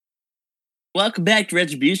Welcome back to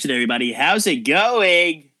Retribution, everybody. How's it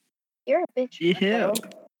going? You're a bitch. Yeah.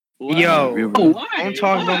 Yo, Why? don't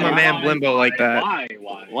talk about my man Blimbo like that.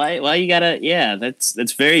 Why you gotta? Yeah, that's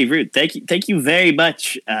very rude. Thank you very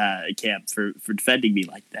much, Camp, for defending me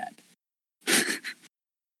like that.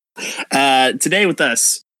 Today with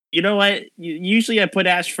us, you know what? Usually I put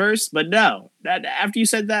Ash first, but no. After you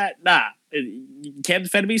said that, nah. Cam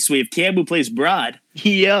defended me, so we have Cam who plays Broad.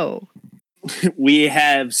 Yo. We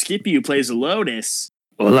have Skippy who plays Lotus.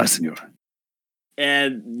 Hola, senor.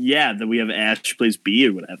 And yeah, then we have Ash who plays B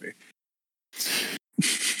or whatever.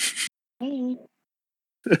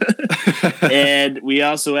 And we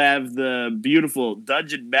also have the beautiful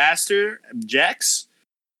Dungeon Master, Jex.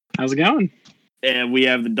 How's it going? And we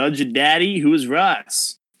have the Dungeon Daddy, who is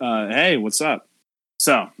Ross. Hey, what's up?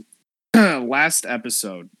 So, last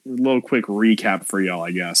episode, a little quick recap for y'all, I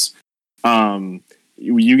guess.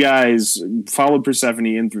 You guys followed Persephone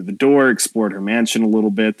in through the door, explored her mansion a little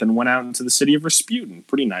bit, then went out into the city of Rasputin.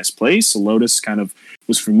 Pretty nice place. Lotus kind of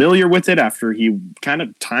was familiar with it after he kind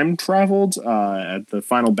of time traveled at the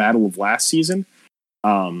final battle of last season.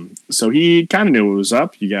 So he kind of knew what was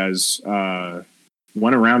up. You guys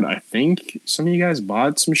went around. I think some of you guys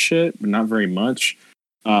bought some shit, but not very much.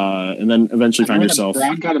 And then eventually found yourself.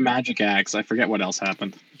 Brad got a magic axe. I forget what else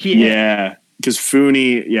happened. Yeah, because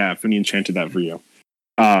Funi enchanted that for you.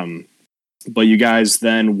 But you guys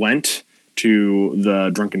then went to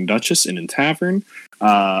the Drunken Duchess Inn and Tavern.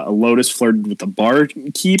 Lotus flirted with the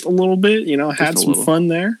barkeep a little bit, had some fun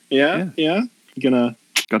there. Yeah. You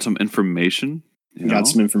got some information. Got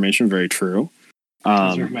some information, very true.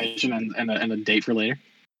 Information and a date for later.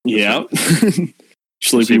 Yeah.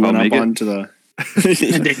 Sleepy went up onto the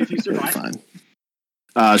if you survive.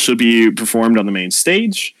 Fine. She'll be performed on the main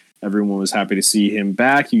stage. Everyone was happy to see him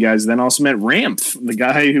back. You guys then also met Ramph, the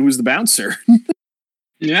guy who was the bouncer.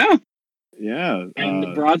 Yeah. Yeah.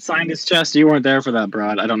 And Broad signed his chest. You weren't there for that,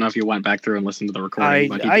 Broad. I don't know if you went back through and listened to the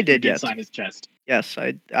recording. I did, yes. yes. Sign his chest. Yes,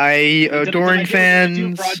 I adoring fans.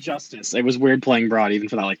 Do Broad justice. It was weird playing Broad, even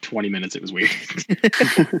for that 20 minutes. It was weird.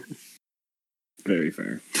 Very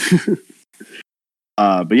fair.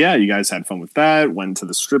 But yeah, you guys had fun with that. Went to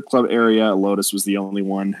the strip club area. Lotus was the only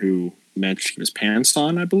one who managed to keep his pants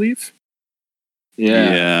on, I believe.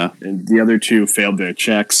 Yeah. And the other two failed their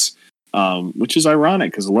checks, which is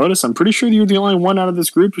ironic because Lotus, I'm pretty sure you're the only one out of this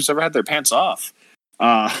group who's ever had their pants off.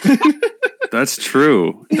 That's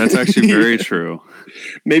true. That's actually very true.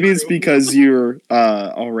 Maybe it's because you're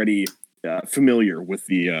already familiar with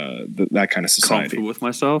the that kind of society. Comfortable with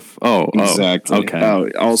myself? Oh, exactly. Okay. Oh,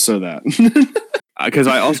 also that. Because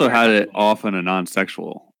I also had it off in a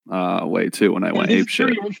non-sexual way too when I went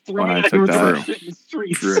apeshit. When I took that.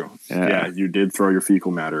 True. Yeah, you did throw your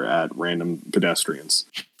fecal matter at random pedestrians.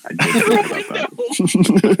 I did think about that.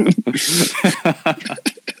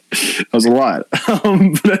 That was a lot.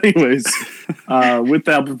 But anyways, with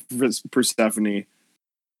that, Persephone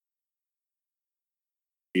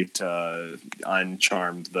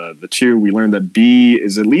uncharmed the two. We learned that B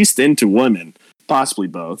is at least into women, possibly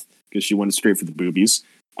both, because she went straight for the boobies.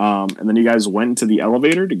 And then you guys went into the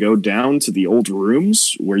elevator to go down to the old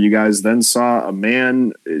rooms, where you guys then saw a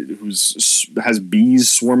man who has bees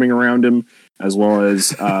swarming around him, as well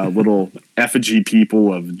as little effigy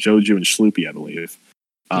people of Jojo and Shloopy, I believe.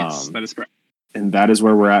 Yes, that is correct. And that is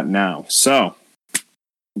where we're at now. So,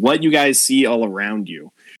 what you guys see all around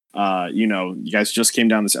you, you guys just came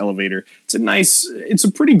down this elevator. It's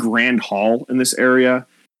a pretty grand hall in this area.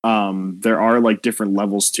 There are different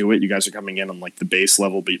levels to it. You guys are coming in on the base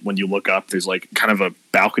level, but when you look up, there's kind of a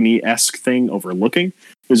balcony-esque thing overlooking.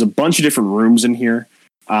 There's a bunch of different rooms in here,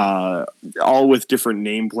 all with different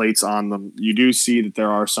nameplates on them. You do see that there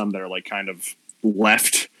are some that are kind of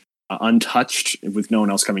left untouched with no one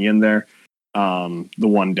else coming in there. The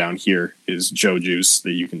one down here is Joju's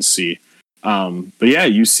that you can see. But yeah,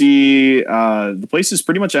 you see the place is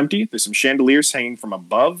pretty much empty. There's some chandeliers hanging from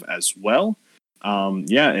above as well.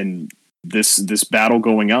 And this battle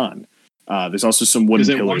going on. There's also some wooden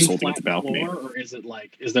pillars holding up the balcony. Floor, or is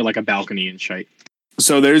there a balcony and shite?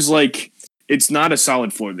 So there's it's not a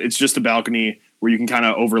solid floor. It's just a balcony where you can kind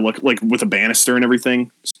of overlook, with a banister and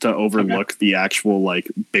everything, to overlook the actual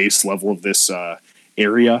base level of this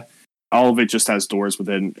area. All of it just has doors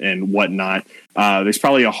within and whatnot. There's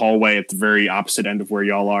probably a hallway at the very opposite end of where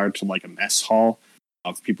y'all are to a mess hall.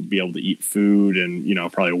 For people to be able to eat food, and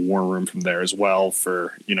probably a war room from there as well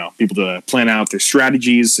for people to plan out their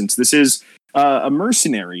strategies, since this is a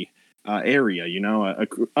mercenary area, a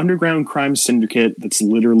underground crime syndicate that's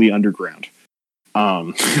literally underground.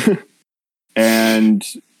 And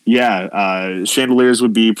Yeah, chandeliers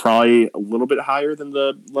would be probably a little bit higher than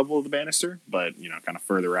the level of the banister, but kind of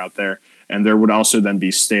further out there. And there would also then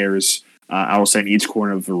be stairs. I will say in each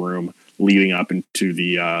corner of the room, leading up into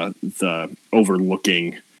the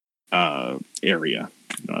overlooking area.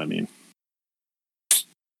 You know what I mean?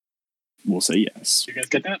 We'll say yes. You guys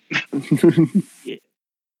get that? Yeah.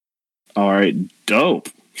 All right, dope.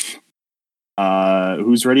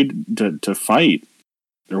 Who's ready to fight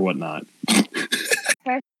or whatnot?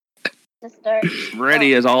 To start.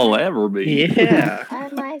 Ready as I'll ever be. Yeah.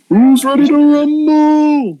 Who's ready to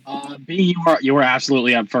rumble? B, you were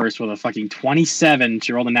absolutely up first with a fucking 27.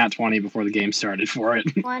 She rolled a nat 20 before the game started for it.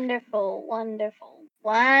 Wonderful, wonderful,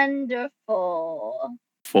 wonderful.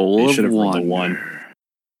 Full They of should have rolled a wonder.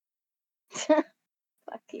 Fuck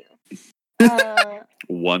you.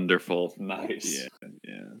 Wonderful. Nice.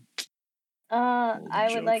 Yeah. I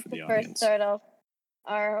would joke like for to the first audience. start off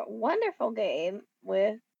our wonderful game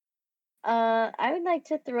with I would like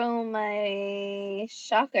to throw my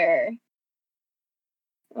shocker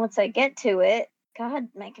once I get to it. God,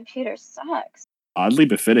 my computer sucks. Oddly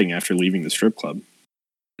befitting after leaving the strip club.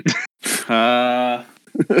 Uh,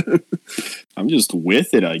 I'm just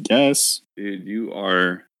with it, I guess. dude, you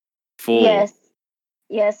are full.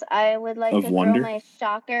 Yes, I would like Of to wonder? throw my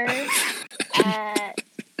shocker at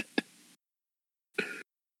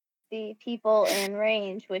the people in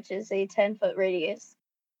range, which is a 10-foot radius.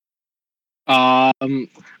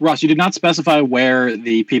 Ross, you did not specify where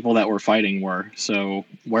the people that were fighting were, so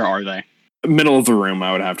where are they? Middle of the room,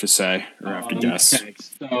 I would have to say, or have to guess. Okay,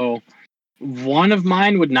 so one of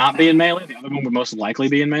mine would not be in melee. The other one would most likely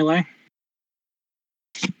be in melee.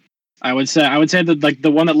 I would say that like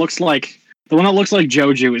the one that looks like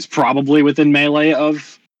Joju is probably within melee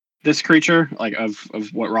of this creature, like of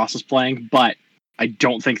what Ross is playing, but I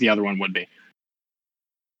don't think the other one would be.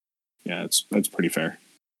 Yeah, that's pretty fair.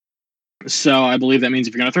 So I believe that means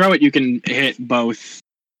if you're going to throw it, you can hit both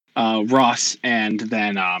Ross and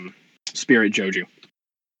then Spirit Joju.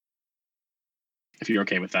 If you're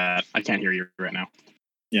okay with that. I can't hear you right now.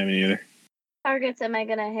 Yeah, me neither. Targets am I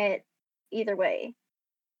gonna hit either way?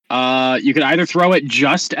 You could either throw it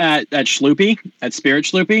just at Schloopy, at Spirit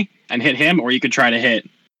Schloopy, and hit him, or you could try to hit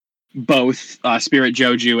both Spirit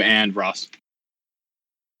Joju and Ross.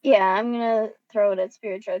 Yeah, I'm gonna throw it at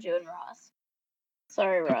Spirit Joju and Ross.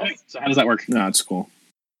 Sorry, Ross. Okay, so how does that work? No, it's cool.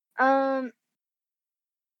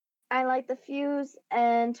 I like the fuse,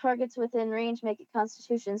 and targets within range make a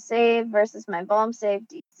Constitution save versus my bomb save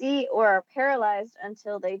DC, or are paralyzed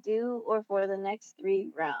until they do, or for the next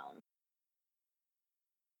 3 rounds.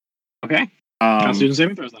 Okay. Constitution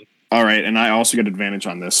saving throws then. All right, and I also get advantage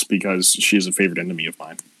on this because she is a favorite enemy of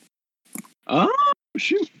mine. Oh,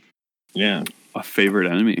 shoot. Yeah. A favorite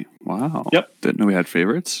enemy. Wow. Yep. Didn't know we had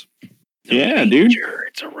favorites. Yeah, dude.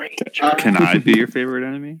 It's a ranger. Can I be your favorite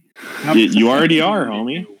enemy? You already are,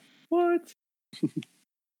 homie. What?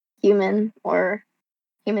 Human or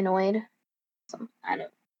humanoid. I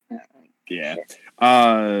don't Yeah.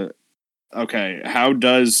 Okay. How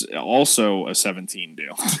does also a 17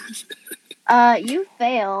 do? You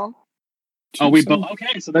fail. Oh, we both.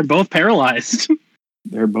 Okay, so they're both paralyzed.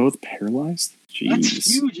 They're both paralyzed? That's Jeez.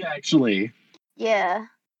 huge, actually. Yeah,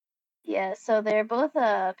 so they're both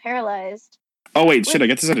paralyzed. Oh, wait, shit, I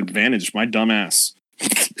get this at advantage. My dumb ass.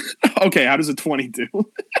 Okay, how does a 20 do?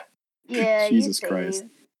 Yeah, Jesus you Christ.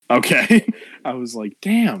 saved. Okay. I was like,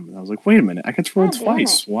 damn. I was like, wait a minute. I get to roll God damn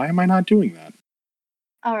twice. Why am I not doing that?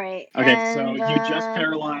 All right. Okay, and, so you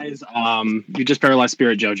just paralyze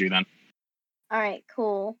Spirit Joju then. All right,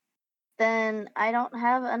 cool. Then I don't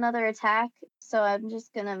have another attack, so I'm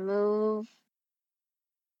just gonna move.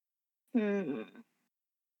 Can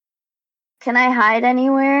I hide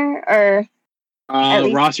anywhere, or at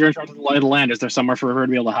least- Ross, you're in charge of the lay of the land. Is there somewhere for her to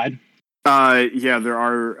be able to hide? Yeah, there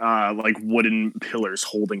are like wooden pillars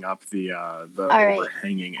holding up the right.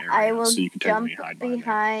 overhanging area, I will so you can jump technically hide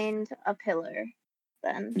behind behind a pillar.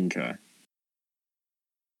 Then it. Okay.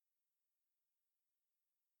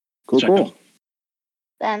 Cool, Check cool.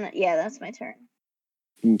 yeah, that's my turn.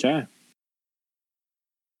 Okay.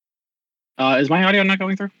 Is my audio not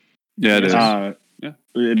going through? Yeah, it is. Yeah. Yeah.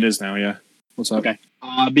 It is now, yeah. What's up? Okay.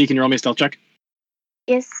 B, can you roll me a stealth check?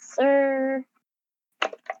 Yes, sir.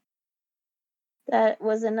 That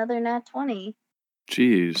was another nat 20.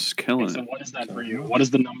 Jeez, killing Okay, so it. what is that for you? What is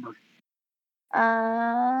the number?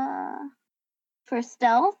 For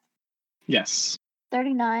stealth, Yes.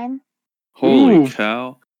 39. Holy Ooh.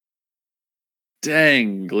 cow.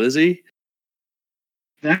 Dang, Glizzy.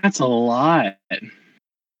 That's a lot.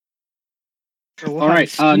 So All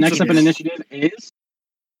right. Next up in initiative is.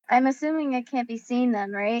 I'm assuming it can't be seen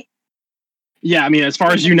then, right? Yeah, I mean, as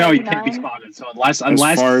far as you know, you can't be 39? spotted. So unless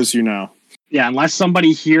As far as you know. yeah, unless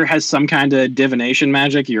somebody here has some kind of divination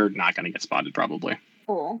magic, you're not going to get spotted probably.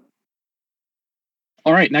 Cool.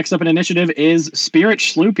 All right, next up in initiative is Spirit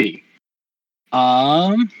Schloopy.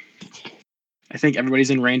 I think everybody's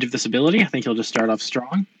in range of this ability. I think he'll just start off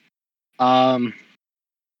strong.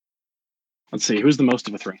 Let's see, who's the most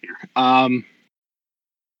of a threat here?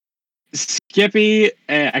 Skippy.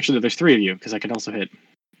 Actually, there's 3 of you because I could also hit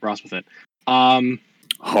Ross with it. All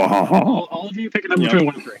of you pick a number between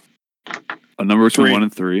 1 and 3. A number between 3. 1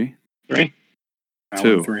 and 3. 3.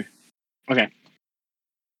 2. 3. Okay.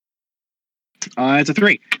 It's a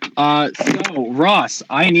 3. So Ross,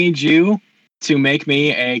 I need you to make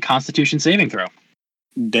me a Constitution saving throw.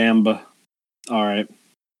 Damba. All right.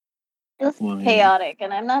 It's Well, yeah. chaotic,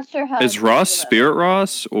 and I'm not sure how. Is to Ross do it. Spirit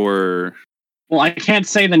Ross or? Well, I can't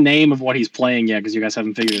say the name of what he's playing yet because you guys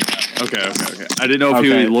haven't figured it out. Okay. I didn't know if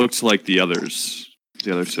Okay. he looked like the others.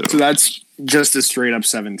 The other 2. So that's just a straight up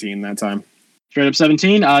 17 that time. Straight up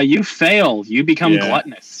 17. You fail. You become Yeah.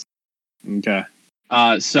 gluttonous. Okay.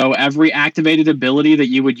 So every activated ability that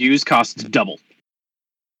you would use costs double.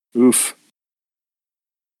 Oof.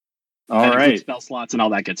 All That includes right. spell slots and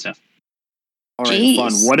all that good stuff. All right. Jeez.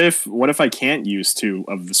 Fun. What if I can't use 2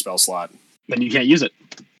 of the spell slot? Then you can't use it.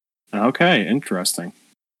 Okay. Interesting.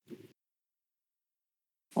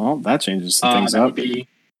 Well, that changes some things that up. would be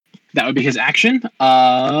his action.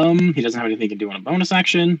 He doesn't have anything he can do on a bonus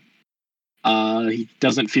action. He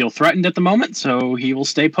doesn't feel threatened at the moment, so he will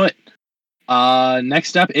stay put.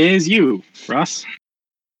 Next up is you, Russ.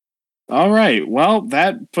 All right. Well,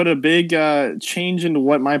 that put a big change into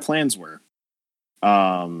what my plans were.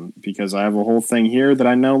 Because I have a whole thing here that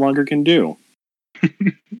I no longer can do.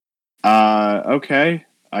 Okay.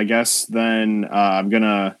 I guess then I'm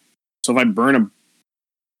gonna. So if I burn a.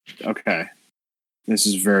 Okay. This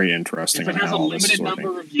is very interesting. If it on has how a all this is limited working.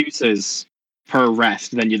 number of uses per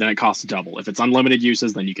rest, then it costs double. If it's unlimited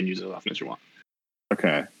uses, then you can use it as often as you want.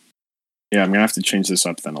 Okay. Yeah, I'm gonna have to change this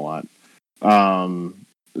up then a lot.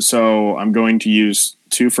 So I'm going to use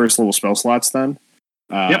 2 first level spell slots then.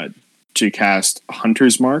 Yep. To cast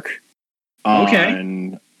Hunter's Mark.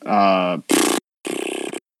 Okay. On,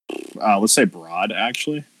 let's say Broad,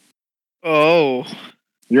 actually. Oh,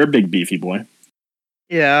 You're a big beefy boy.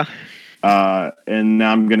 yeah. And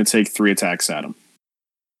now I'm gonna take 3 attacks at him.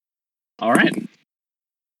 All right.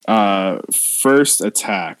 First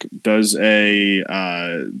attack does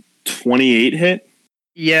a 28 hit.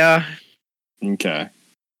 Yeah. Okay.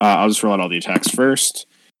 I'll just roll out all the attacks first.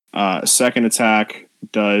 Second attack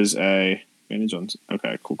does a advantage on.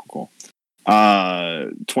 Okay, cool.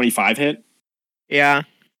 25 hit. Yeah.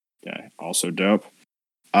 Okay, also dope.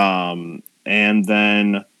 And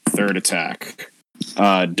then third attack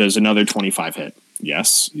does another 25 hit.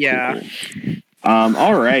 Yes. Yeah. Cool.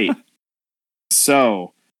 All right.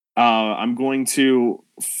 So I'm going to,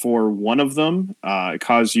 for one of them,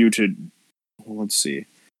 cause you to. Let's see.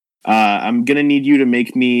 I'm gonna need you to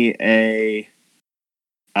make me a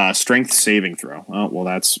strength saving throw. Oh well,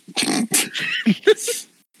 that's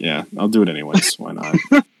yeah. I'll do it anyways. Why not?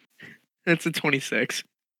 That's a 26.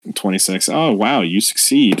 26. Oh wow, you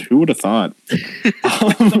succeed. Who would have thought?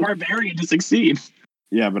 The barbarian to succeed.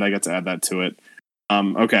 Yeah, but I got to add that to it.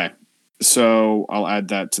 Okay, so I'll add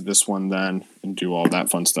that to this one then, and do all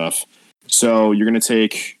that fun stuff. So you're gonna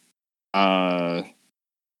take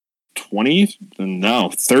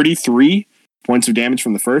 33 points of damage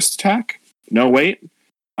from the first attack. No, wait.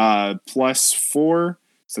 Plus 4.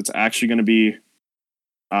 So it's actually going to be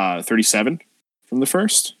 37 from the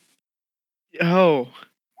first. Oh.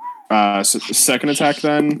 So second attack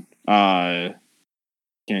then.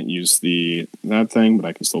 Can't use that thing, but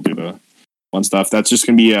I can still do the one stuff. That's just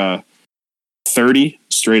going to be 30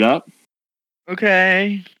 straight up.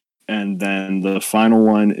 Okay. And then the final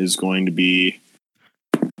one is going to be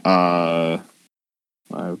 5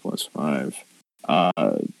 plus 5.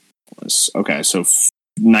 Okay, so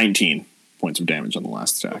 19 points of damage on the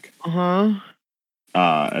last attack. Uh-huh.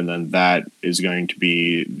 And then that is going to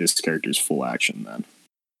be this character's full action then.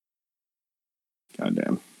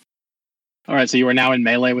 Goddamn. All right, so you are now in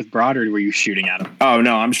melee with Broad, or were you shooting at him? Oh,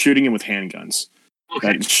 no, I'm shooting him with handguns.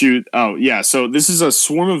 Okay. That shoot. Oh, yeah, so this is a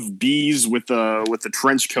swarm of bees with the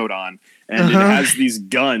trench coat on. And it has these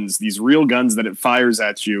guns, these real guns that it fires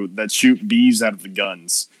at you that shoot bees out of the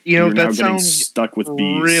guns. You know, You're now that getting sounds stuck with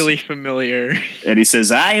bees. really familiar. And he says,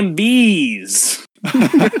 "I am bees."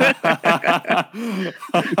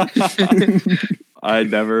 I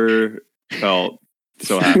never felt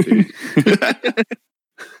so happy.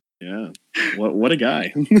 Yeah. What a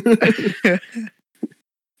guy.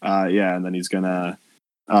 Yeah, and then he's gonna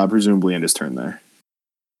presumably end his turn there.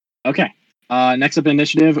 Okay. Next up in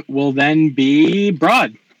initiative will then be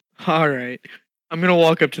Broad. All right. I'm gonna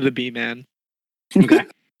walk up to the bee man. Okay.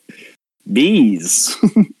 Bees.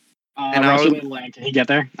 And I Russell would- Land, can he get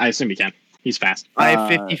there? I assume he can. He's fast. I have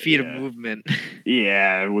 50 feet of yeah. movement,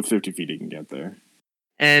 Yeah, with 50 feet he can get there.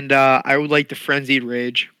 and I would like the frenzied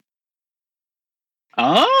rage.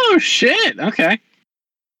 Oh shit! Okay.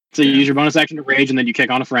 So you Yeah. use your bonus action to rage, and then you kick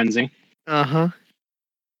on a frenzy. Uh huh.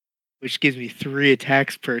 Which gives me 3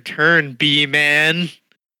 attacks per turn, bee man.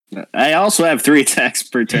 I also have 3 attacks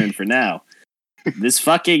per turn for now. This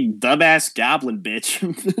fucking dumbass goblin bitch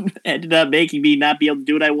ended up making me not be able to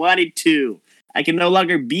do what I wanted to. I can no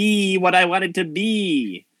longer be what I wanted to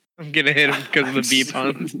be. I'm gonna hit him because of the bee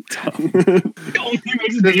puns.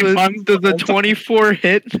 Does the 24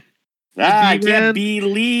 hit? I bee can't man?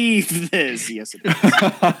 believe this. Yes, it does.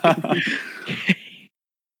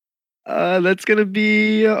 That's gonna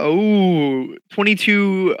be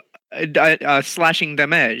 22 slashing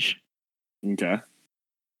damage. Okay.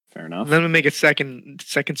 Fair enough. Then we make a second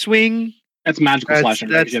swing. That's magical That's- slashing.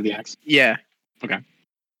 Right? that's- You have the axe. Yeah. Okay.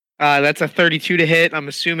 That's a 32 to hit. I'm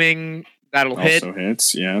assuming that'll hit. Also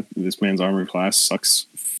hits. Yeah, this man's armor class sucks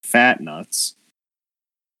fat nuts.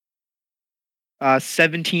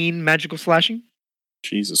 17 magical slashing,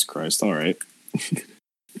 Jesus Christ. All right.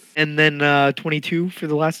 and then 22 for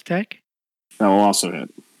the last attack. That will also hit.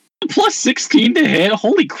 Plus 16 to hit.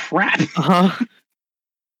 Holy crap! Uh huh.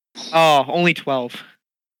 Oh, only 12.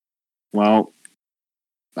 Well,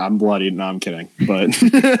 I'm bloodied. No, I'm kidding. But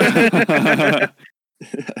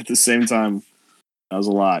at the same time, that was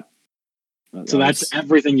a lot. So that's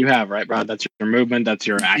everything you have, right, Brad? That's your movement. That's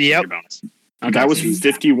your action. Yep. Your bonus. Okay. that was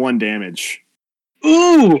 51 damage.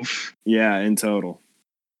 Oof. Yeah, in total.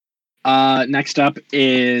 Next up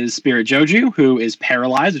is Spirit Joju, who is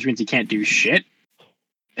paralyzed, which means he can't do shit.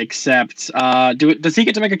 Except, does he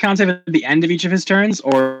get to make a con save at the end of each of his turns,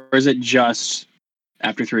 or is it just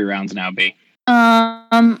after 3 rounds now? B.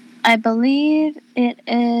 I believe it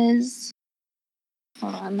is.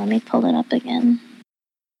 Hold on, let me pull it up again.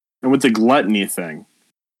 And with the gluttony thing,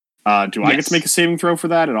 do I get Yes. to make a saving throw for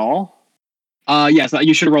that at all? Yes,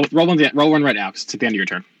 you should roll one right now, because it's at the end of your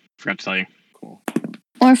turn. Forgot to tell you. Cool.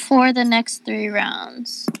 Or for the next 3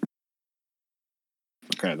 rounds.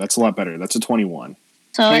 Okay, that's a lot better. That's a 21.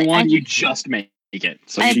 So 21, you just make it.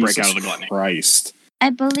 So you break out of the gluttony. Christ. I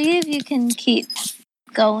believe you can keep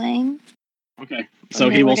going. Okay. So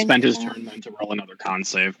Okay, he we're will gonna spend do his that. turn then to roll another con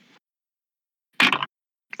save.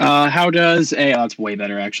 How does a... Oh, that's way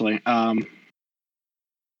better, actually. How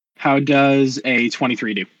does a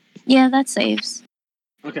 23 do? Yeah, that saves.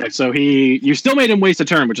 Okay, so you still made him waste a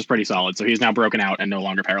turn, which is pretty solid. So he's now broken out and no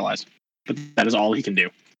longer paralyzed. But that is all he can do.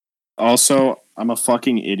 Also, I'm a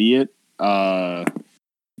fucking idiot.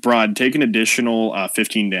 Broad, take an additional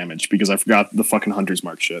 15 damage because I forgot the fucking Hunter's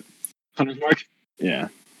Mark shit. Hunter's Mark? Yeah.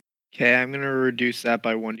 Okay, I'm gonna reduce that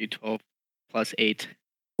by 1d12 plus 8.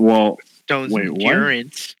 Well, Stone's Wait, what?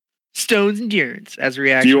 endurance. Stone's endurance as a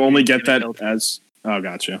reaction. do you only to get that build, as... Oh,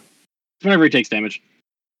 gotcha. Whenever he takes damage.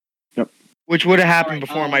 which would have happened Alright,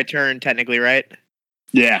 before my turn, technically, right?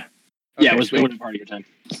 Yeah. Yeah, Okay, it sweet. would have part of your turn.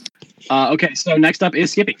 Okay, so next up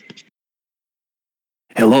is Skippy.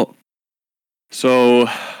 Hello. So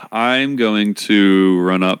I'm going to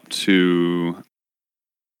run up to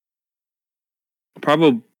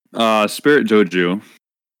probably Spirit Joju.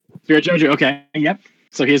 Spirit Joju, okay, yep.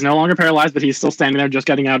 So he is no longer paralyzed, but he's still standing there just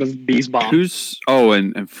getting out of B's bomb. Who's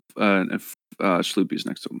and Sloopy's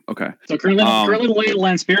next to him. Okay. So currently the lay of the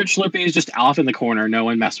land, Spirit Schloopy is just off in the corner. No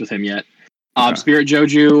one messed with him yet. Okay. Spirit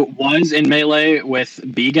Joju was in melee with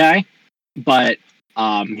B guy, but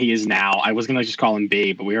he is now. I was gonna just call him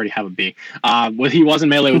B, but we already have a B. He was in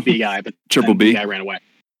melee with B guy, but Triple then B. guy ran away.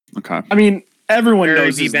 Okay. I mean, everyone Barry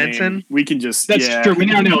knows B. his Benson? name. We can just... That's yeah. true. We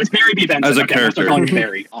now know it's Barry B. Benson. As a Okay, I'm gonna start character. calling him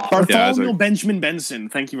Barry. Awesome. Yeah, as a- Bartholomew Benjamin Benson.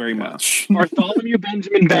 Thank you very Yeah. much. Bartholomew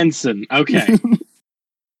Benjamin Benson. Okay.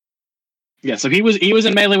 Yeah, so he was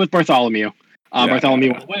in melee with Bartholomew.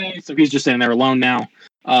 Bartholomew went away, so he's just sitting there alone now.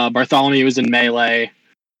 Bartholomew was in melee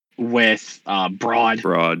with Broad,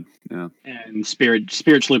 Broad. Yeah. and Spirit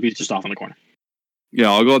Schloopy's just off in the corner. Yeah,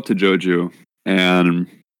 I'll go up to Joju and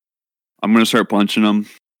I'm gonna start punching him.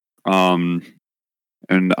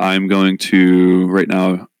 And I'm going to right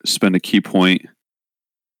now spend a key point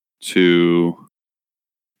to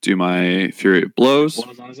do my Fury of Blows.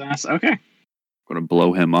 Blows on his ass. Okay. I'm gonna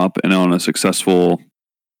blow him up, and on a successful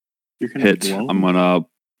You're gonna hit, blow I'm him? gonna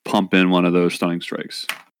pump in one of those stunning strikes.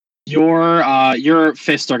 Your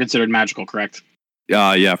fists are considered magical, correct?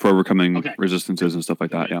 Yeah, for overcoming Okay. resistances and stuff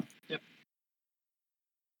like that. Yeah.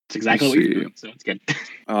 It's exactly Let's what you're see. doing, so it's good.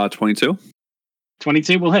 22.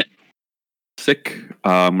 22 will hit. Sick.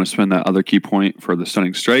 I'm going to spend that other key point for the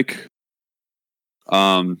stunning strike.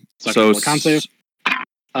 Suck So on Con save.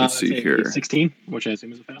 let's see here. 16, which I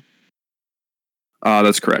assume is a fail.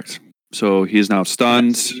 That's correct. So he is now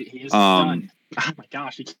stunned. Yes, he is stunned. Oh my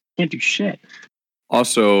gosh, he can't do shit.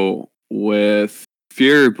 Also, with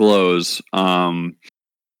Fear Blows,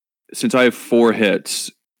 since I have 4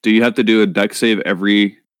 hits, do you have to do a dex save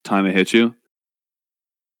every time it hits you?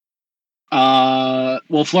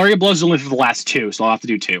 Well, Flurry of Blows is only for the last 2, so I'll have to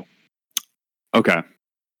do 2. Okay.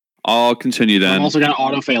 I'll continue then. I'm also going to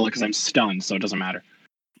auto-fail it because I'm stunned, so it doesn't matter.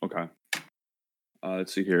 Okay.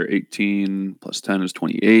 Let's see here. 18 plus 10 is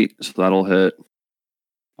 28, so that'll hit.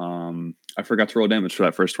 I forgot to roll damage for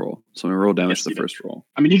that first roll, so I'm going to roll damage Yes, for you the did. first roll.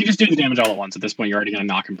 I mean, you can just do the damage all at once. At this point, you're already going to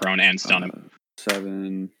knock him prone and stun him.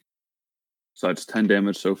 7. So that's 10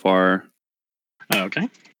 damage so far. Okay.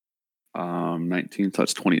 19, so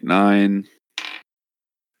that's 29.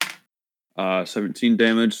 17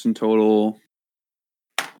 damage in total.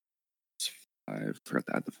 5. Forgot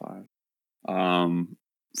to add the 5.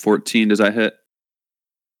 14, does that hit?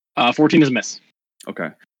 14 is a miss. Okay.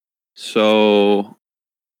 So,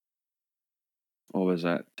 what was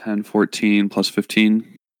that? 10, 14 plus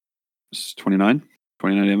 15 is 29?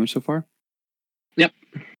 29 damage so far? Yep.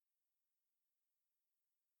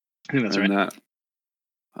 I think that's right.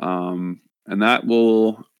 And that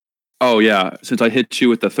will... Oh, yeah. Since I hit you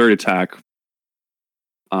with the third attack,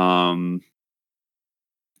 can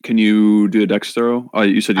you do a dex throw? Oh,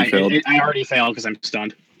 you said you failed? I already failed because I'm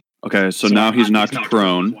stunned. Okay, so now he's knocked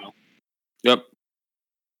prone. as well. Yep.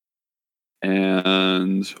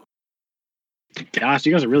 And Gosh,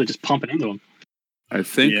 you guys are really just pumping into him. I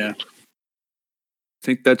think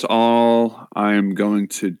that's all I'm going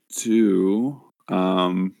to do.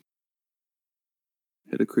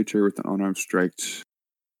 Hit a creature with an unarmed strike.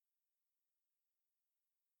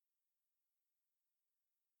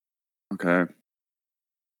 Okay.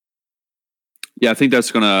 Yeah, I think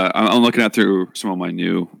that's gonna. I'm looking at through some of my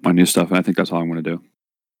new stuff, and I think that's all I'm gonna do.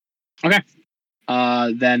 Okay.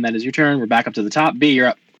 Then that is your turn. We're back up to the top. B, you're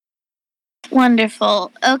up.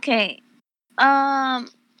 Wonderful. Okay.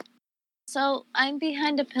 So I'm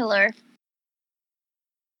behind a pillar.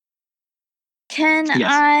 Can Yes.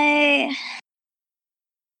 I?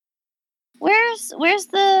 Where's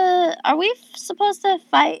the? Are we supposed to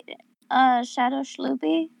fight Shadow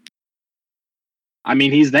Shloopy? I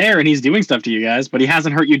mean, he's there and he's doing stuff to you guys, but he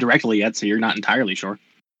hasn't hurt you directly yet, so you're not entirely sure.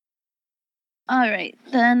 All right,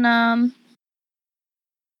 then.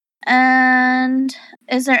 And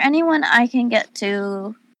is there anyone I can get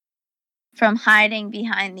to from hiding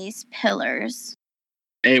behind these pillars?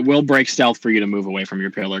 It will break stealth for you to move away from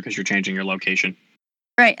your pillar because you're changing your location.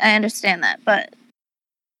 Right, I understand that, but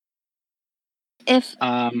if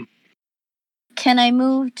can I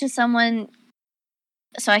move to someone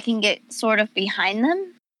so I can get sort of behind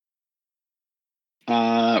them?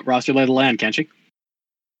 Roster lay the land, can't she?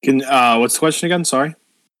 Can what's the question again? Sorry.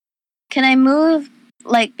 Can I move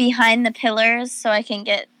like behind the pillars so I can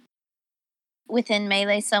get within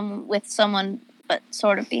melee with someone, but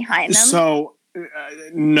sort of behind them? So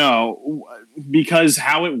no, because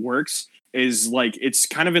how it works is like it's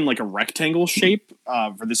kind of in like a rectangle shape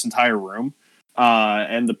for this entire room,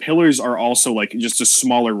 and the pillars are also like just a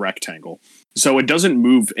smaller rectangle. So it doesn't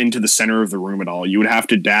move into the center of the room at all. You would have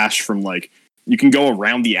to dash from like you can go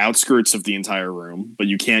around the outskirts of the entire room, but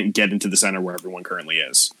you can't get into the center where everyone currently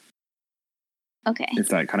is. Okay. If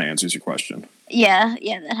that kind of answers your question. Yeah,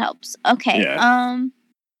 that helps. Okay. Yeah.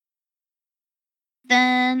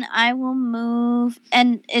 Then I will move.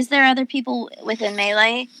 And is there other people within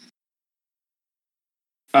melee?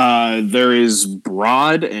 There is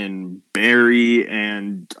Broad and Barry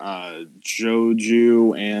and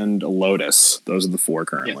Joju and Lotus. Those are the 4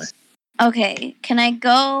 currently. Yes. Okay. Can I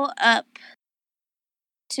go up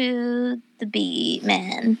to the bee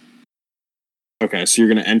man? Okay, so you're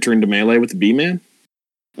gonna enter into melee with the B-Man?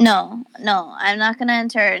 No, I'm not gonna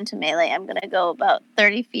enter into melee. I'm gonna go about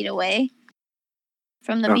 30 feet away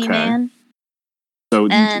from the Okay. bee man. So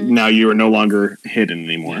And- now you are no longer hidden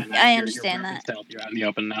anymore. Yeah, I you're understand breaking that. stealth. You're out in the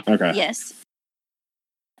open now. Okay. Yes.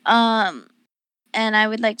 And I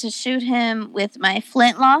would like to shoot him with my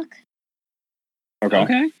flintlock.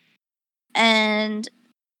 Okay. And,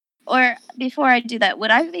 or before I do that, would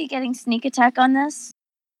I be getting sneak attack on this?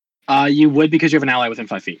 You would because you have an ally within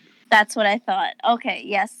 5 feet. That's what I thought. Okay,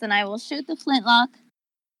 yes, then I will shoot the flintlock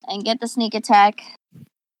and get the sneak attack,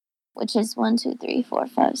 which is 1, 2, 3, 4,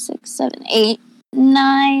 5, 6, 7, 8,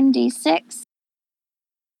 9 d6.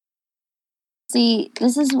 See,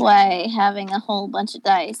 this is why having a whole bunch of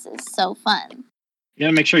dice is so fun. You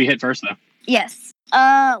gotta make sure you hit first, though. Yes.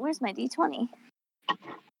 Where's my d20?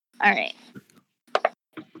 Alright.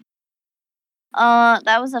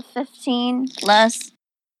 That was a 15 plus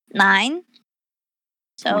 9.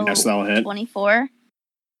 So Yes, that'll hit. 24.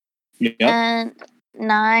 Yep. And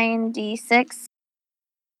 9d6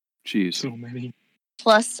 Jeez. So many.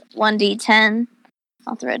 plus 1d10.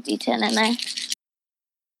 I'll throw a d10 in there.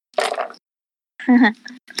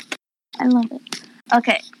 I love it.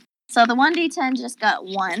 Okay, so the 1d10 just got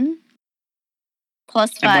 1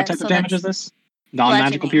 plus 5. And what type so of damage is that's this? Non-magical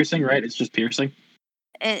bludgeoning. piercing, right? It's just piercing.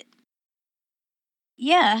 It.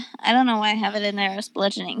 Yeah, I don't know why I have it in there as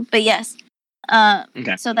bludgeoning, but yes.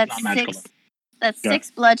 Okay. So that's Non-magical. 6. That's Yeah.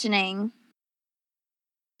 6 bludgeoning,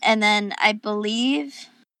 and then I believe.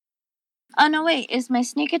 Oh no! Wait, is my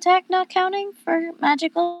sneak attack not counting for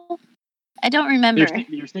magical? I don't remember.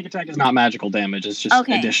 Your sneak attack is not magical damage. It's just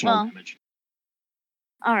Okay, additional well. damage.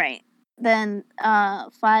 All right. Then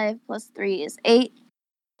 5 plus 3 is 8.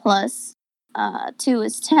 Plus 2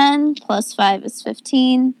 is 10. Plus 5 is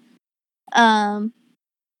 15.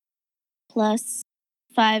 Plus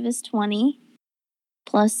 5 is 20.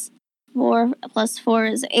 Plus 4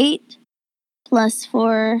 is 8. Plus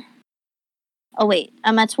 4. Oh wait,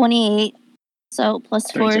 I'm at 28. So plus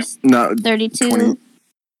 4 is No, 32. 20.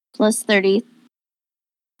 Plus 30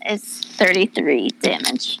 is 33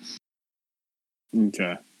 damage.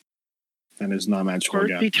 Okay. That is not magical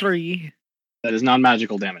again. 33. That is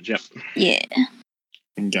non-magical damage. Yep. Yeah.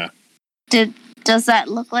 Okay. Does that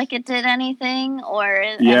look like it did anything, or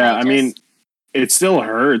Yeah, I mean, it still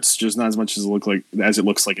hurts, just not as much as it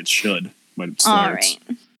looks like it should, but it still all hurts.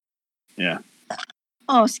 right. Yeah.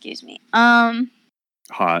 Oh, excuse me. Hot.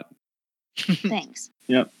 Thanks.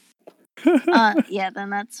 Yep. Yeah, then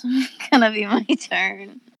that's gonna be my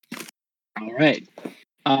turn. All right.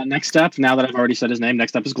 Next up, now that I've already said his name,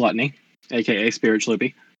 next up is Gluttony, aka Spirit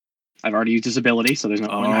Sloopy. I've already used his ability, so there's no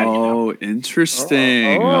point in hiding it now. Oh,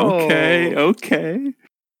 interesting. Oh. Okay.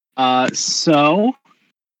 So,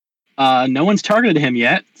 no one's targeted him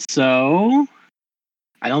yet, so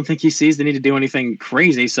I don't think he sees the need to do anything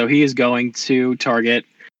crazy, so he is going to target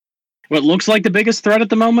what looks like the biggest threat at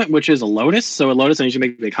the moment, which is a Lotus. So a Lotus, I need you to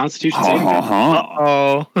make a Constitution saving throw.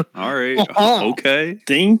 Oh. All right. Oh. Okay.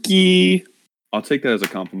 Thank you. I'll take that as a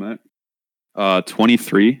compliment.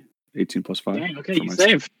 23. 18 plus 5. Dang, okay, for you my-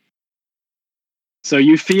 save. So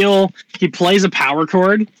you feel he plays a power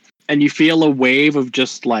chord, and you feel a wave of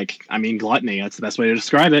just gluttony. That's the best way to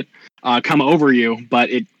describe it. Come over you,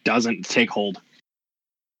 but it doesn't take hold.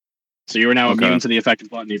 So you are now Okay. immune to the effect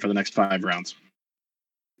of gluttony for the next 5 rounds.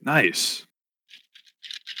 Nice.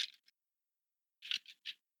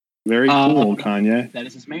 Very cool, Kanye. That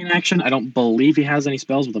is his main action. I don't believe he has any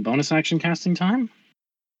spells with a bonus action casting time.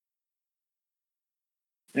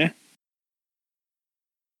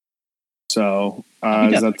 So, He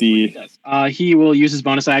is does. that He the... does. He will use his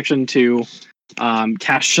bonus action to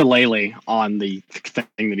cast Shillelagh on the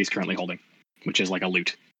thing that he's currently holding, which is like a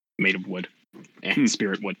lute made of wood and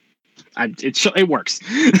spirit wood. It works.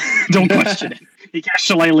 Don't question it. He cast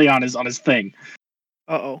Shillelagh on his thing.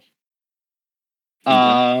 Uh-oh.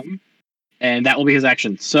 And that will be his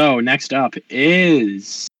action. So next up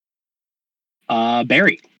is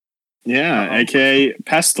Barry. Yeah, Uh-oh. aka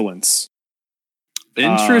Pestilence.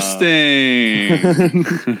 Interesting.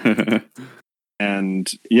 And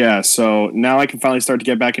yeah, so now I can finally start to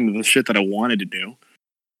get back into the shit that I wanted to do.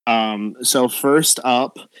 So first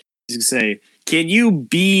up, you can say, can you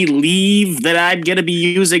believe that I'm gonna be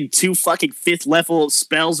using 2 fucking 5th level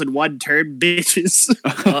spells in 1 turn, bitches?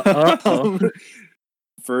 Uh-oh.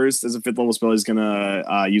 First, as a 5th level spell, he's gonna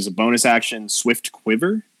use a bonus action, Swift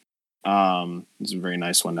Quiver. It's a very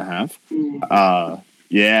nice one to have.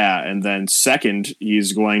 Yeah, and then second,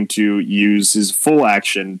 he's going to use his full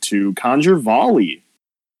action to conjure volley.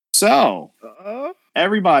 So,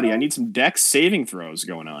 everybody, I need some dex saving throws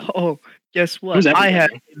going on. Oh, guess Who's what? I everybody? have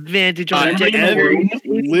advantage on Everybody dex in the room?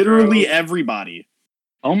 saving Literally throws. everybody.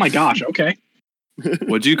 Oh my gosh, okay.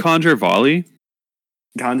 Would you conjure volley?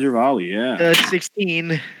 Conjure volley, yeah.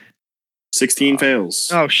 16. 16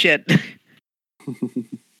 fails. Oh, shit.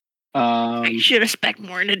 I Um, should have spec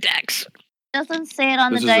more into dex. Doesn't say it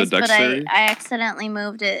on This the is a dice, but I dexterity? accidentally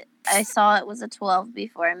moved it. I saw it was a 12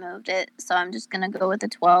 before I moved it, so I'm just gonna go with the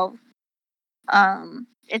 12.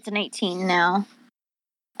 It's an 18 now.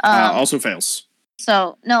 Also fails.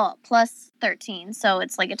 So no, plus 13, so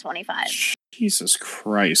it's like a 25. Jesus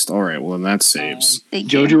Christ. All right, well, then that saves. Thank you.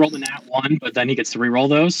 Joji rolled a nat 1, but then he gets to reroll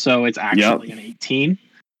those, so it's actually an 18.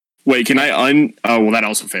 Wait, can I Oh, well, that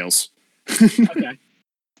also fails. Okay.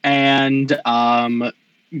 And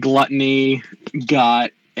Gluttony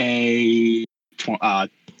got a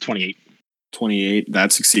 28. 28.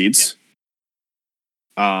 That succeeds.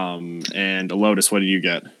 And Lotus, what did you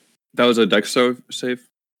get? That was a dex save?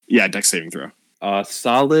 Yeah, dex saving throw.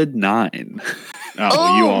 Solid 9.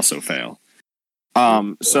 Well, you Oh. also fail.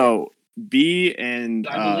 So B and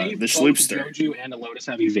I believe the both Schloopster. Joju and the Lotus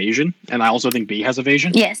have evasion, and I also think B has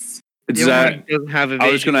evasion. Yes. Is The only that, one who doesn't have I was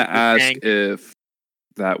evasion going to is the ask tank. if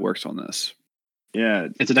that works on this. Yeah,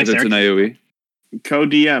 It's a If it's an dexterity. AoE.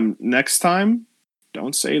 co-DM. Next time,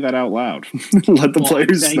 don't say that out loud. Let the Well,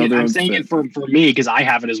 players know their I'm own saying shit. it for me because I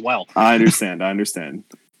have it as well. I understand.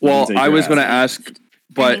 Well, Take I your was going to ass. ask,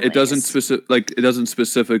 but it doesn't Anyways. it doesn't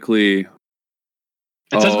specifically.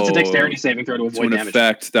 It says it's a Oh, dexterity saving throw to To avoid an damage.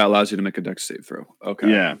 effect that allows you to make a dex save throw. Okay.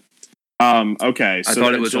 Yeah. Okay. I So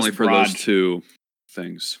thought it it's was just only for Broad. those two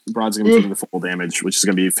things. Broad's gonna be taking the full damage, which is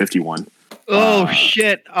gonna be 51. Oh Uh,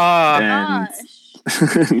 shit! and Gosh.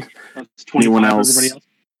 That's 25 Anyone for else? everybody else.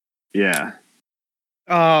 yeah.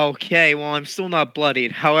 Okay, well, I'm still not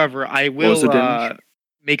bloodied. However, I will was the damage?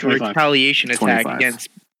 make a 25. retaliation attack 25. against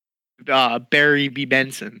Barry B.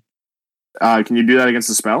 Benson. Can you do that against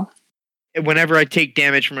the spell? Whenever I take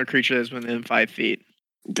damage from a creature that's within 5 feet.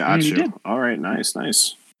 Got you you. did. All right.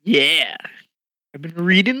 Nice. Yeah. I've been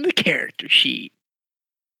reading the character sheet.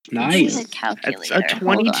 Nice. Use a calculator. That's a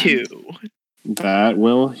Hold on. 22. That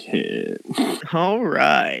will hit. All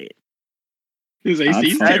right. His God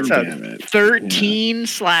AC 's fucking That's terrible. a damn it. 13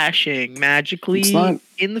 slashing magically It's not-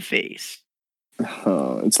 in the face.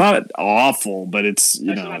 It's not awful, but it's you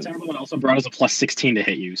Actually know. not terrible, and also Broad is a plus 16 to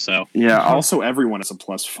hit you, so. Yeah. Also, everyone is a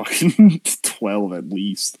plus fucking 12 at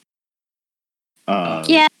least.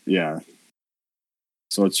 Yeah. Yeah.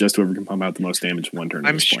 So it's just whoever can pump out the most damage in one turn. at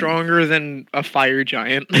I'm this point. stronger than a fire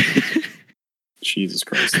giant. Jesus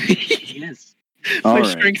Christ. Yes. All My right.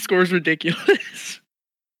 strength score is ridiculous.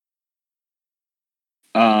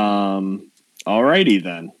 Alrighty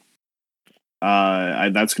then.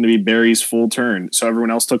 That's going to be Barry's full turn. So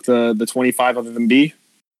everyone else took the 25 other than B.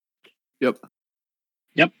 Yep.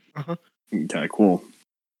 Okay, cool.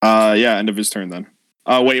 Yeah, end of his turn then.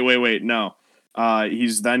 Wait. No.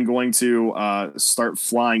 He's then going to start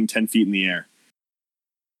flying 10 feet in the air.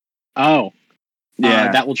 Oh.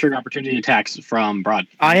 Yeah. That will trigger opportunity attacks from Broad.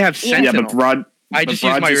 I have Yeah. Yeah, sentinel. but Broad I but just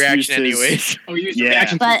use Broad my just reaction used his- anyways. Oh, you used Yeah. your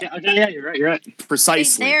reaction. But- Okay, yeah, you're right. Wait,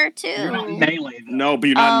 precisely. there You're not too. melee, though. No, but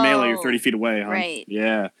you're not in melee. You're Oh, 30 feet away, huh? right.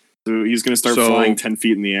 Yeah. So he's going to start So- flying 10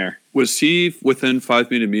 feet in the air. Was he within 5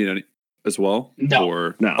 feet of me as well? No.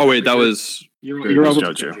 Or No. Oh wait, that was You're It was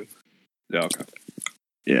over Jojo. yeah. Okay.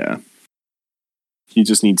 Yeah. He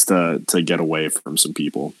just needs to get away from some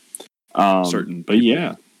people. Certain But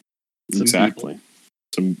yeah. Some Exactly.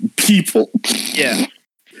 Some people. Yeah.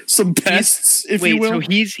 Some pests, if Wait, you will. so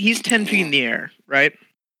he's 10 feet in the air, right?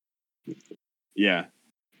 Yeah.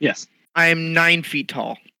 Yes. I am 9 feet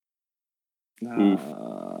tall.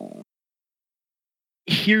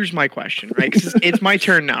 Here's my question, right? 'Cause it's my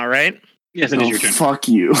turn now, right? Yes, it is your turn. Fuck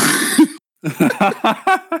you.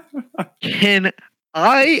 Can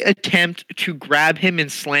I attempt to grab him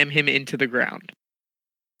and slam him into the ground?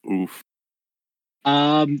 Oof.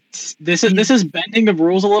 This is bending the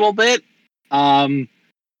rules a little bit. How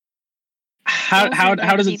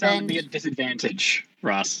does it sound to be a disadvantage,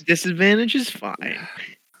 Ross? Disadvantage is fine.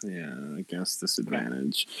 Yeah, I guess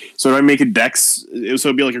disadvantage. So do I make a dex? So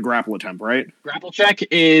it'd be like a grapple attempt, right? Grapple check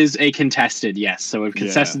is a contested, yes. So a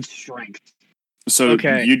contested strength. So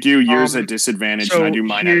Okay. you do yours Um, at disadvantage, so and I do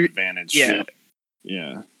mine at here- advantage. Yeah.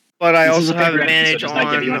 Yeah. But I This is also a have favorite, so advantage does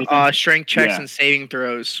that give you on anything? strength checks Yeah. and saving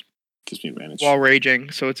throws Gives me advantage. while raging,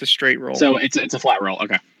 so it's a straight roll. So it's a flat roll.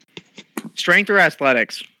 Okay. Strength or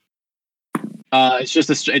athletics? It's just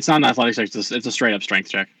it's not an athletics check. It's a straight up strength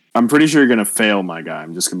check. I'm pretty sure you're gonna fail, my guy.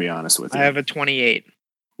 I'm just gonna be honest with I you. have a 28.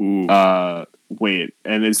 Ooh. Wait,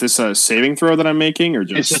 and is this a saving throw that I'm making, or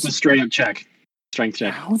It's just a straight up check. Strength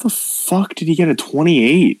check. How the fuck did he get a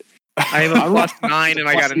 28? I have a plus 9 and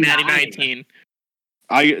I got a Plus natty 9. 19.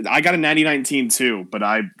 I got a natty 19 too, but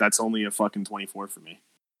that's only a fucking 24 for me.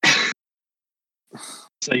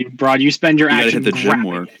 So you spend your You gotta action hit the gym grabbing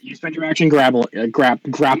more. it. You spend your action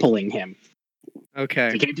grappling him.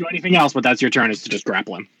 Okay. You can't do anything else, but that's your turn is to just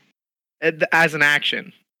grapple him. As an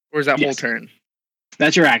action? Or is that whole Yes. turn?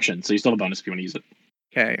 That's your action, so you still have a bonus if you want to use it.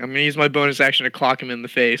 Okay, I'm gonna use my bonus action to clock him in the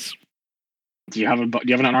face. Do you have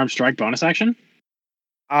an unarmed strike bonus action?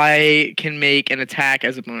 I can make an attack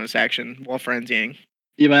as a bonus action while frenzying.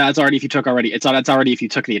 Yeah, but that's already if you took already. That's already if you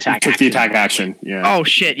took the attack. Took the action. attack action. Yeah. Oh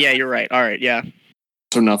shit, yeah, you're right. Alright, yeah.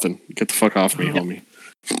 So nothing. Get the fuck off me, Yep. homie.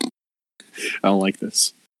 I don't like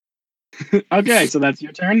this. Okay, so that's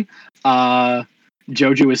your turn.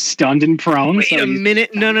 Joju is stunned and prone. Wait so a he's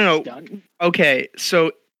minute. No. stunned. Okay,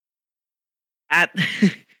 so at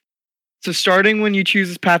so starting when you choose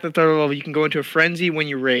this path at third level, you can go into a frenzy when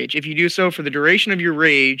you rage. If you do so for the duration of your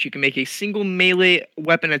rage, you can make a single melee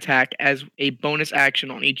weapon attack as a bonus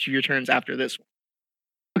action on each of your turns after this one.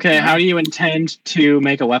 Okay, how do you intend to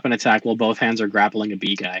make a weapon attack while both hands are grappling a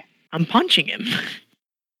bee guy? I'm punching him.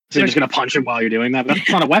 So you're just gonna punch him while you're doing that? But that's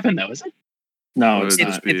not a weapon, though, is it? No, It it's would not.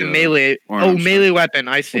 just be It's a melee. or Oh, I'm melee sorry. weapon.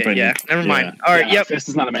 I see. Open. Yeah. Never mind. Yeah. All right. Yeah, Yep. fist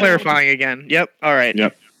is not a melee Clarifying again. Yep. All right.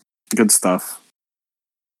 Yep. Good stuff.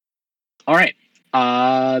 All right.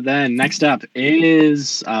 Then next up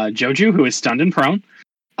is Joju, who is stunned and prone,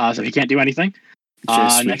 so he can't do anything.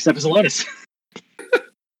 Just Next up is Lotus.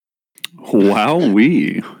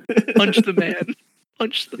 Wowee. Punch the man.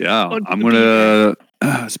 Punch the. Yeah, punch I'm the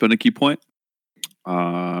gonna spend a key point.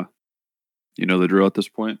 You know the drill at this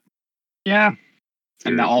point. Yeah.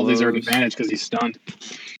 And now all these are at Blows. advantage because he's stunned.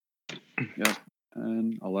 Yep.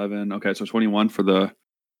 And 11. Okay, so 21 for the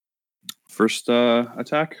first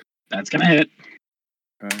attack. That's gonna hit.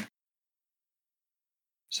 Okay.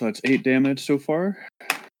 So that's 8 damage so far.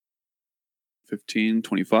 15,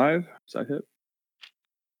 25. Does that hit?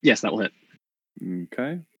 Yes, that will hit.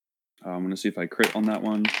 Okay. I'm going to see if I crit on that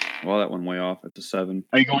one. Well, that one way off. It's a 7.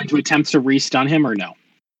 Are you going to attempt to re-stun him or no?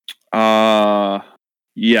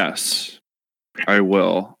 Yes. I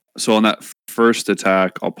will. So on that first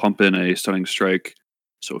attack, I'll pump in a stunning strike.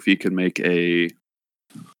 So if he can make a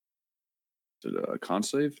con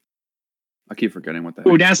save? I keep forgetting what the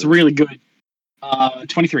Oh, heck that's it is. really good.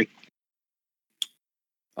 23.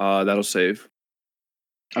 That'll save.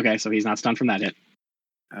 Okay, so he's not stunned from that hit.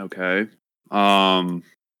 Okay.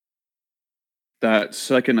 That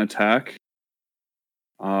second attack,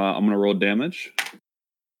 I'm gonna roll damage.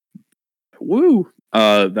 Woo!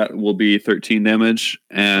 That will be 13 damage,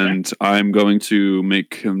 and I'm going to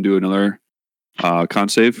make him do another con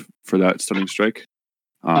save for that stunning strike.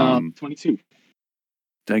 22.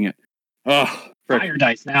 Dang it! Oh, frick. Fire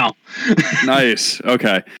dice now. Nice.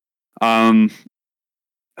 Okay. So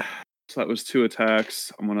that was 2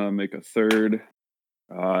 attacks. I'm gonna make a third.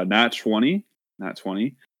 Nat 20. Nat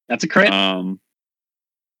 20. That's a crit.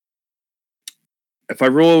 If I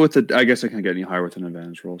roll with the, I guess I can't get any higher with an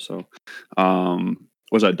advantage roll. So,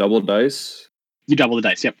 was that double dice? You double the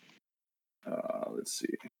dice, yep. Let's see.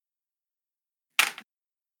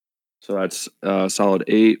 So that's solid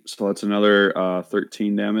 8. So that's another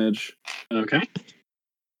 13 damage. Okay.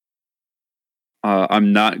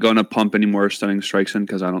 I'm not going to pump any more stunning strikes in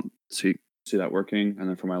because I don't see that working. And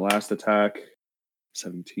then for my last attack,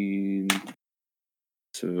 17.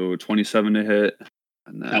 So 27 to hit.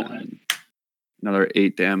 And That will hit. then another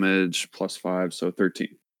 8 damage plus 5. So 13.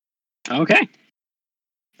 Okay.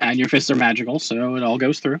 And your fists are magical, so it all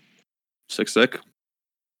goes through. 6 sick.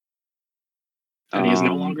 And he is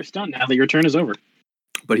no longer stunned now that your turn is over.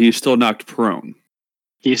 But he's still knocked prone.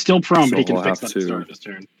 He is still prone, So but he can we'll fix have that at the to- start of his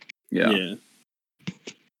turn. Yeah.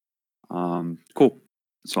 Cool.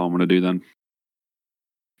 That's all I'm gonna do then.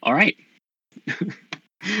 All right.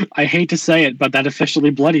 I hate to say it, but that officially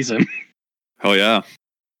bloodies him. Hell yeah.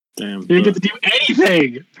 Damn. You didn't get to do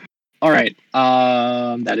anything. All right.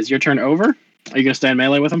 That is your turn over. Are you gonna stay in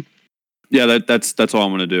melee with him? Yeah, that's all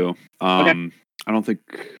I'm gonna do. I don't think.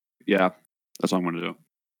 Yeah, that's all I'm gonna do.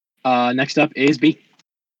 Next up is B.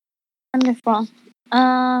 Wonderful.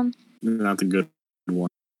 Not the good one.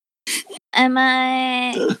 Am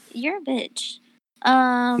I? You're a bitch.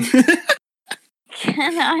 Can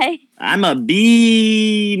I? I'm a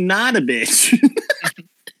bee, not a bitch.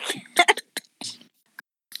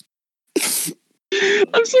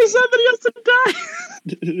 I'm so sad that he has to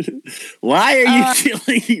die. Why are you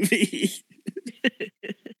killing me?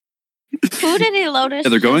 Who did a Lotus? Yeah,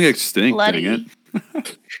 they're going just extinct. bloody? Dang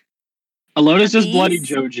it. A Lotus just Bees? bloody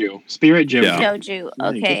Joju. Spirit Joju. Yeah. Joju.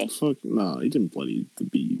 Okay. No, he didn't bloody the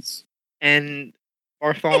bees. And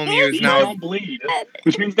Bartholomew is Bees now. don't bleed,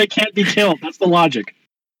 which means they can't be killed. That's the logic.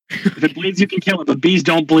 If it bleeds, you can kill it, but bees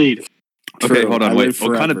don't bleed. Okay, True, hold I on. Wait, live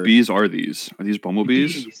what kind of forever. bees are these? Are these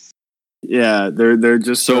bumblebees? Bees. Yeah, they're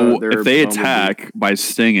just So they're if they bumblebee. attack by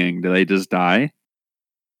stinging, do they just die?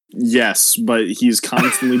 Yes, but he's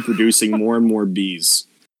constantly producing more and more bees.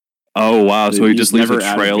 Oh wow! So he He's just leaves a never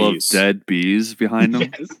out of trail of bees. dead bees behind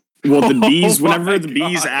him. Yes. Well, the bees, Oh my whenever the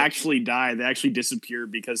bees God. actually die, they actually disappear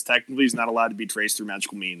because technically he's not allowed to be traced through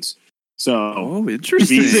magical means. So Oh,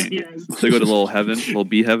 interesting. Yes. They go to little heaven, little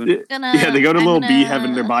bee heaven. yeah, they go to I'm little bee gonna-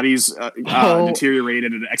 heaven. Their bodies Oh. deteriorate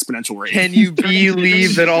at an exponential rate. Can you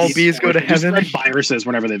believe that all bees go to They just heaven? spread viruses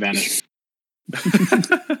whenever they vanish.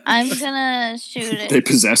 I'm gonna shoot They it.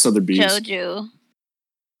 possess other bees. Joju.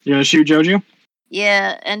 You're gonna shoot Joju?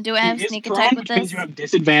 Yeah, and do I have He is sneak prone, attack with which means this? you have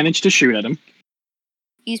disadvantage to shoot at him.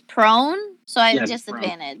 He's prone, so I have Yes, he's prone.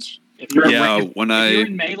 disadvantage. If you're, Yeah, if when you're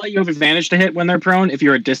in melee, you have advantage to hit when they're prone. If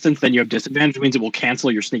you're at distance, then you have disadvantage, which means it will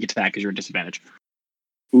cancel your sneak attack because you're at disadvantage.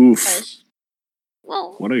 Oof. Gosh.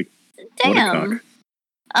 Well, What a damn. cock.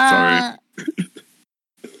 Uh,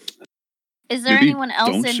 is there Maybe anyone else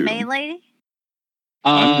don't in shoot him. melee?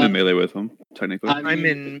 I'm in melee with him, technically. I'm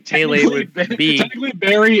in melee with B. Technically,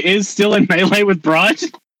 Barry is still in melee with Broad.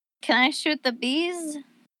 Can I shoot the bees?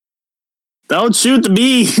 Don't shoot the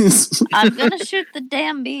bees. I'm gonna shoot the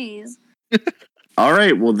damn bees. All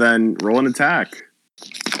right, well then roll an attack.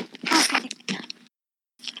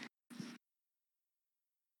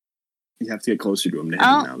 You have to get closer to him to hit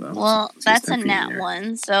him now, though. Well, So he's that's a 10 feet in nat the air.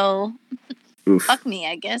 one, so Oof. fuck me,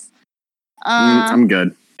 I guess. I'm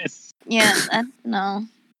good. Yeah, no,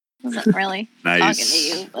 wasn't really talking Nice.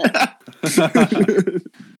 to you, but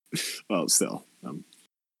Well, still.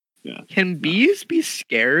 Can bees be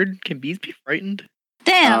scared? Can bees be frightened?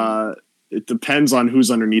 damn. It depends on who's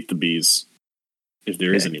underneath the bees. If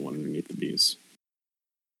there is Okay. anyone underneath the bees.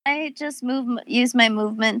 I just use my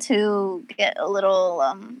movement to get a little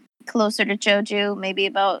closer to Joju, maybe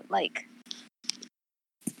about like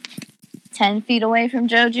 10 feet away from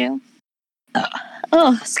Joju.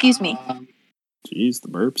 Oh, excuse me. Jeez, the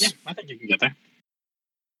burps. Yeah, I think you can get there.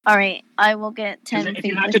 All right, I will get 10 If feet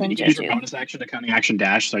you have to, within you can use your Joju. bonus action to cunning action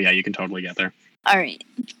dash. So yeah, you can totally get there. All right.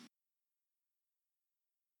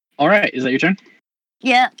 All right, is that your turn?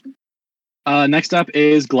 Yeah. Next up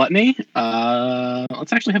is Gluttony.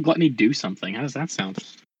 Let's actually have Gluttony do something. How does that sound?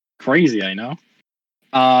 Crazy, I know.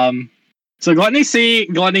 So Gluttony's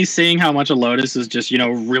seeing how much a Lotus is just,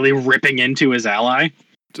 really ripping into his ally.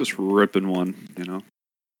 Just ripping one,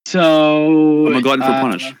 So I'm a glutton for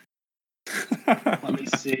punish. Let me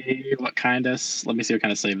see what kind of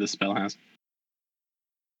save this spell has.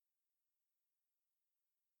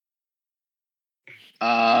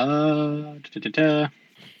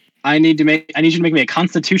 I need you to make me a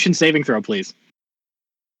Constitution saving throw, please.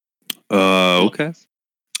 Okay.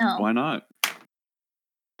 Oh. Why not?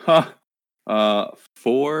 Huh.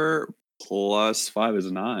 4 plus 5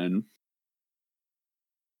 is 9.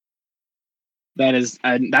 That is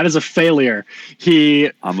a failure. He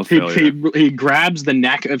I'm a failure. he grabs the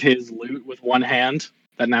neck of his lute with one hand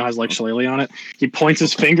that now has like shillelagh on it. He points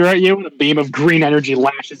his finger at you, and a beam of green energy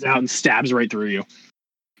lashes out and stabs right through you.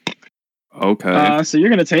 Okay. So you're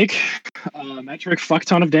gonna take a metric fuck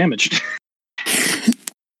ton of damage.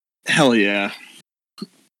 Hell yeah.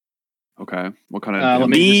 Okay. What kind of let damage?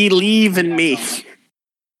 me Believe in me.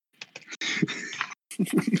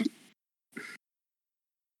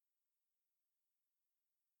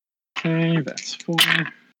 Okay, that's 4.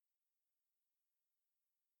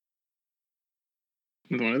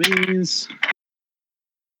 Another one of these.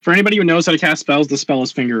 For anybody who knows how to cast spells, the spell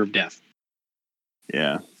is Finger of Death.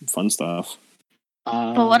 Yeah, fun stuff.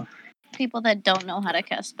 But what people that don't know how to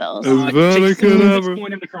cast spells? Takes 6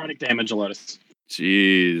 point of necrotic damage, Lotus.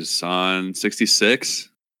 Jeez, son. 66?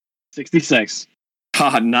 66.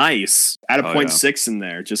 Ah, nice. Add a Oh, 0.6 in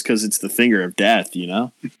there just because it's the finger of death,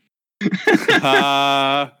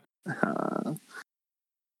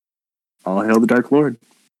 All hail the Dark Lord.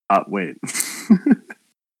 Wait.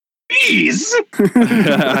 Bees!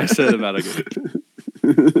 I said about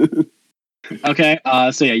a Okay,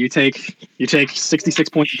 so yeah, you take 66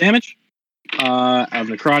 points of damage of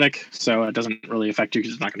necrotic, so it doesn't really affect you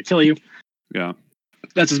because it's not going to kill you. Yeah.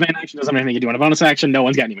 That's his main action. Doesn't have anything to do on a bonus action. No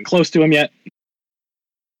one's gotten even close to him yet.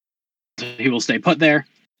 He will stay put there.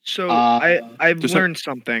 So Uh, I've just learned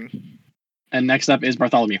something. And next up is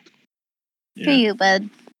Bartholomew. For you, bud.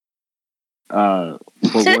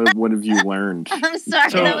 What have you learned? I'm sorry,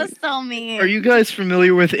 So- that was so mean. Are you guys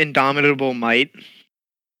familiar with Indomitable Might?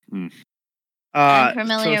 Hmm. I'm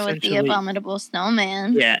familiar so with the essentially- Abominable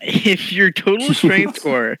Snowman. Yeah, if your total strength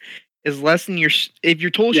score is less than if your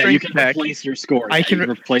total Yeah, you strength can check, replace your score. I Yeah, can you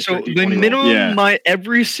replace so your the D20 roll. minimum Yeah.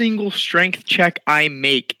 every single strength check I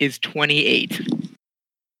make is 28.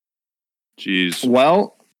 Jeez.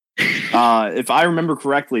 Well, if I remember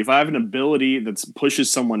correctly, if I have an ability that pushes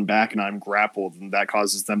someone back and I'm grappled, then that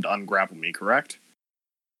causes them to ungrapple me, correct?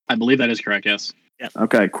 I believe that is correct. Yes.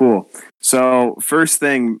 Okay, cool. So first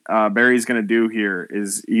thing Barry's going to do here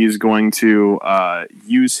is he's going to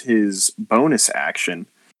use his bonus action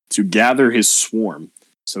to gather his swarm.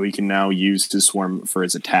 So he can now use his swarm for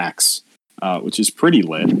his attacks, which is pretty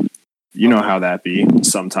lit. You know how that be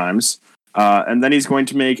sometimes. And then he's going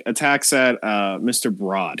to make attacks at Mr.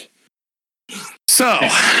 Broad. So,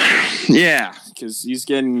 yeah, because he's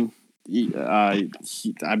getting.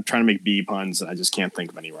 I'm trying to make bee puns, and I just can't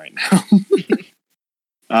think of any right now.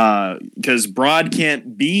 Because Broad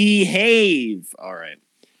can't behave. All right.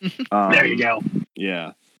 There you go.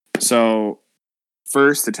 Yeah. So,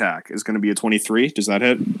 first attack is going to be a 23. Does that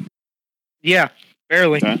hit? Yeah,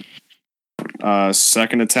 barely. Okay.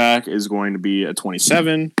 Second attack is going to be a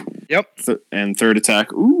 27. Yep. And third attack,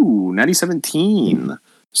 natty 17.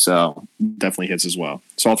 So definitely hits as well.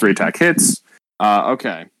 So all three attack hits.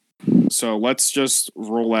 Okay. So let's just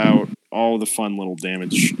roll out all the fun little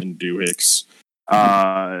damage and doohicks.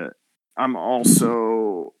 I'm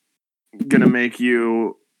also gonna make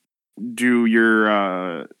you do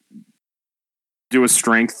your do a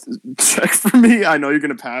strength check for me. I know you're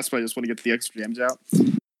gonna pass, but I just want to get the extra damage out.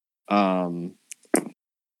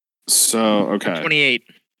 So okay. 28.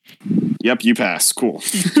 Yep, you pass. Cool.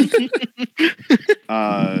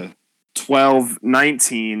 12,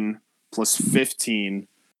 19 plus 15,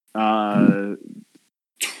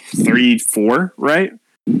 34, right?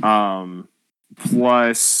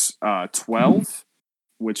 Plus 12,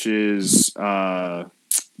 which is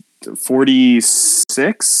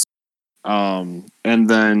 46. And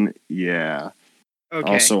then yeah.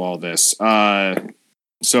 Okay. Also all this.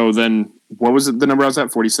 So then what was it, the number I was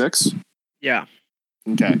at? 46? Yeah.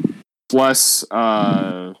 Okay. Plus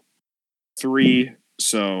 3,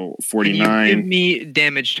 so 49. Can you give me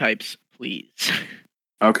damage types, please?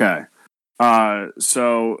 Okay.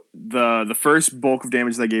 So the first bulk of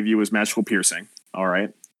damage that I gave you was magical piercing. All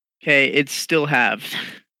right. Okay, it's still halved.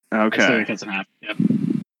 Okay. So it cuts in half. Yep.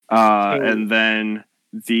 And then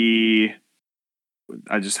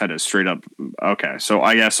I just had a straight up. Okay, so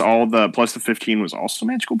I guess all the plus the 15 was also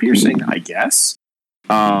magical piercing. I guess.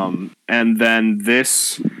 And then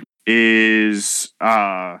this is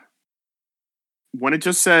when it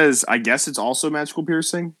just says, I guess it's also magical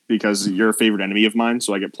piercing because you're a favorite enemy of mine,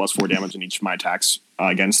 so I get plus 4 damage in each of my attacks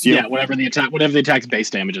against you. Yeah, whatever the attack's base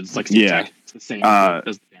damage is, it's like attack. It's the same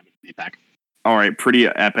as the damage of the attack. All right, pretty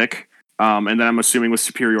epic. And then I'm assuming with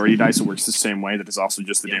superiority dice, it works the same way. That is also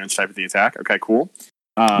just the damage type of the attack. Okay, cool.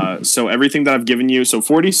 So everything that I've given you, so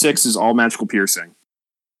 46 is all magical piercing.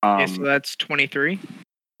 Okay, so that's 23.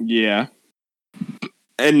 Yeah.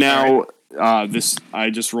 And now this, I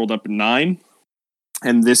just rolled up a 9.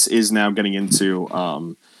 And this is now getting into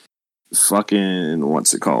fucking,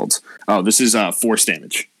 what's it called? Oh, this is force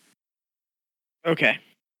damage. Okay.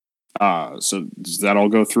 So does that all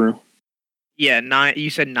go through? Yeah, 9. You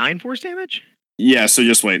said 9 force damage? Yeah, so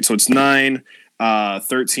just wait. So it's 9,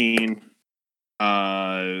 13,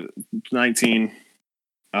 19,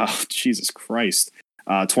 Jesus Christ,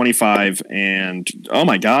 25, and oh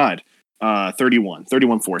my God, 31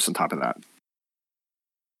 force on top of that.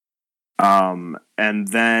 And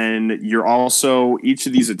then you're also, each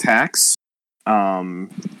of these attacks,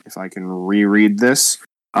 if I can reread this,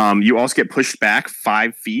 you also get pushed back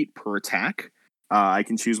 5 feet per attack. I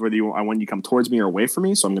can choose whether I want you to come towards me or away from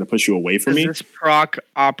me, so I'm going to push you away from me. Is this proc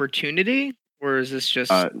opportunity, or is this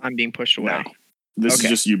just I'm being pushed away? No. This is Okay.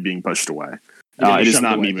 just you being pushed away. You get It is shoved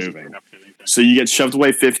not away me because of moving. the opportunity. So you get shoved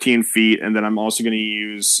away 15 feet, and then I'm also going to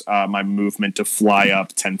use my movement to fly up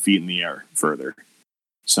 10 feet in the air further.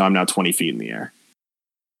 So I'm now 20 feet in the air.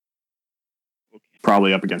 Okay.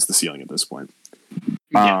 Probably up against the ceiling at this point.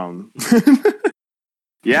 Yeah.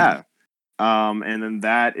 Yeah. And then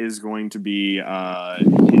that is going to be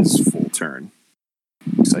his full turn.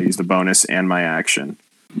 So I used a bonus and my action.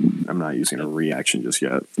 I'm not using a reaction just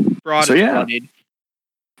yet. Broad So, is yeah. bloodied.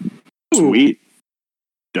 Sweet.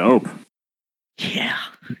 Dope. Yeah.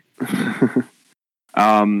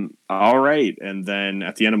 All right. And then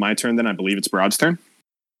at the end of my turn, then I believe it's Broad's turn.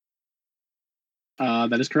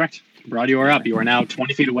 That is correct. Broad, you are up. You are now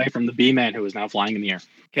 20 feet away from the bee man who is now flying in the air.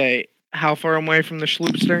 Okay, how far away from the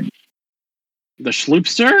Schloopster? The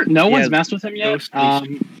Schloopster? No Yeah, one's messed with him yet.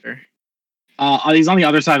 Ghostly Schloopster. He's on the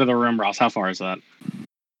other side of the room, Ross. How far is that?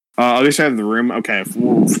 Other side of the room. Okay,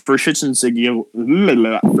 for shits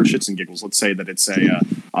and giggles, let's say that it's a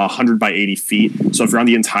 100 by 80 feet. So if you're on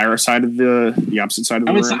the entire side of the opposite side of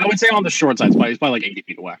the room, I would say on the short side. He's probably like 80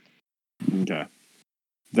 feet away. okay.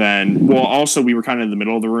 Then, well, also we were kind of in the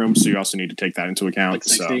middle of the room, so you also need to take that into account. Like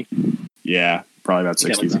 60? So yeah, probably about Yeah,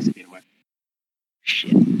 60. like 60 feet away.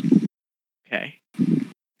 Shit. Okay.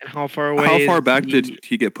 And how far away? How is far back the- did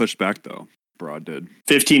he get pushed back, though? Broad did.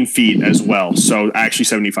 15 feet as well, so actually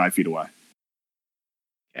 75 feet away.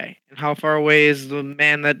 Okay. And how far away is the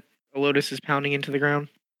man that Lotus is pounding into the ground?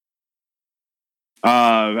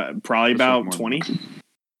 Probably about More 20. than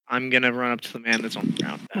I'm gonna run up to the man that's on the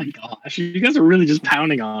ground. Oh my gosh, you guys are really just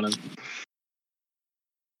pounding on him.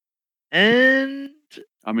 And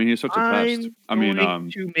I mean, he's such a pest. I'm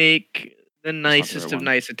going to make the nicest of one.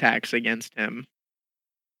 nice attacks against him.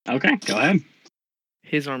 Okay, go ahead.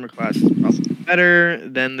 His armor class is probably better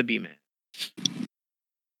than the B-Man.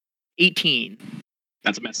 18.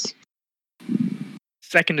 That's a miss.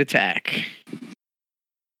 Second attack.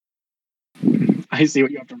 I see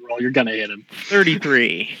what you have to roll. You're gonna hit him.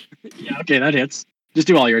 33. Yeah, okay, that hits. Just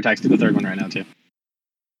do all your attacks. Do the third one right now, too.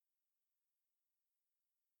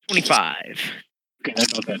 25. Okay,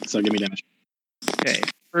 that's both hit, so give me damage. Okay.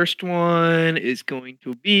 First one is going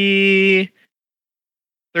to be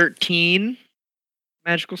 13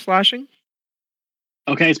 magical slashing.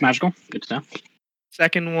 Okay, it's magical. Good to know.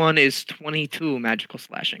 Second one is 22 magical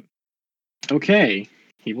slashing. Okay,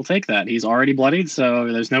 he will take that. He's already bloodied,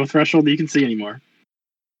 so there's no threshold that you can see anymore.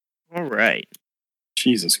 All right.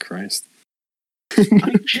 Jesus Christ.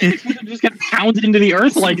 Just get pounded into the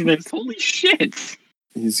earth like this. Holy shit!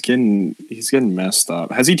 He's getting messed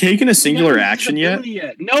up. Has he taken a singular action yet?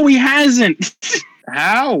 No, he hasn't.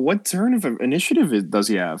 How? What turn of initiative does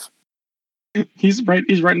he have? He's right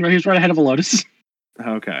ahead of a Lotus.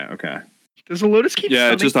 Okay. Does the Lotus keep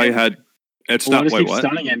Yeah, it's just stunning I him? had. It's The not. Lotus Wait, keeps what?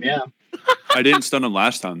 stunning him, yeah. I didn't stun him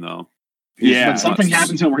last time though. Yeah, But something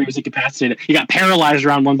happened to him where he was incapacitated. He got paralyzed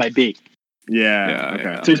round 1 by B. Yeah. Okay.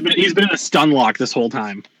 Yeah. So he's been in a stun lock this whole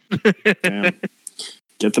time. Damn.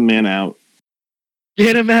 Get the man out.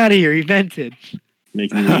 Get him out of here. He vented.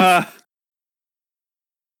 Make him leave.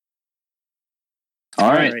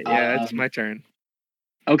 All right. Yeah, it's my turn.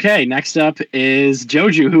 Okay, next up is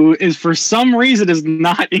Joju, who is for some reason is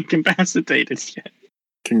not incapacitated yet.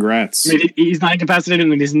 Congrats. I mean, he's not incapacitated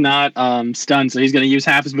and he's not stunned, so he's going to use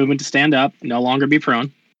half his movement to stand up, no longer be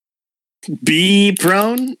prone. Be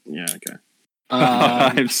prone? Yeah, okay.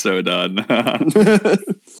 I'm so done.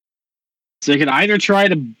 So he can either try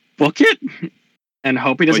to book it and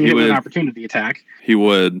hope he doesn't Well, he get with an would- opportunity attack, He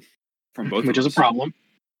would from both, which of is a us. problem,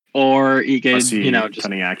 or he could, Unless he, just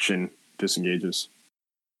cunning action disengages.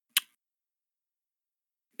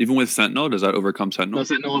 Even with Sentinel, does that overcome Sentinel? no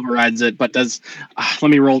Sentinel overrides it. But does let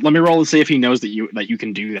me roll and see if he knows that you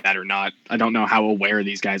can do that or not. I don't know how aware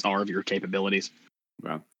these guys are of your capabilities.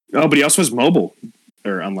 Oh, but he also has mobile,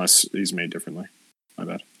 or unless he's made differently. My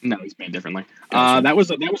bad. No, he's made differently. Gotcha. That was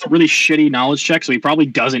a really shitty knowledge check, so he probably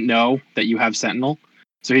doesn't know that you have Sentinel.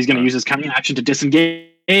 So he's going to use his cunning action to disengage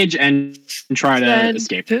and try to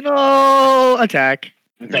escape. Sentinel attack.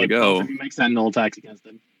 There we go. both of you make Sentinel attacks against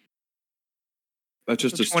him. That's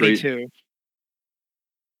just So a straight. 22.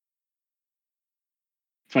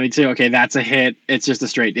 22. Okay, that's a hit. It's just a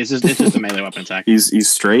straight. It's just a melee weapon attack. He's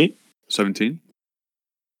straight. 17.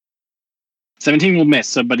 17 will miss.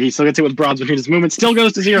 So, but he still gets hit with broads between his movement. Still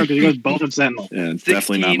goes to 0 because he goes both of Sentinel. Yeah, it's 16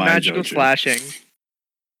 definitely not my magical Jojo. slashing.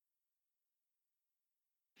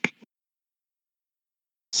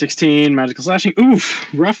 16 magical slashing. Oof,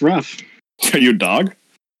 rough. Are you a dog?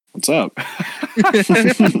 What's up?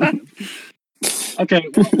 Okay,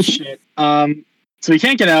 well, shit. So he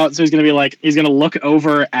can't get out. So he's gonna look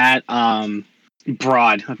over at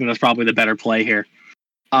Broad. I think that's probably the better play here.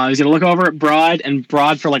 He's gonna look over at Broad, and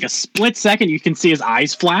Broad for like a split second, you can see his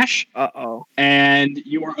eyes flash, Uh-oh. and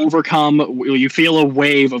you are overcome. You feel a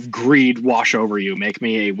wave of greed wash over you. Make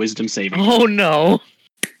me a wisdom saving. Oh, no.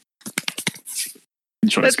 Good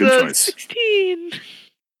choice. That's Good a choice. 16.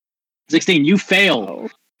 16. You fail.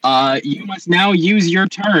 Oh. You must now use your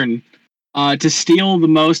turn to steal the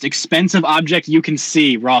most expensive object you can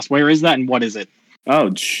see. Ross, where is that and what is it? Oh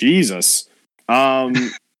Jesus.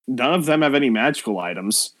 None of them have any magical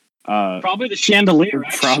items. Probably the chandelier.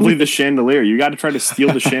 Actually. Probably the chandelier. You got to try to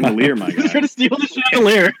steal the chandelier, my Try guy. to steal the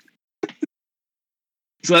chandelier.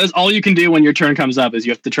 So that's all you can do when your turn comes up is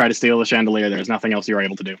you have to try to steal the chandelier. There's nothing else you're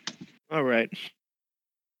able to do. All right.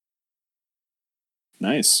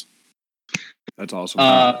 Nice. That's awesome.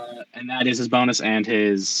 And that is his bonus, and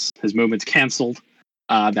his movement's canceled.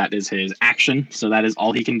 That is his action, so that is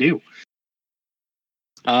all he can do.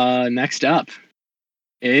 Next up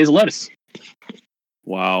is Lotus.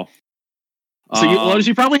 Wow. So Lotus,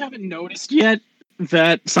 you probably haven't noticed yet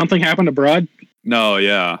that something happened abroad. No,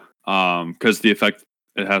 yeah. Because the effect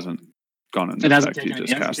it hasn't gone into It hasn't effect. You taken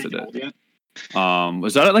just it hasn't casted taken it. hold yet.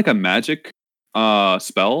 Was that like a magic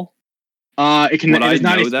spell? It can. Would It I is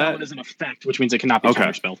not a know spell. that? It is an effect, which means it cannot be Okay.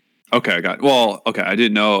 counterspelled. Okay, I got it. Well, okay, I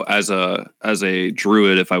didn't know as a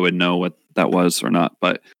druid if I would know what that was or not,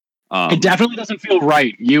 but It definitely doesn't feel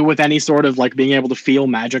right. You with any sort of like being able to feel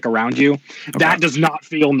magic around you, that does not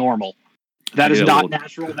feel normal. That I is get a not little-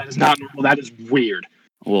 natural. That is not normal. That is weird.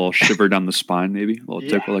 a little shiver down the spine, maybe a little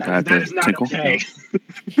tickle, like I have that to is not tinkle. okay.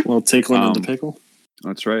 Well, tickling in the Um, pickle.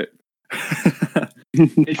 That's right.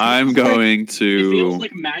 I'm going It feels to.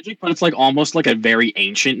 like magic, but it's like almost like a very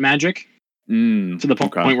ancient magic to the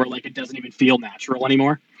point Okay. where like it doesn't even feel natural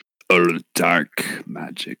anymore. Oh, dark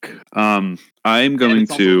magic. I'm And going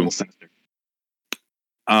it's also a to. little sinister.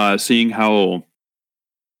 Seeing how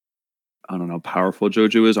I don't know powerful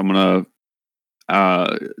Jojo is, I'm gonna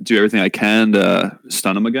do everything I can to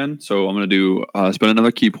stun him again. So I'm gonna do spend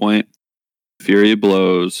another key point, Fury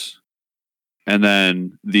blows, and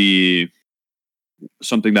then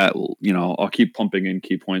something that I'll keep pumping in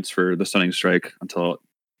key points for the stunning strike until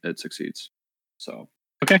it succeeds. So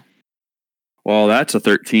Okay. Well, that's a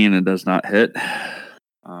 13 and does not hit.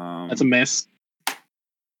 That's a miss.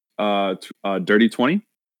 Dirty 20.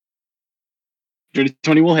 Dirty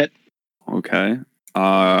 20 will hit. Okay.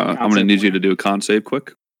 I'm gonna save need you for to do a con save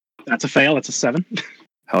quick. That's a fail. That's a 7.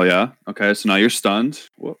 Hell yeah. Okay, so now you're stunned.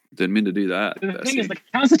 Whoop, didn't mean to do that. The thing Bessie. is, the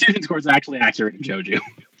Constitution score is actually accurate in JoJo.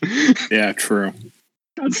 Yeah, true.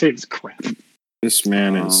 Con save is crap. This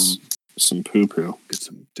man is some poo poo. Get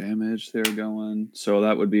some damage there going. So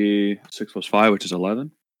that would be 6 plus 5, which is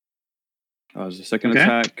 11. That was the second Okay.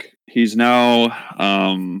 attack. He's now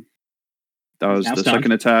that was now the stunned.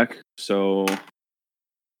 second attack. So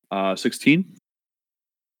 16.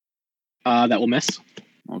 That will miss.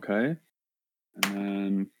 Okay.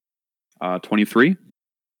 And then 23.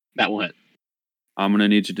 That will hit. I'm gonna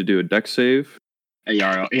need you to do a dex save. He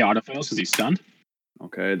auto fails because he's stunned.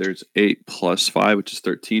 Okay, there's 8 plus 5, which is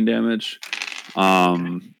 13 damage.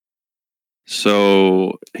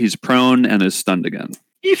 So he's prone and is stunned again.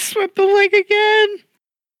 He swept the leg again.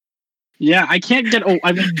 Yeah, I can't get. Oh,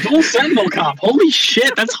 I mean, dual Sentinel comp. Holy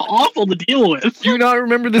shit, that's awful to deal with. Do you not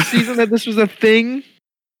remember the season that this was a thing?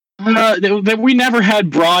 That we never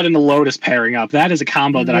had Broad and the Lotus pairing up. That is a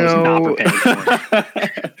combo that I was not No. prepared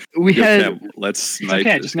for. We had. Yeah, let's It's snipe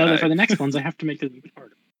okay, this just know that guy. for the next ones, I have to make it a bit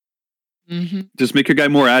harder. Mhm. Just make your guy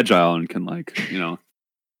more agile and can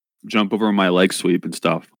jump over my leg sweep and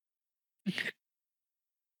stuff.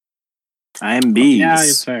 I am bees. Yeah,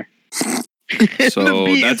 it's fair. So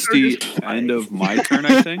bees that's are the just end of my turn,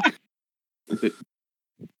 I think.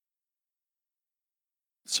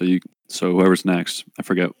 So whoever's next, I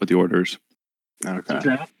forget what the order is. Okay.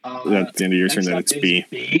 Okay. Yeah, at the end of your turn, Next then up it's is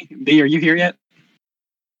B. B, are you here yet?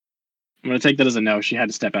 I'm going to take that as a no. She had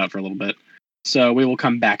to step out for a little bit. So we will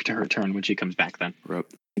come back to her turn when she comes back then. Rep.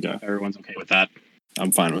 If everyone's okay with that.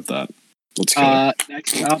 I'm fine with that. Let's go.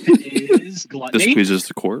 Next up is This Gluttony. squeezes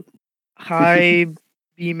the court. Hi,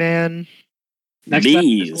 B-Man. Next up is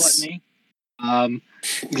Bees. Gluttony.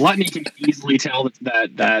 Gluttony can easily tell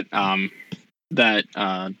that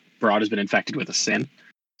Broad has been infected with a sin,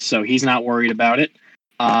 so he's not worried about it.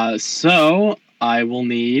 So I will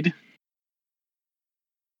need.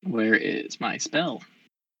 Where is my spell?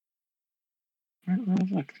 Where the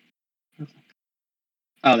fuck?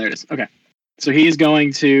 Oh, there it is. Okay, so he is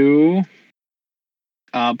going to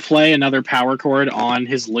play another power chord on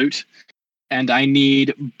his lute, and I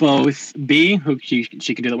need both B, who she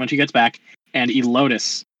can do that when she gets back, and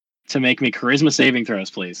Elotus to make me charisma saving throws,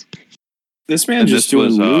 please. This man And just this doing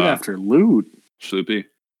was, loot after loot. Sloopy.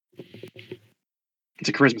 It's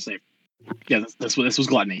a charisma save. Yeah, this was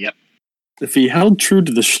Gluttony. Yep. If he held true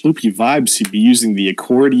to the Schloopy vibes, he'd be using the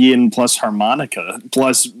accordion plus harmonica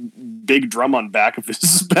plus big drum on back of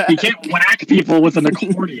his back. You can't whack people with an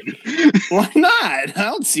accordion. Why not? I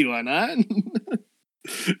don't see why not.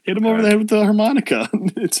 Hit him over the head with the harmonica.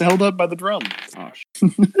 It's held up by the drum.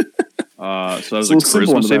 Oh, so that was a It's a little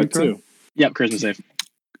simple charisma on the saving back, throw. too. Yep, charisma save.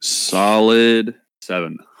 Solid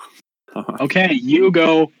 7. Okay, you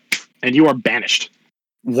go, and you are banished.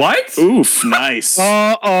 What? Oof, nice.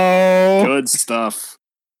 Uh-oh. Good stuff.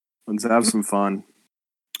 Let's have some fun.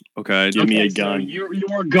 Okay. Give me a So gun. you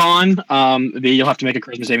are gone. You'll have to make a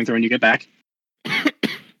charisma saving throw when you get back.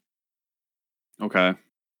 Okay.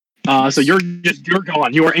 So you're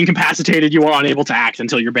gone. You are incapacitated. You are unable to act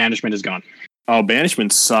until your banishment is gone. Oh,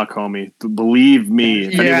 banishments suck, homie. Believe me.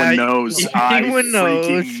 If Yeah, anyone knows, if I anyone knows.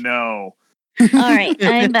 freaking know. All right,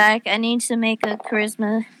 I'm back. I need to make a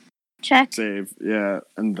charisma check. Save, yeah,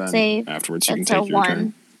 and then Save. afterwards you can That's a take your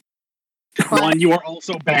turn. 1. One, you are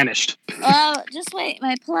also banished. Oh, just wait,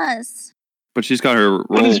 my plus. But she's got her What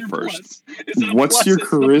roll is your first. plus? Is it a What's plus? your Is the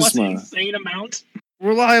plus an charisma? insane amount.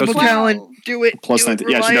 Reliable Plus- talent. Do it. Plus Do it. 19.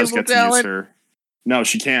 Yeah, she does Reliable get to use talent. her. No,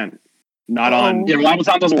 she can't. Not Oh. on. Yeah, reliable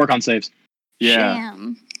talent doesn't work on saves. Yeah.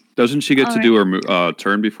 Sham. Doesn't she get to Alright. do her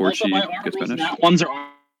turn before Also, she my armor gets rules, finished? nat ones are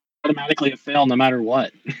automatically a fail no matter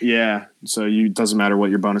what. Yeah. So you doesn't matter what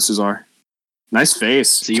your bonuses are. Nice face.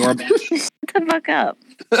 So you are banished. Shut the fuck up.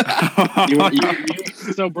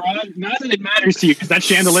 So, Broad, not that it matters to you because that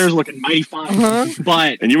chandelier is looking mighty fine,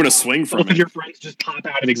 but And you want to swing from both of it. your friends just pop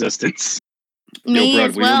out of existence. Me Brad,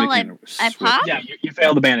 as we were well. making I a pop. Yeah, you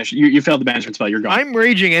failed the banish. You failed the banishment spell. You're gone. I'm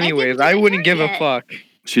raging didn't anyways. do I my wouldn't turn give a yet. fuck.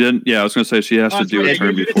 She didn't. Yeah, I was gonna say she has Oh, to that's do right, a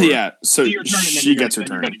turn you- before. Yeah, so Do your turn and then she you're gets her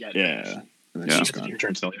gonna- turn. then you're gonna Yeah. And then Yeah. she's It's gone. your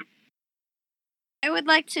turn still. Yeah. I would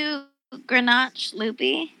like to Grenache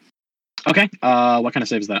Loopy. Okay. What kind of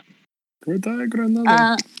save is that? The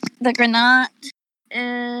Grenache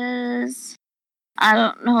is. I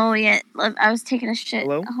don't know yet. I was taking a shit.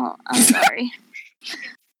 Hello? Oh, I'm sorry.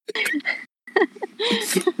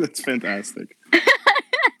 That's fantastic. I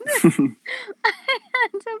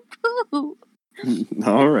had to poo.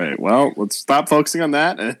 All right. Well, let's stop focusing on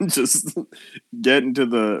that and just get into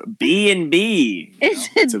the B&B.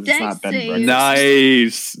 It's a dex save.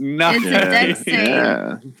 Nice. It's a dex Nice. save.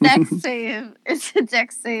 Yeah. Dex save. It's a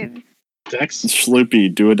dex save. Dex.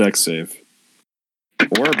 Schloopy, do a dex save.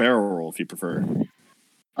 Or a barrel roll if you prefer.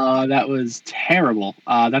 That was terrible.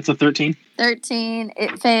 That's a 13. 13.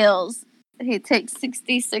 It fails. He takes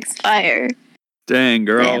 66 fire. Dang,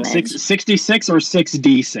 girl. Damn it. 66 or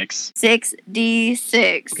 6d6?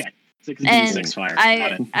 6d6. Okay. 6d6 And fire.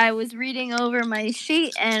 Got it. I was reading over my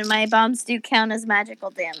sheet, and my bombs do count as magical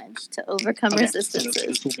damage to overcome Okay, resistances. So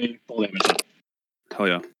this will be full damage. Hell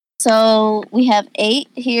yeah. So we have 8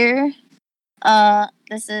 here.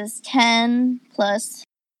 This is 10 plus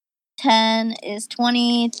 10 is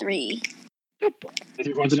 23.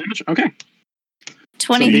 23 points of damage? Okay.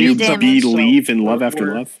 23 B damage. leave in love we're- after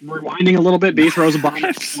we're love. Rewinding a little bit, B throws a bomb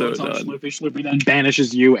at So done. Sloopy. Sloopy then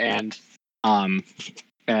banishes you and a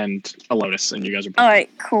Lotus, and you guys are. Alright,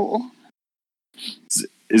 cool.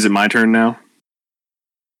 Is it my turn now?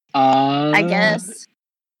 I guess.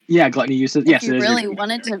 Yeah, Gluttony uses. Yes, if it you is. really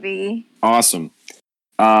want it to be. Awesome.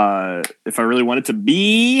 If I really want it to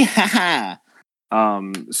be,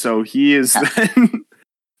 so he is then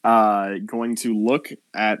going to look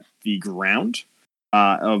at the ground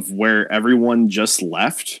of where everyone just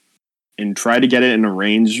left and try to get it in a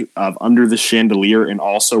range of under the chandelier and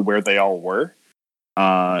also where they all were.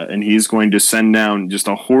 And he's going to send down just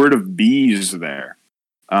a horde of bees there.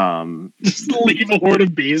 Just leave a horde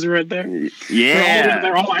of bees right there. Yeah,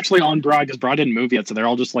 They're all actually on Broad because Broad didn't move yet, so they're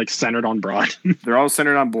all just like centered on Broad. they're all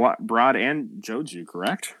centered on Broad and Joju,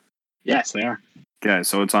 correct? Yes, they are. Okay,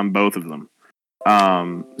 so it's on both of them.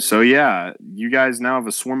 So yeah, you guys now have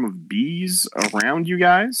a swarm of bees around you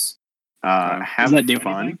guys. Have Does that do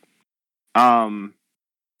fun.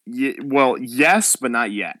 anything? Well, yes, but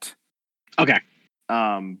not yet. Okay.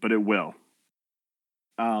 But it will.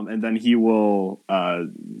 And then he will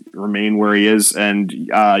remain where he is and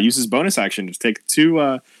use his bonus action to take two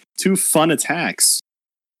fun attacks.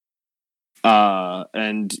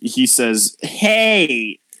 And he says,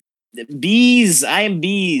 "Hey, bees! I am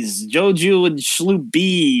bees. Joju and Shloop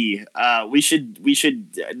B. We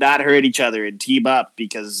should not hurt each other and team up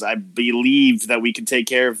because I believe that we can take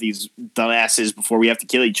care of these dumbasses before we have to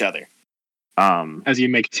kill each other." As you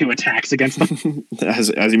make 2 attacks against them. as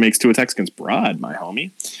he makes 2 attacks against Broad, my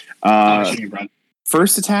homie. Shoot you, Broad.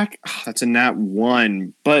 First attack, that's a nat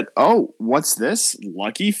 1. But what's this?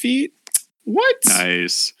 Lucky feat? What?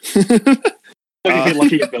 Nice.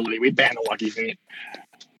 Lucky ability. We ban a lucky feat.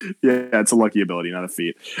 Yeah, it's a lucky ability, not a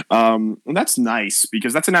feat. And that's nice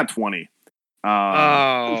because that's a nat 20.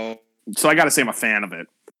 Oh. So I got to say I'm a fan of it.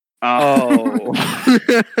 Oh.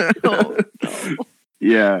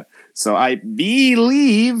 Yeah. So I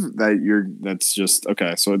believe that that's just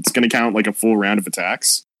okay. So it's going to count like a full round of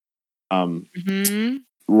attacks. Hmm.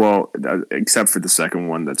 Well, except for the second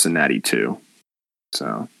one, that's a natty 2.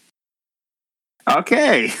 So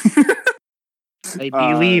okay. I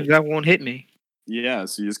believe that won't hit me. Yeah,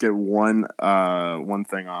 so you just get one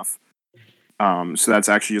thing off. So that's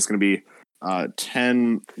actually just going to be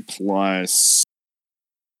 10 plus.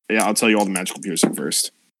 Yeah, I'll tell you all the magical piercing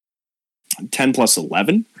first. 10 plus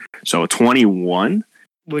 11, so 21.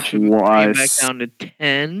 Which would bring back Plus down to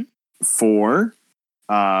 10. 4,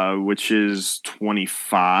 which is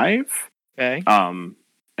 25. Okay.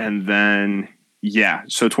 And then yeah,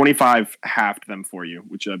 so 25 halved them for you,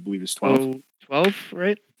 which I believe is 12. So 12,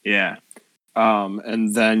 right? Yeah.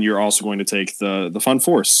 And then you're also going to take the fun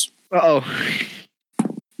force. Uh-oh.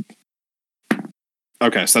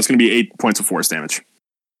 Okay, so that's going to be 8 points of force damage.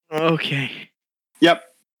 Okay. Yep.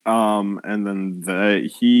 And then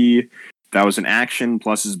that was an action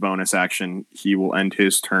plus his bonus action. He will end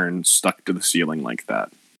his turn stuck to the ceiling like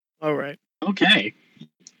that. All right. Okay.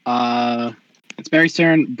 It's Barry's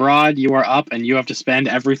turn. Broad, you are up, and you have to spend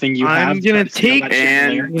everything you have. I'm gonna to steal take- that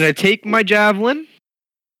chandelier. I'm going to take my javelin.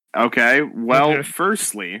 Okay. Well, Okay.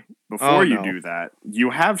 firstly, Oh, before you no. do that, you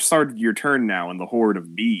have started your turn now in the horde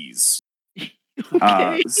of bees.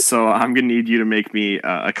 Okay. So I'm gonna need you to make me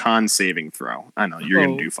a con saving throw. I know you're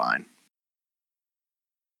gonna Oh. do fine.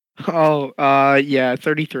 Yeah,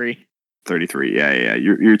 33. 33. Yeah.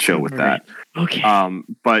 You're chill with that. Okay.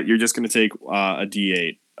 But you're just gonna take a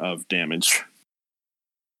D8 of damage.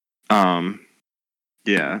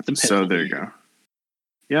 Yeah. It's a So pitiful there you D8. go.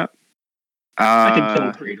 Yep. I can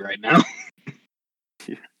kill Creed right now.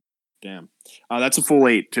 Damn. That's a full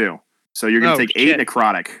 8 too. So you're gonna Oh, take 8 shit.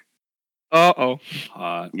 necrotic. Uh-oh.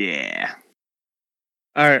 Hot. Yeah.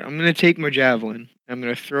 Alright, I'm gonna take my javelin. I'm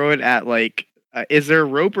gonna throw it at, like... is there a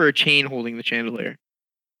rope or a chain holding the chandelier?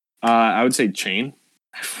 I would say chain.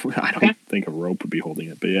 I don't Okay. think a rope would be holding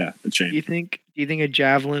it, but yeah, a Do you chain. think a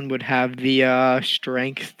javelin would have the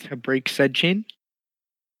strength to break said chain?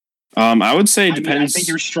 I would say it I mean, I depends. think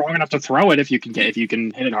you're strong enough to throw it if you can hit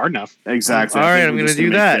it hard enough. Exactly. All I right, think I'm we're gonna just do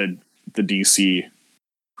make that. The DC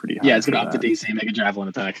pretty high. Yeah, it's gonna for up the that. DC and make a javelin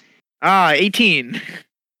attack. 18. Is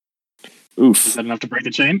Oof. that enough to break the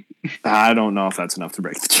chain? I don't know if that's enough to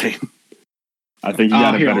break the chain. I think you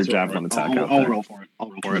got a Here, better I'll roll javelin for it. attack out I'll there. roll for it. I'll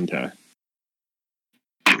roll for it. Okay.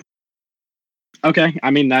 Okay, I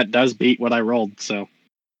mean that does beat what I rolled, so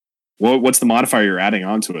What's the modifier you're adding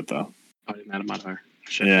onto it though? I didn't add a modifier.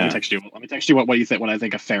 Shit. Yeah. Let me text you what you think. What I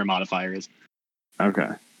think a fair modifier is. Okay.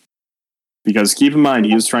 Because keep in mind,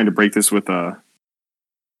 he was trying to break this with a.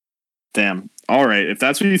 Damn. All right. If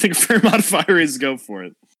that's what you think a fair modifier is, go for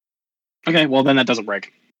it. Okay, well then that doesn't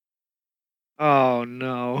break. Oh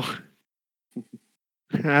no.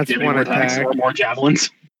 That's Do you have any one more attacks attack. or more javelins?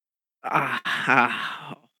 Ah,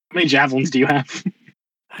 How many javelins do you have?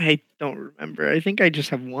 I don't remember. I think I just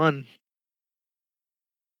have one.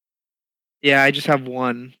 Yeah, I just have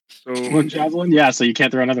one. So One javelin? Yeah, so you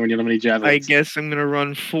can't throw another one. You don't have any I javelins. guess I'm gonna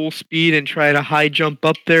run full speed and try to high jump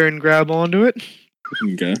up there and grab onto it.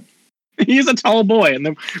 Okay. He's a tall boy, and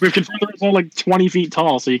then we've confirmed that he's only like 20 feet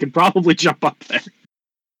tall, so you can probably jump up there.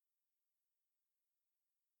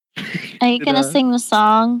 Are you Did, gonna sing the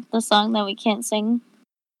song that we can't sing?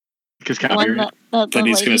 Because The one that the Then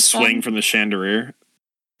he's lady gonna swing sung? from the chandelier.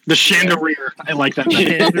 the chandelier. I like that.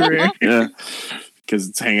 Chandelier. Yeah. Because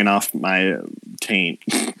it's hanging off my taint.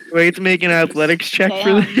 Wait to make an athletics check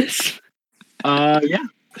for Damn. this. Yeah,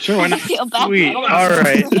 sure. Why I not? feel bad. Sweet. for All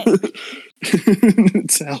right.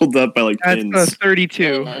 It's held up by like That's pins.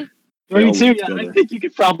 32. 32. Yeah, together. I think you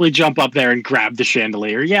could probably jump up there and grab the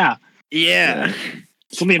chandelier. Yeah, Yeah.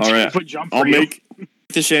 it's only a All 10-foot right. jump I'll for you. make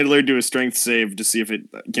the chandelier do a strength save to see if it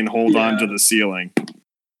can hold on to the ceiling.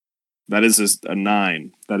 That is a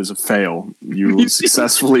 9. That is a fail. You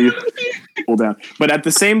successfully pull down. But at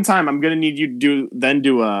the same time, I'm going to need you to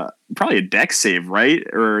do probably a dex save, right?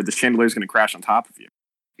 Or the chandelier is going to crash on top of you.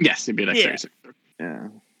 Yes, it'd be an Yeah. extra. Yeah.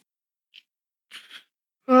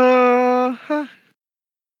 Huh.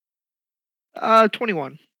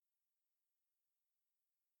 21.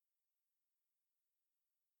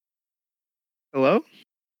 Hello?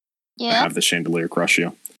 Yeah. Have the chandelier crush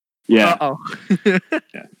you. Yeah. Uh-oh.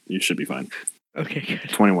 Yeah. You should be fine. Okay, good.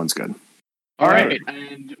 21's good. All right,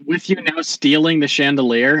 and with you now stealing the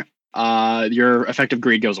chandelier, your effective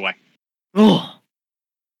greed goes away. Oh.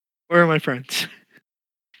 Where are my friends?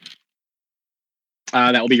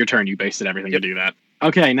 That will be your turn. You basted everything to do that.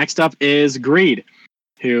 Okay, next up is Greed,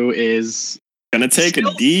 who is Gonna take still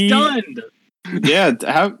a D. stunned.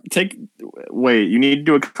 Yeah. Wait, you need to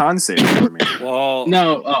do a con save for me. Well,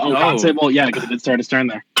 No, No. God save. Well, yeah, because it did start his turn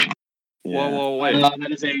there. Yeah. whoa, wait.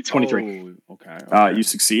 That is a 23. Oh, okay. You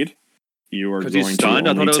succeed. You are Because going he's stunned.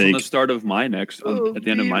 to I thought only it was on the take. start of my next. Oh, At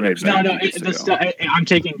the end of my right next. No, turn, no, he gets to go. I'm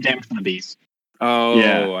taking damage from the bees. Oh,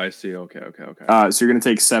 Yeah. I see. Okay. So you're going to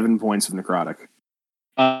take 7 points of necrotic.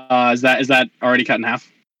 Is that already cut in half?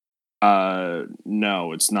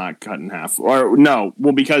 No, it's not cut in half. Or no,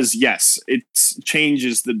 well, because yes, it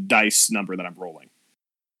changes the dice number that I'm rolling.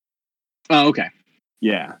 Oh, okay.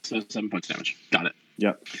 Yeah. So 7 points damage. Got it.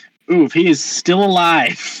 Yep. Oof, he is still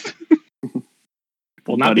alive.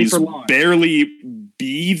 Will not But be he's for long. barely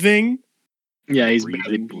breathing. Yeah, he's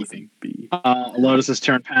Breathing, barely breathing. bee. Lotus's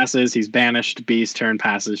turn passes. He's banished. Bee's turn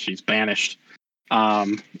passes. She's banished.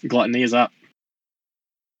 Gluttony is up.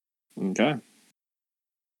 Okay.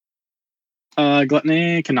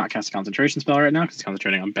 Gluttony cannot cast a concentration spell right now because he's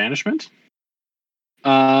concentrating on banishment.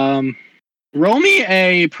 Roll me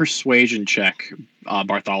a persuasion check,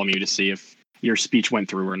 Bartholomew, to see if your speech went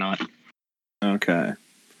through or not. Okay.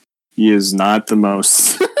 He is not the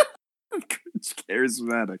most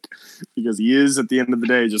charismatic because he is, at the end of the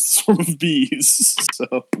day, just a swarm of bees.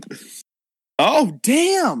 So. Oh,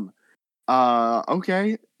 damn!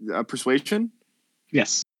 Okay. Persuasion?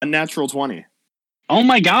 Yes. A natural 20. Oh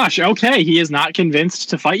my gosh. Okay, he is not convinced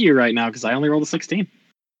to fight you right now because I only rolled a 16.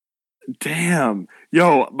 Damn.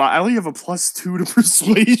 Yo, I only have a +2 to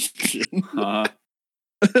persuasion. Uh,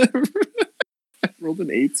 I rolled an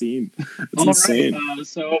 18. That's All insane. right.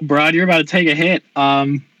 So, Brad, you're about to take a hit.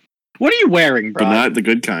 What are you wearing, But Brad? not the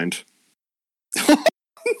good kind.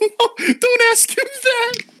 Don't ask him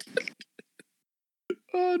that.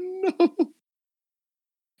 Oh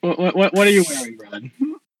no. What are you wearing, Brad?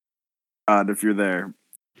 God, if you're there,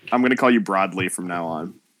 I'm gonna call you Broadly from now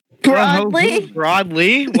on. Broadly?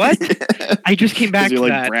 Broadly? What? I just came back to you're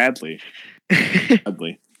like that. Bradley.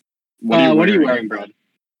 Bradley. What are you wearing, Brad?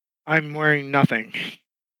 I'm wearing nothing.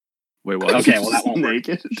 wait, what? Okay, well, that won't work.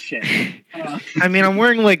 naked. Shit. I mean, I'm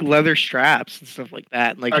wearing like leather straps and stuff like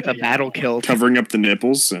that, like Okay, a yeah. battle kilt. Covering up the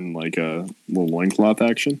nipples and like a little loincloth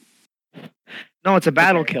action. No, it's a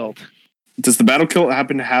battle kilt. Does the battle kilt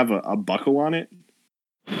happen to have a buckle on it?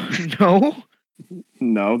 No,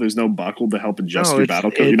 No, there's no buckle to help adjust No, your it's- battle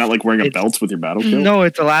kilt. You're not like wearing a it's- belt with your battle kilt. no,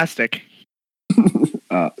 it's elastic. Does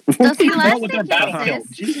Belt elastic with their battle kilt.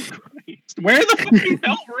 exist? Jesus Christ. Wear the fucking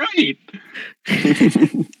belt right.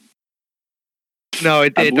 No,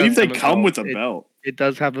 it. I it believe does they have come with a It- belt. It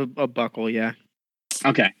does have a buckle, yeah.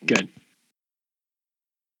 Okay, good.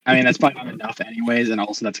 I mean, that's probably not enough anyways, and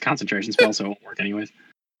also that's a concentration spell, so it won't work anyways.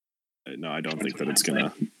 No, I don't think that it's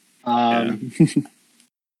gonna. Um, Yeah.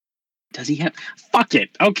 Does he have... Fuck it.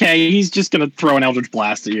 Okay, he's just gonna throw an Eldritch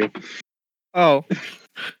Blast at you. Oh,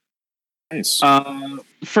 Nice.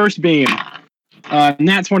 First beam.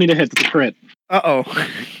 Nat 20 to hit. That's a crit. oh, I'm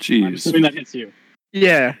Jeez. assuming that hits you.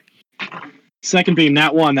 yeah. Second beam,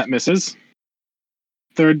 Nat 1. That misses.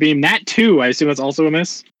 Third beam, Nat 2. I assume that's also a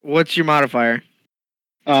miss. What's your modifier?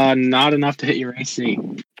 Not enough to hit your AC.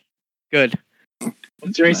 Good.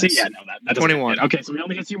 What's your AC? Nice. Yeah, no, that doesn't 21. hit. Okay, so he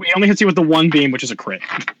only hits you with the one beam, which is a crit.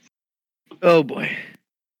 Oh boy.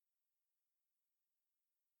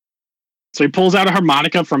 So he pulls out a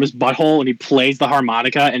harmonica from his butthole and he plays the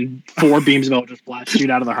harmonica, and 4 beams of Eldritch Blast shoot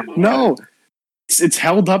out of the harmonica. No, it's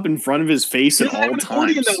held up in front of his face He at doesn't have all an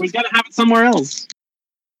accordion, times. though. He's got to have it somewhere else.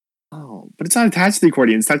 Oh, but it's not attached to the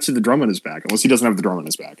accordion. It's attached to the drum on his back. Unless he doesn't have the drum on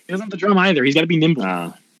his back. He doesn't have the drum either. He's got to be nimble.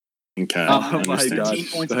 Ah, okay. Oh I Oh my understand. gosh, 18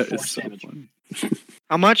 points of that force is so damage. funny.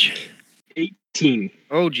 How much? 18.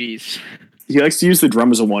 Oh jeez. He likes to use the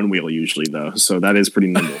drum as a one wheel usually, though, so that is pretty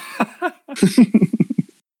nimble.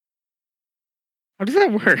 How does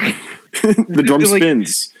that work? The drum Like-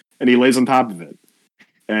 spins, and he lays on top of it,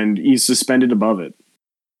 and he's suspended above it.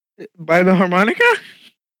 By the harmonica?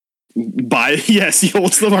 Yes, he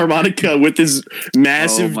holds the harmonica with his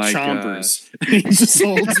massive Oh my chompers. He just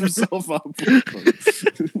holds himself up.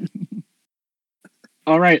 with them.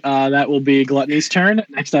 All right, that will be Gluttony's turn.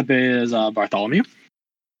 Next up is Bartholomew.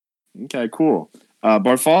 Okay, cool.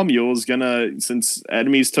 Bartholomew is gonna, since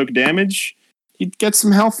enemies took damage, he'd get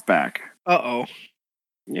some health back. Uh-oh.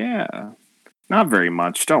 Yeah. Not very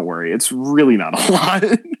much, don't worry. It's really not a lot.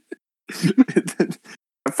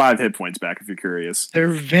 5 hit points back if you're curious. They're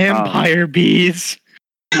vampire bees.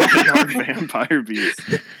 They are vampire beasts.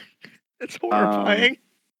 That's horrifying.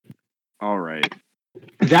 All right.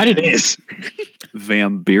 That it is.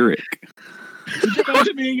 Vampiric. Could you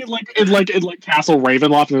imagine being in like Castle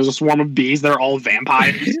Ravenloft and there's a swarm of bees that are all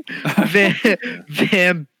vampires?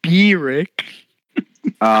 Vampiric.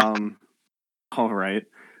 All right.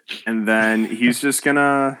 And then he's just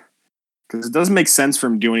gonna, because it doesn't make sense for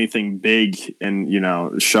him to do anything big and,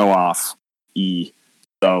 show off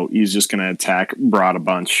So he's just gonna attack Broad a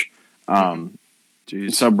bunch.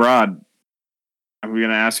 Jeez. So Broad, I'm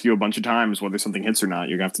gonna ask you a bunch of times whether something hits or not.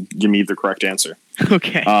 You're gonna have to give me the correct answer.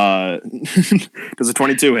 Okay. Does a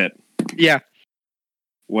 22 hit? Yeah.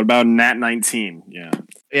 What about Nat 19? Yeah.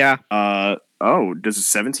 Yeah. Does a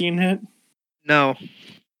 17 hit? No.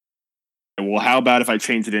 Well, how about if I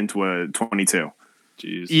change it into a 22?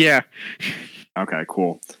 Jeez. Yeah. Okay,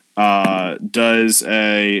 cool. Does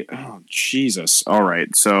a... Oh, Jesus. All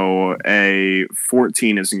right, so a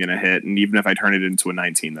 14 isn't going to hit, and even if I turn it into a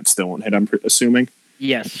 19, that still won't hit, I'm assuming?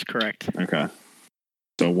 Yes, correct. Okay.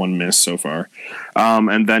 So 1 miss so far.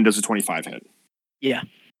 And then does a 25 hit? Yeah.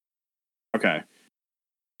 Okay.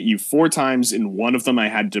 You 4 times, in one of them I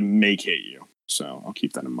had to make hit you, so I'll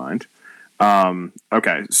keep that in mind.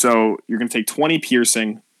 Okay, so you're going to take 20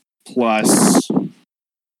 piercing plus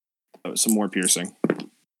some more piercing.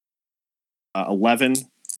 11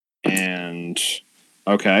 and...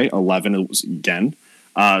 Okay, 11 again.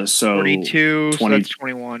 So 42, so 20 that's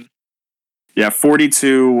 21. Yeah,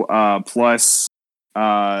 42 plus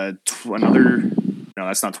another... No,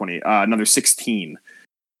 that's not 20. Another 16.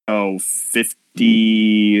 So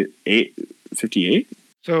 58? 58?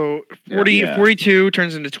 So 40, Yeah. 42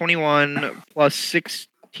 turns into 21 plus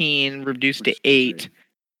 16 reduced to 8.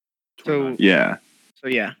 So Yeah.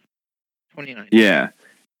 yeah, 29. Yeah.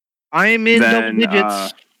 I'm in double Then,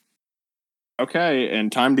 digits. Okay,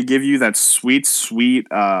 and time to give you that sweet force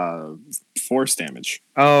damage.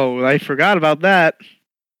 Oh, I forgot about that.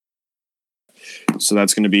 So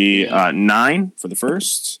that's going to be 9 for the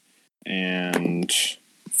first and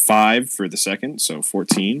 5 for the second, so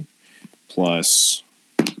 14 plus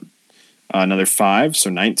another 5, so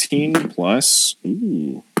 19 plus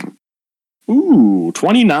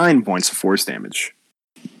 29 points of force damage.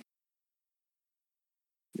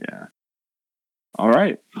 Yeah. All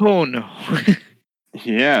right. Oh no.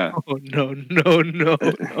 Yeah. Oh no.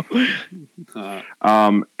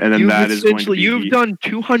 And then that is going to be you've done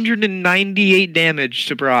 298 damage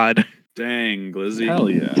to Brod. Dang, Glizzy. Hell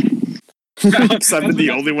yeah. Because I've been the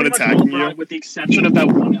only one attacking you. With the exception of that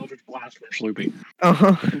one Eldritch Blast from Sloopy.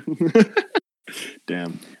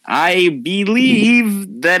 Damn. I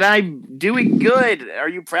believe that I'm doing good. Are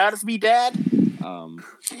you proud of me, Dad?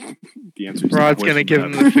 The answer is Brod's gonna give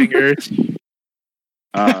him the fingers.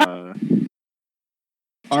 All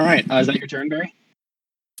right, is that your turn, Barry?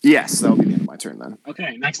 Yes, that'll be the end of my turn then.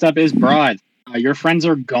 Okay, next up is Brod. Your friends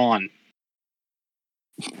are gone.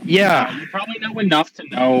 Yeah, You probably know enough to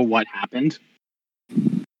know what happened.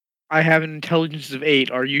 I have an intelligence of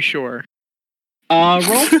 8. Are you sure? Roll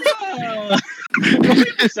a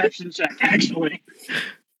perception check, actually.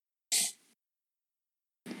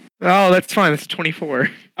 Oh, that's fine. That's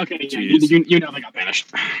 24. Okay, yeah, you know they got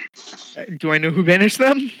banished. Do I know who banished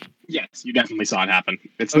them? Yes, you definitely saw it happen.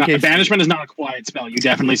 It's Okay, not banishment is not a quiet spell. You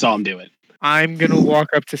definitely saw him do it. I'm gonna walk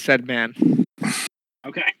up to said man.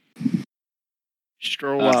 Okay.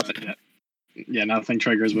 Stroll up. Yeah, nothing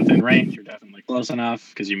triggers within range. You're definitely close enough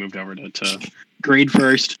because you moved over to grade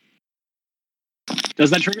first.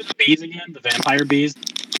 Does that trigger the bees again? The vampire bees?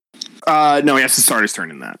 No, he has to start his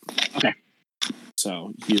turn in that. Okay.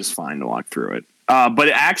 So he is fine to walk through it. But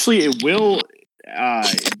actually, it will.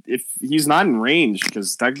 If he's not in range,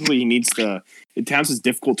 because technically he needs to. It counts as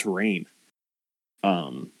difficult terrain.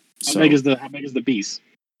 How big is the beast?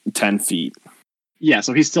 10 feet. Yeah,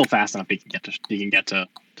 so he's still fast enough. He can get to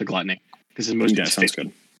Gluttony because his motion Yeah, is sounds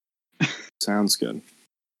 50. good. Sounds good.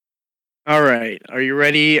 All right, are you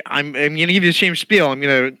ready? I'm gonna give you the same spiel. I'm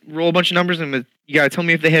gonna roll a bunch of numbers and you gotta tell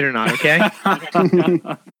me if they hit or not. Okay?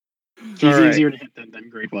 He's All right. easier to hit than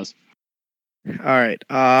Grade was. All right.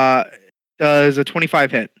 Does a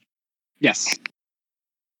 25 hit? Yes.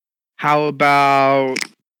 How about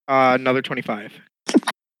another 25?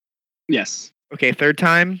 Yes. Okay, third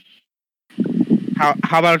time.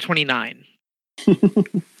 How about a 29?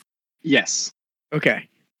 Yes. Okay.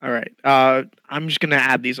 All right. I'm just gonna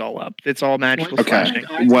add these all up. It's all magical Okay.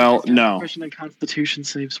 slashing. Well, no. Question and Constitution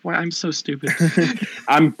saves. Why I'm so stupid.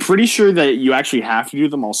 I'm pretty sure that you actually have to do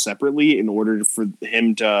them all separately in order for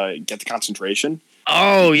him to get the concentration.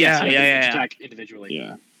 Oh Yes, yeah, you have to yeah. attack individually.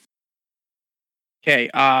 Yeah. Okay.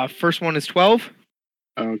 First one is 12.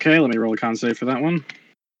 Okay, let me roll a con save for that one.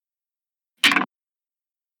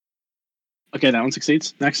 Okay, that one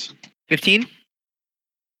succeeds. Next. 15.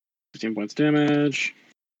 15 points damage.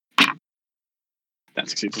 That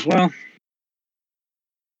succeeds as well.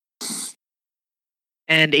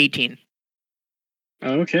 And 18.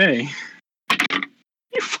 Okay.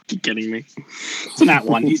 You're fucking kidding me. It's not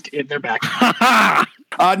one. They're back.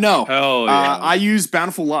 No. Hell yeah. I use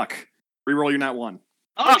Bountiful Luck. Reroll your nat 1.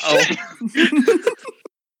 Oh shit!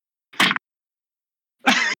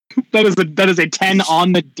 that is a 10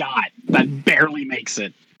 on the dot. That barely makes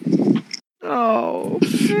it. Oh.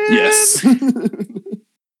 Yes.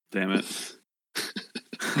 Damn it.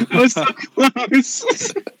 That was so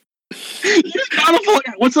close. Use Bountiful Luck.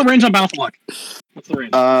 What's the range on Bountiful Luck? What's the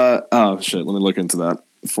range? Oh shit, let me look into that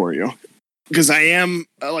for you. Because I am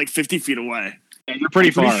like 50 feet away. Yeah, you're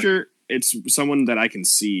pretty far. Pretty sure it's someone that I can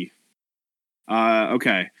see.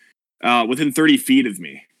 Okay. Within 30 feet of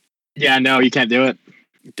me. Yeah, no, you can't do it.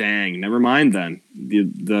 Dang, never mind then.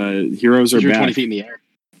 The heroes are You're back. 20 feet in the air.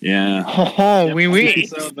 Yeah. Oh, Yep. oui.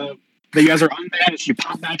 So you guys are unbanished. You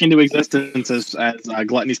pop back into existence as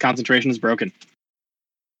Gluttony's concentration is broken.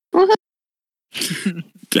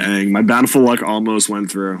 Dang, my Bountiful Luck almost went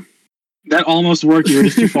through. That almost worked. You were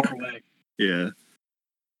just too far away. Yeah.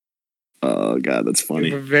 Oh god, that's You have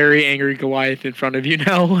funny. a very angry Goliath in front of you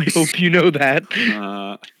now. I hope you know that.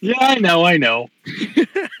 Yeah, I know.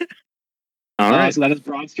 All right. So that is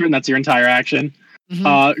Broad's turn. That's your entire action.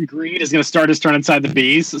 Mhm. Greed is going to start his turn inside the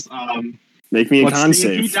bees. Make me a Let's con see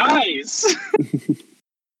if he save. dies.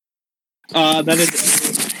 That is a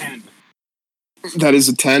That is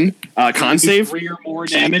a 10. Con save. 3 or more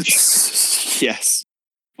damage. Yes.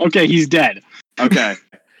 Okay, he's dead. Okay.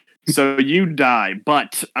 So you die,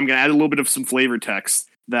 but I'm going to add a little bit of some flavor text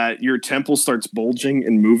that your temple starts bulging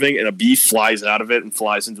and moving, and a bee flies out of it and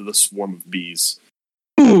flies into the swarm of bees.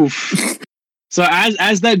 Oof. So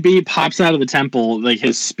as that bee pops out of the temple, like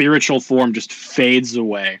his spiritual form just fades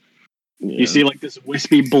away. Yeah. You see like this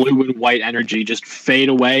wispy blue and white energy just fade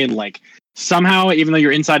away, and like somehow, even though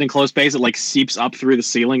you're inside in close space, it like seeps up through the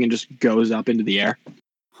ceiling and just goes up into the air.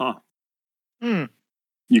 Huh.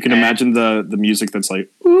 You can imagine the music that's like,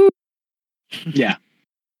 Yeah.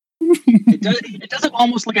 It does have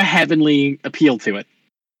almost like a heavenly appeal to it.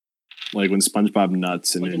 like when SpongeBob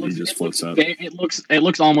nuts and Like, then he just floats up. It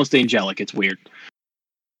looks almost angelic. It's weird.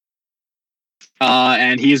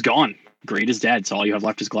 And he is gone. Greed is dead, so all you have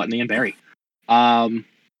left is Gluttony and Berry.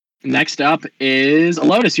 Next up is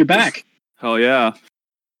Lotus. You're back. Hell yeah.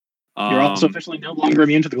 You're also officially no longer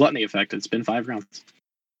immune to the Gluttony effect. It's been 5 rounds.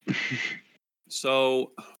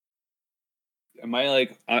 So, am I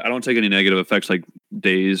like? I don't take any negative effects like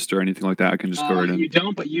dazed or anything like that. I can just go right in. You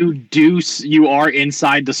don't, but you do. You are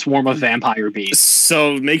inside the swarm of vampire bees.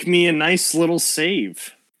 So make me a nice little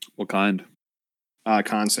save. What kind?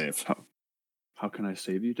 Con save. How can I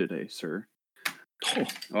save you today, sir?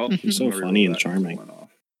 Oh, you're so I'm gonna funny roll and that charming. one off.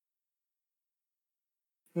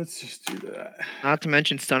 Let's just do that. Not to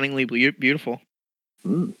mention stunningly beautiful.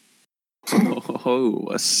 Oh,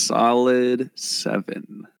 a solid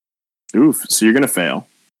 7. Oof. So you're gonna fail.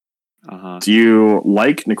 Do you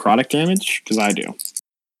like necrotic damage? Because I do.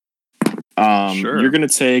 Sure. You're gonna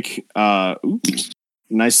take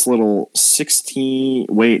nice little 16.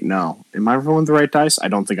 Wait, no. Am I rolling the right dice? I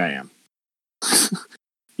don't think I am.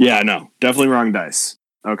 Yeah, no, definitely wrong dice.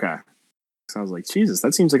 Okay. So I was like, Jesus,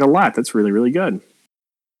 that seems like a lot. That's really, really good.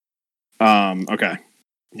 Okay.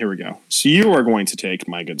 Here we go. So you are going to take,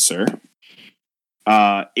 my good sir,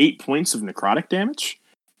 8 points of necrotic damage.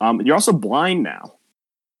 You're also blind now.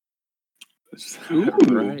 Is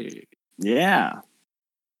that right? Yeah.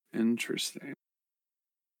 Interesting.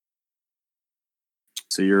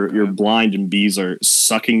 So you're blind and bees are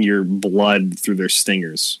sucking your blood through their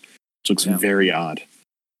stingers, which looks very odd.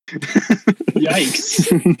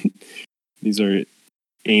 Yikes. These are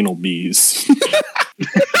anal bees.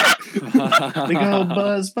 They go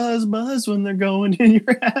buzz, buzz, buzz when they're going in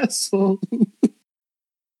your asshole.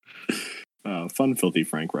 Fun Filthy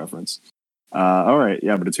Frank reference. All right,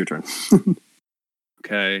 yeah, but it's your turn.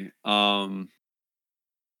 Okay.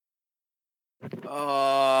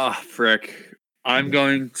 Frick. I'm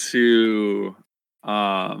going to.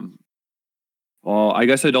 Well, I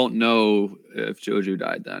guess I don't know if Jojo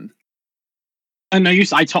died then. No,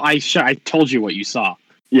 I told you what you saw.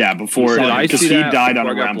 Yeah, before Did I because see he that died on a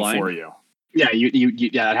before I got round blind? before you. Yeah,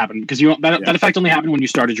 that happened because that effect only happened when you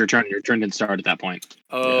started your turn. Your turn didn't start at that point.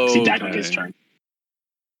 Oh, 'Cause he died on his turn.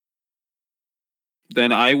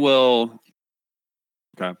 Then I will.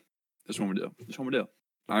 Okay, this one we do.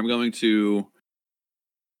 I'm going to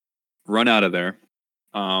run out of there.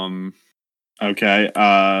 Okay.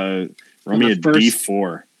 Roll me a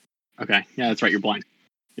D4. Okay, yeah, that's right. You're blind.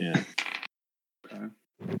 Yeah. Okay.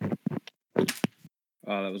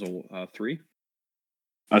 That was a 3.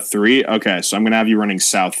 A 3? Okay, so I'm going to have you running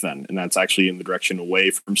south then, and that's actually in the direction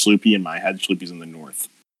away from Sloopy. In my head, Sloopy's in the north.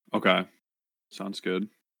 Okay, sounds good.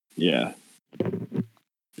 Yeah. I'm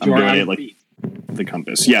You are doing out it of like feet. the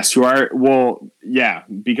compass. Yes, you are. Well, yeah,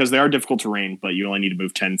 because they are difficult terrain, but you only need to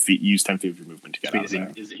move 10 feet. Use 10 feet of your movement to get out of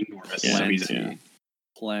there. Is enormous. Yeah, So he's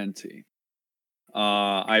Plenty.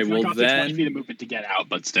 I will 20 then. feet of movement to get out,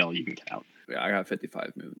 but still, you can get out. Yeah, I got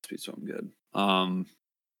 55 movement speed, so I'm good.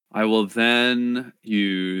 I will then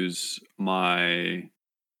use my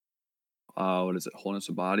wholeness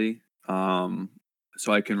of body. So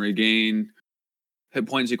I can regain hit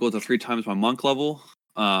points equal to 3 times my monk level.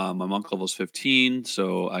 My monk level is 15,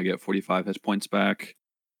 so I get 45 hit points back.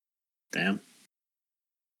 Damn.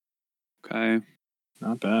 Okay.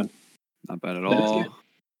 Not bad. Not bad at That's all.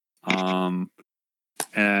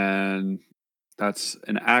 And that's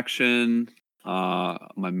an action. My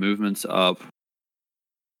movement's up.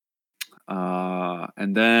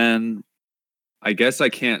 And then I guess I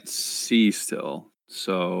can't see still.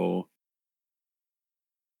 So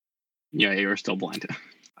Yeah, you're still blind.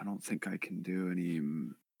 I don't think I can do any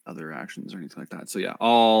other actions or anything like that. So yeah,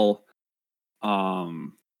 I'll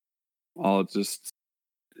just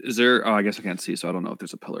is there I guess I can't see, so I don't know if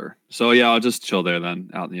there's a pillar. So yeah, I'll just chill there then,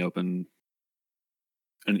 out in the open.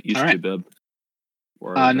 And East All right. Jabib.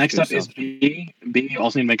 Next up is B. B, you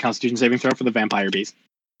also need to make a Constitution saving throw for the vampire bees.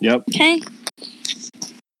 Yep. Okay.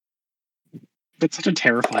 That's such a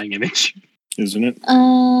terrifying image. isn't it?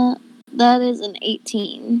 That is an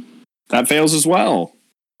 18. That fails as well.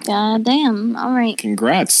 God damn. All right.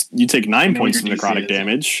 Congrats. You take 9 know points what of your DC necrotic is.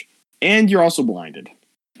 damage, and you're also blinded.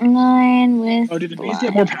 9 with. Oh, do the bees blind.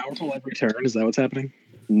 get more powerful every turn? Is that what's happening?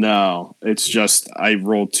 No, it's just I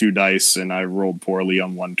rolled 2 dice, and I rolled poorly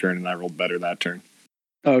on one turn, and I rolled better that turn.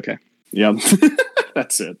 Oh, okay. Yep.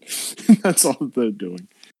 That's it. That's all they're doing.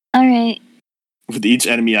 All right. With each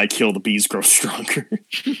enemy I kill, the bees grow stronger.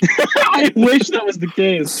 I wish that was the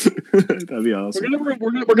case. That'd be awesome.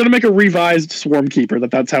 We're gonna make a revised Swarm Keeper.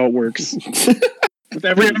 That's how it works. With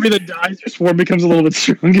every enemy that dies, your swarm becomes a little bit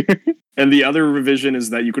stronger. And the other revision is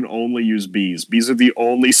that you can only use bees. Bees are the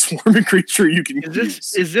only swarming creature you can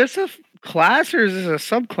use. Is this a class or is this a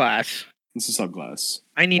subclass? It's a subclass.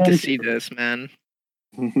 I need to see this, man.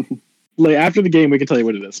 Like, after the game, we can tell you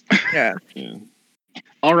what it is. Yeah. Yeah.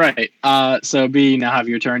 All right. So B, now have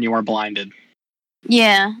your turn. You are blinded.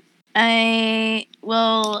 Yeah. I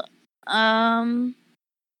will. I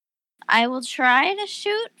will try to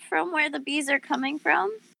shoot from where the bees are coming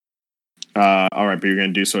from. All right, but you're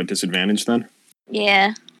going to do so at disadvantage then?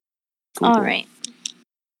 Yeah. Cool, All cool. right.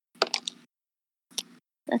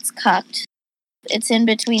 That's cocked. It's in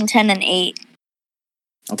between 10 and 8.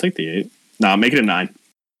 I'll take the 8. No, make it a 9.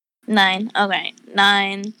 9. Okay.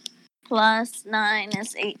 9 plus 9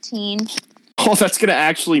 is 18. Oh, that's going to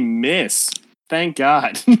actually miss. Thank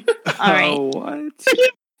God. All right. what?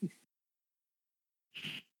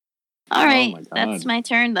 All right. my God. That's my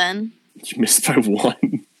turn then. You missed by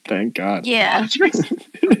 1. Thank God. Yeah.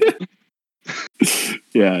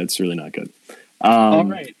 Yeah, it's really not good. All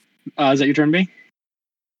right. Is that your turn, B?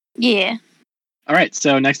 Yeah. All right.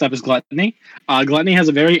 So next up is Gluttony. Gluttony has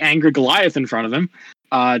a very angry Goliath in front of him.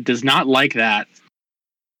 Does not like that.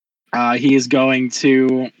 He is going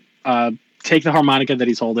to take the harmonica that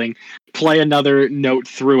he's holding, play another note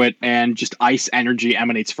through it, and just ice energy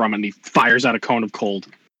emanates from it, and he fires out a cone of cold.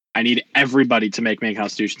 I need everybody to make a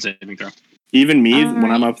Constitution saving throw. Even me, All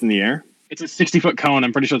when I'm right. up in the air? It's a 60-foot cone.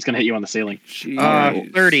 I'm pretty sure it's going to hit you on the ceiling.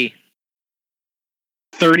 30.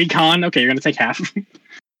 30 con? Okay, you're going to take half.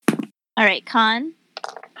 All right, con.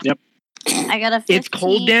 Yep. I got a 15. It's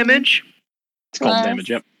cold damage. It's cold Plus- damage,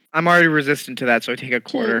 yep. I'm already resistant to that, so I take a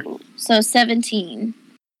quarter. 2. So 17.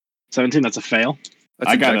 17, that's a fail.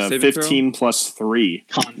 That's I got dex a saving throw? 15 plus 3.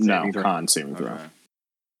 Con No, saving throw. con saving throw. Okay.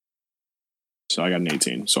 So I got an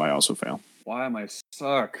 18, so I also fail. Why am I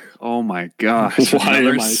suck? Oh my gosh. Why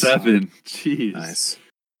Another am I 7. Jeez. Nice.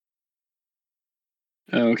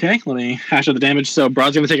 Okay, let me hash out the damage. So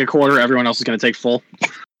Brod's going to take a quarter. Everyone else is going to take full.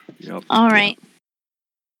 Yep. All right.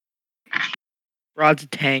 Rod's a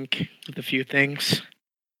tank with a few things.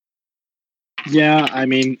 Yeah, I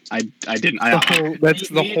mean, I didn't. That's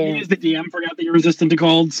the me whole. as the DM forgot that you're resistant to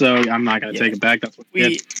cold, so I'm not going to take it back. That's what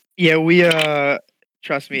we did.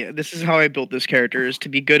 Trust me, this is how I built this character, is to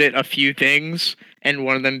be good at a few things, and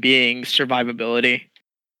one of them being survivability.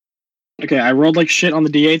 Okay, I rolled like shit on the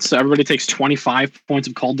D8, so everybody takes 25 points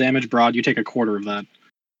of cold damage. Brod, you take a quarter of that.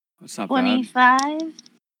 That's not bad. 25.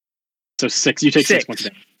 So 6, you take 6 points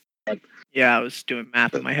of damage. Yeah, I was doing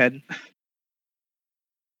math in my head.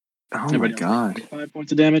 Oh Everybody my God. 5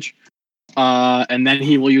 points of damage. And then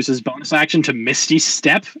he will use his bonus action to Misty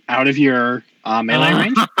Step out of your melee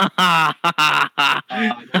range.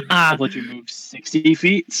 I'll let you move 60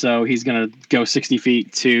 feet, so he's gonna go 60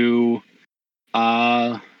 feet to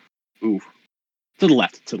the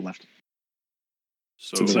left. To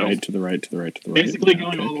the right, to the right, to the right, to the right. Basically Yeah,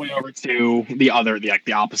 going okay. all the way over to the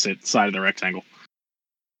opposite side of the rectangle.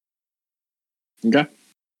 Okay.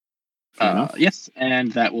 Fair enough. Yes,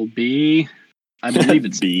 and that will be, I believe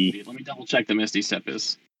it's B. 60. Let me double check the Misty Step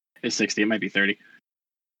is 60. It might be 30.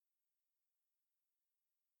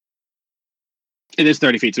 It is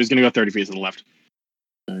 30 feet, so he's going to go 30 feet to the left.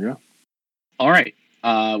 There you go. All right,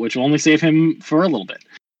 which will only save him for a little bit.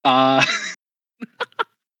 And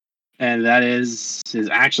that is his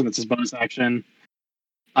action. That's his bonus action.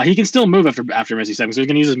 He can still move after Misty Step, so he's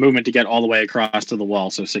going to use his movement to get all the way across to the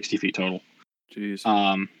wall, so 60 feet total. Jeez.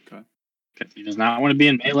 Okay. He does not want to be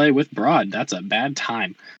in melee with Brod. That's a bad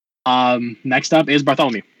time. Next up is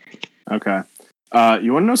Bartholomew. Okay.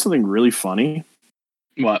 You want to know something really funny?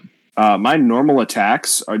 What? My normal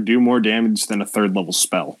attacks do more damage than a 3rd level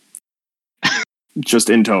spell. Just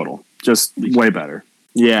in total. Just way better.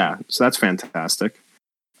 Yeah, so that's fantastic.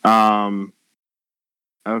 Okay.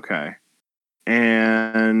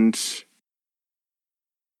 And...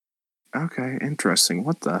 Okay, interesting.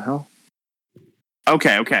 What the hell?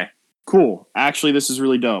 Okay. Cool. Actually, this is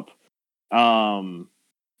really dope. So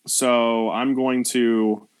I'm going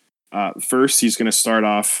to... first, he's going to start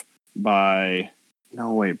off by...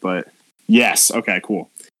 No, wait, but... Yes. Okay. Cool.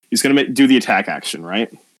 He's gonna do the attack action,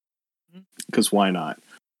 right? Because why not?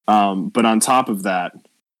 But on top of that,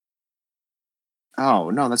 oh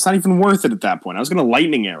no, that's not even worth it at that point. I was gonna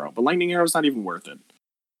lightning arrow, but lightning arrow's not even worth it.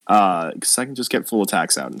 Because I can just get full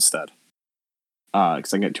attacks out instead.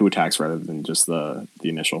 Because I can get 2 attacks rather than just the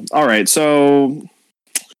initial. All right, so.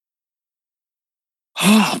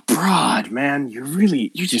 Oh, Broad, man, you're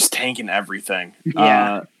just tanking everything.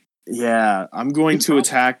 Yeah. Yeah, I'm going to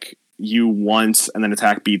attack you once, and then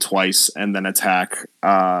attack B twice, and then attack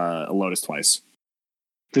Lotus twice.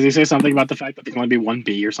 Does he say something about the fact that there can only be 1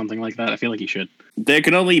 B or something like that? I feel like he should. There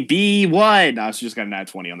can only be 1. I just got a nat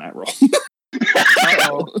 20 on that roll.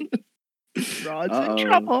 Uh-oh. Rod's in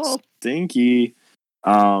trouble. Stinky.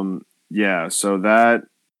 Yeah, so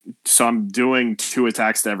I'm doing 2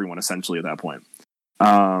 attacks to everyone essentially at that point.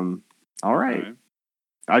 All right. Okay.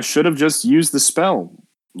 I should have just used the spell,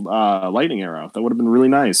 lightning arrow. That would have been really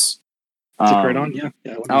nice. It's a crit on? Yeah.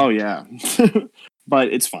 Oh yeah, but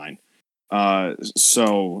it's fine.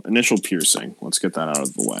 So initial piercing. Let's get that out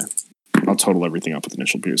of the way. I'll total everything up with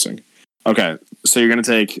initial piercing. Okay, so you're gonna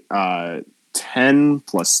take 10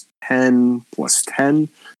 plus 10 plus 10,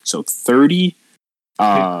 so 30.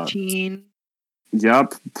 15.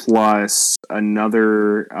 Yep, plus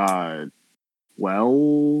another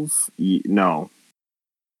 12. No.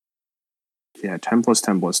 Yeah, 10 plus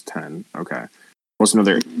 10 plus 10. Okay. Plus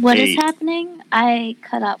another What 8, is happening? I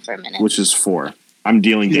cut out for a minute. which is 4. I'm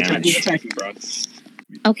dealing He's damage. attacking, bro.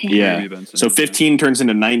 Okay. Yeah. Benson. So 15 turns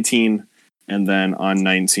into 19, and then on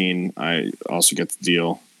 19, I also get to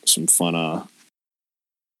deal some fun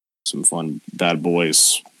bad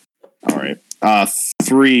boys. All right.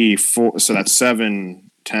 3, 4. So that's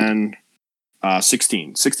 7, 10,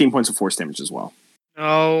 16. 16 points of force damage as well.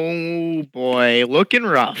 Oh boy, looking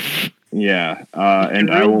rough. Yeah. And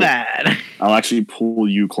Real bad. I'll actually pull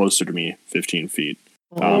you closer to me, 15 feet.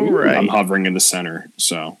 All right. I'm hovering in the center,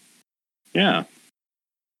 so yeah.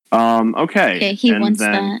 Okay. Okay, he and wants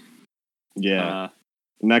then, that. Yeah.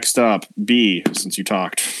 Next up, B. Since you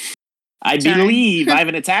talked, I Sorry. believe I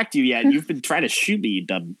haven't attacked you yet. You've been trying to shoot me, you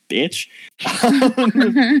dumb bitch.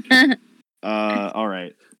 All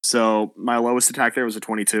right. So my lowest attack there was a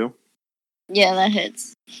 22. Yeah, that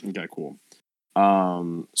hits. Okay, cool.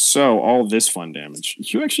 So all this fun damage,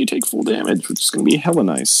 you actually take full damage, which is going to be hella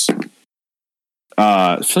nice.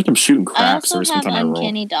 I feel like I'm shooting I craps also every have time I roll.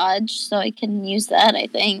 uncanny dodge, so I can use that. I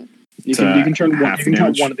think. You can turn half cut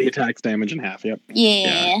damage. one of the attacks damage in half. Yep.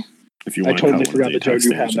 Yeah. If you I want totally to forgot that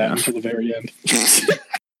Joju had that until the very end.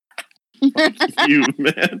 You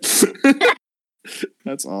man,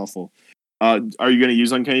 that's awful. Are you going to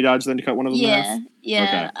use uncanny dodge then to cut one of them in half? Yeah.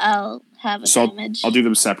 Okay. I'll have a So damage. I'll do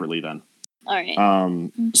them separately then. All right.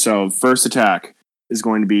 So first attack is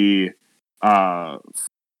going to be 5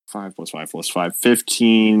 plus 5 plus 5,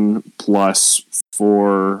 15 plus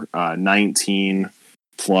 4, 19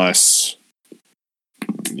 plus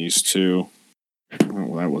these 2. Oh,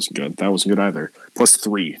 well, that wasn't good. That wasn't good either. Plus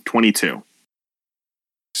 3, 22.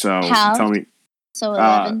 So Halved? tell me So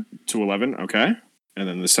 11. to 11. Okay, and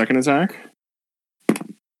then the second attack.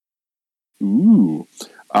 Ooh.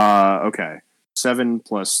 Okay. 7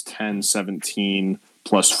 plus 10, 17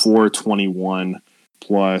 plus 4, 21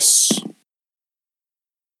 plus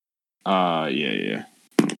 4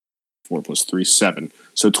 plus 3, 7.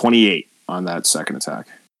 So 28 on that second attack.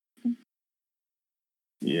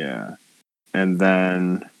 Yeah. And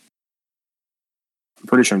then I'm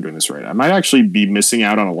pretty sure I'm doing this right. I might actually be missing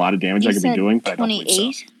out on a lot of damage I could be doing, but I don't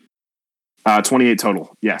believe so. 28? 28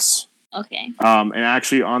 total. Yes. Okay. And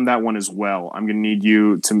actually, on that one as well, I'm going to need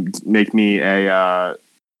you to make me a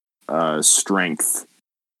strength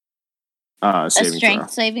saving throw.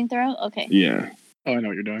 Saving throw? Okay. Yeah. Oh, I know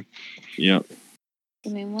what you're doing. Yep.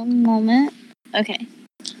 Give me one moment. Okay.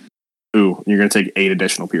 Ooh, you're going to take 8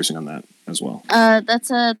 additional piercing on that as well.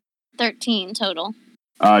 That's a 13 total.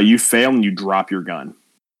 You fail and you drop your gun.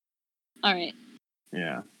 All right.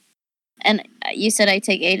 Yeah. And you said I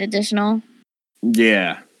take 8 additional?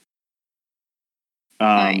 Yeah.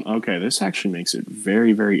 Right. Okay, this actually makes it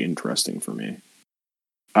very, very interesting for me.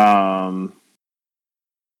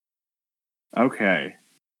 Okay.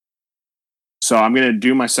 So I'm going to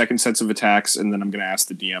do my second sets of attacks, and then I'm going to ask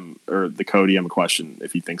the DM or the co-DM a question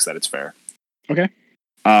if he thinks that it's fair. Okay.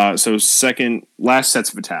 So last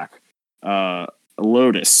sets of attack.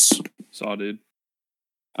 Lotus. Saw, dude.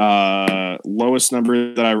 Lowest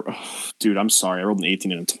number that dude, I'm sorry. I rolled an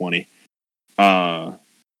 18 and a 20.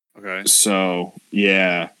 Okay. So,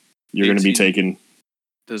 yeah. You're going to be 18 taking...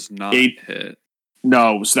 Does not 8. hit.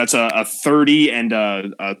 No, so that's a 30 and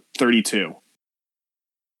a 32.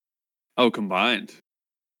 Oh, combined.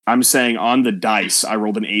 I'm saying on the dice, I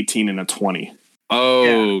rolled an 18 and a 20.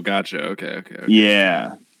 Oh, gotcha. Okay.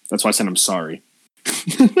 Yeah. That's why I said I'm sorry.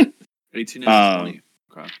 18 and 20.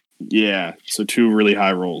 Okay. Yeah. So 2 really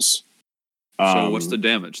high rolls. So what's the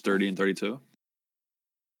damage? 30 and 32?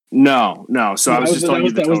 No. So I was just telling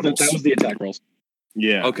you the totals. That was the attack rolls.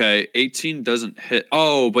 Yeah. Okay, 18 doesn't hit.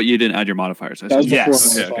 Oh, but you didn't add your modifiers. I That was see.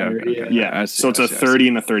 Yes. before Okay. modifier, Yeah. I see, So it's I a see, I 30 see.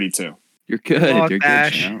 and a 32. You're good. Fuck, You're good.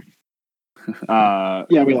 Ash. Champ.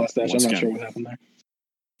 Yeah, we lost Ash. Once I'm not again. sure what happened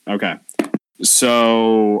there. Okay.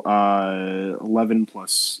 So 11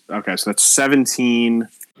 plus. Okay, so that's 17.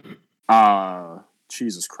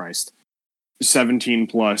 Jesus Christ. 17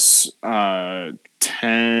 plus 10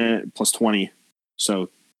 plus 20. So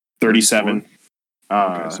 37.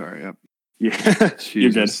 Okay, sorry. Yep. Yeah.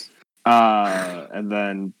 You're good. Jesus. And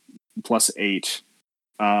then plus 8.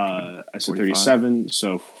 I said 37.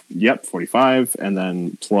 So, yep, 45. And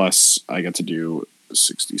then plus, I get to do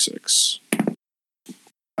 66.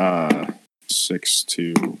 6,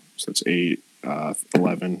 2, so that's 8,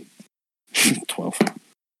 11, 12,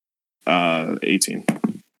 18.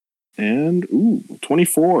 And,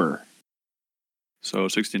 24. So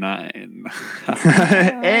 69.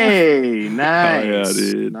 Hey, nice. yeah,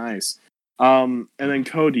 dude. Nice. And then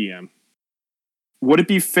co-DM. Would it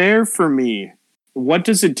be fair for me? What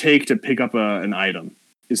does it take to pick up an item?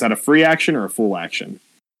 Is that a free action or a full action?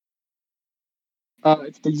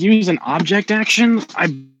 To use an object action,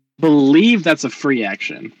 I believe that's a free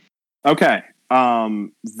action. Okay.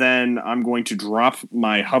 Then I'm going to drop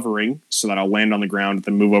my hovering so that I'll land on the ground,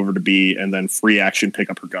 then move over to B, and then free action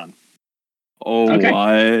pick up her gun. Oh, Okay.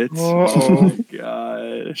 what? Uh-oh. Oh,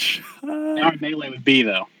 gosh. Now in melee with B,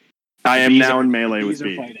 though. I am Bees now are- in melee with Bees are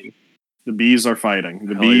B. fighting. The bees are fighting.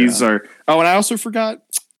 The Hell bees yeah. are. Oh, and I also forgot.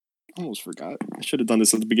 Almost forgot. I should have done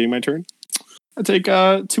this at the beginning of my turn. I take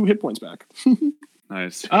 2 hit points back.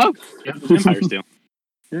 Nice. Oh, yeah, the vampires do.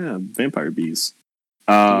 Yeah, vampire bees.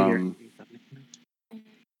 Um,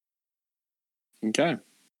 Okay.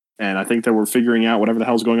 And I think that we're figuring out whatever the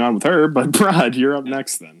hell's going on with her, but Brad, you're up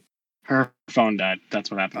next then. Her phone died. That's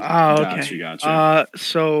what happened. Oh, okay. Gotcha.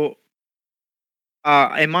 So,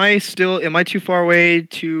 am I too far away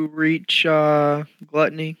to reach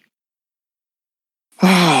Gluttony?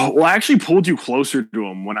 Well, I actually pulled you closer to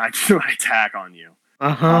him when I attack on you.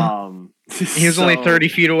 Uh-huh. He was only 30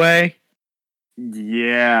 feet away.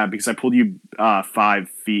 Yeah, because I pulled you 5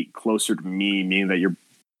 feet closer to me, meaning that you're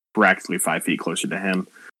practically 5 feet closer to him.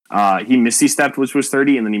 He Misty stepped, which was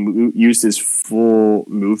 30, and then he used his full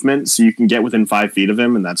movement, so you can get within 5 feet of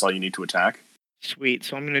him, and that's all you need to attack. Sweet.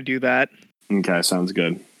 So I'm going to do that. Okay, sounds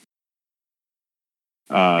good.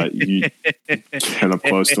 You get up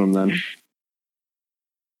close to him then.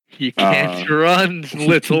 You can't run,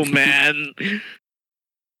 little man.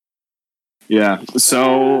 Yeah,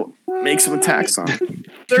 so make some attacks on him.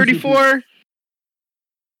 34.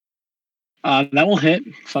 That will hit.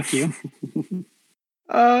 Fuck you.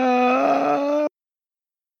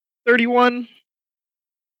 31.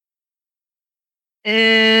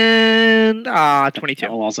 And 22.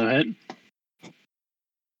 That will also hit.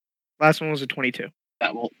 Last one was a 22.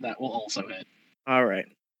 That will also hit. All right.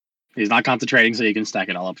 He's not concentrating, so you can stack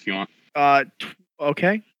it all up if you want.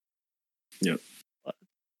 Okay. Yep.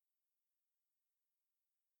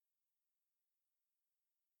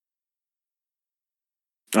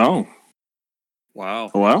 Oh, Wow.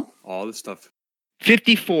 hello? All this stuff.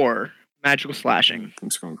 54 magical slashing.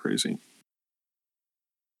 Things going crazy.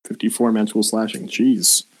 54 magical slashing.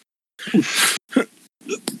 Jeez.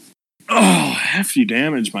 Oh, hefty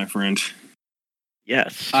damage, my friend.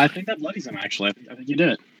 Yes. I think that bloodies him, actually. I think you did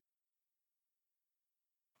it.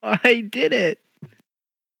 I did it.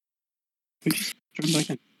 Turn back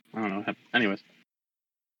in. I don't know what happened. Anyways.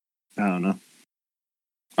 I don't know.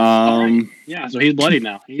 Yeah, so he's bloodied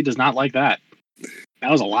now. He does not like that. That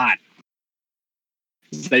was a lot.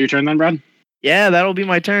 Is that your turn then, Brad? Yeah, that'll be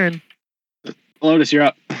my turn. Lotus, you're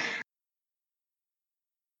up.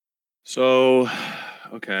 So,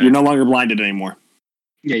 okay. You're no longer blinded anymore.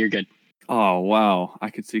 Yeah, you're good. Oh, wow. I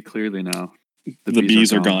can see clearly now. The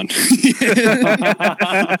bees are gone.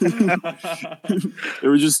 There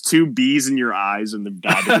were just 2 bees in your eyes and they've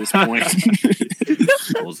died at this point.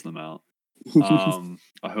 Pulls them out.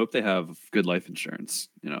 I hope they have good life insurance,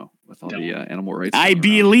 with all the animal rights. I going around.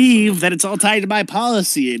 believe that it's all tied to my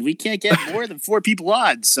policy, and we can't get more than 4 people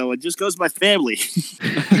on, so it just goes to my family.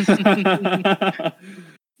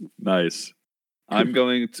 Nice. I'm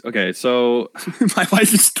going to, okay, so My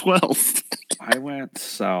wife is 12. I went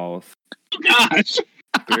south. Oh, gosh!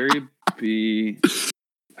 Barry B.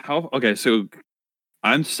 Okay, so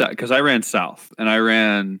I'm set because I ran south and I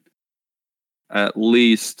ran at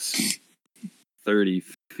least 30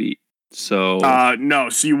 feet. So No,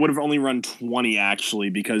 so you would have only run 20 actually,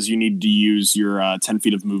 because you need to use your 10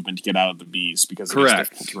 feet of movement to get out of the bees, because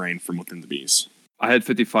Correct. it's difficult terrain from within the bees. I had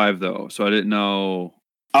 55 though, so I didn't know.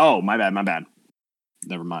 Oh, my bad.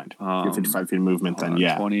 Never mind. Your 55 feet of movement, then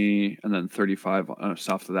 20 and then 35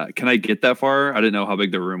 south of that. Can I get that far? I didn't know how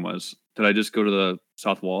big the room was. Did I just go to the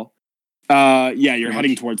south wall? Yeah, you're Pretty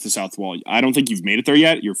heading much. towards the south wall. I don't think you've made it there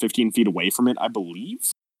yet. You're 15 feet away from it, I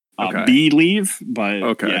believe. Okay. B leave, but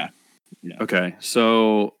Okay. yeah. Okay,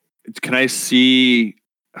 so can I see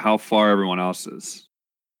how far everyone else is?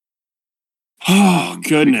 Oh,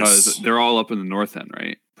 goodness. Because they're all up in the north end,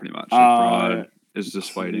 right? Pretty much. Broad is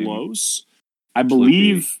just fighting. Close. I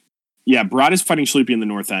believe. Yeah, Broad is fighting Sloopy in the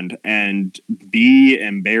north end, and B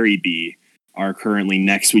and Barry B are currently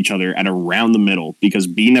next to each other at around the middle, because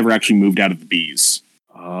B never actually moved out of the bees.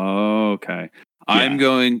 Oh, okay. I'm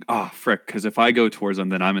going. Oh, frick! Because if I go towards them,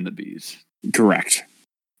 then I'm in the bees. Correct.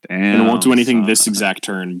 Damn. And it won't do anything this son. exact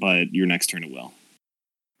turn, but your next turn it will.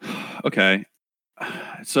 Okay.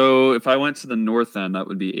 So if I went to the north end, that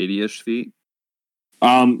would be 80-ish feet.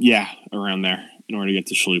 Yeah, around there in order to get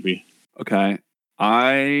to Sloopy. Okay.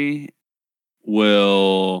 I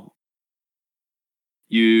will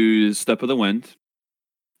use Step of the Wind.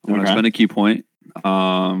 I'm going to Okay. spend a key point.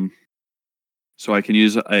 So I can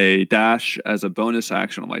use a dash as a bonus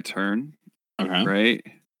action on my turn, Okay. right?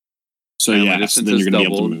 So And my yeah, so distance then is you're going to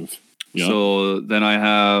be able to doubled. move. Yep. So then I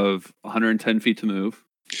have 110 feet to move.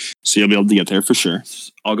 So you'll be able to get there for sure.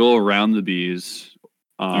 I'll go around the bees.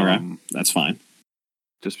 Okay. That's fine.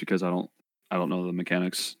 Just because I don't know the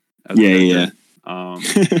mechanics. as a Yeah.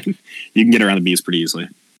 character. You can get around the bees pretty easily.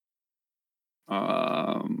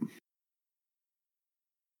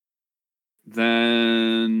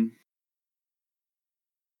 Then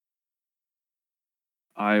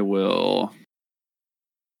I will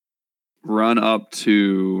run up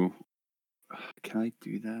to. Can I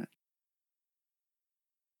do that?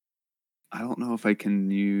 I don't know if I can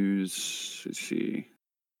use. Let's see.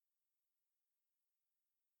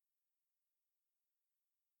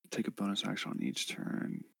 Take a bonus action on each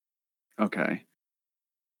turn. Okay.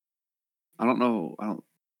 I don't know.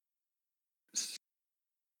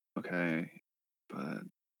 Okay, but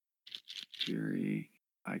Fury,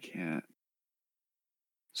 I can't.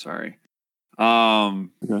 Sorry.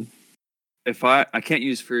 Okay. If I can't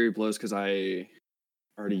use Fury Blows because I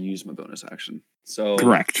already used my bonus action. So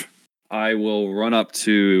Correct. I will run up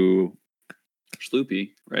to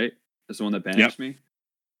Sloopy, right? That's the one that banished me.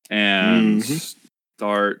 And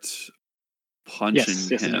start punching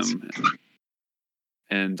Yes, it is. him.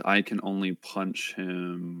 And I can only punch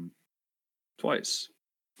him twice.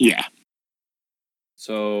 Yeah.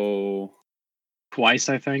 So Twice,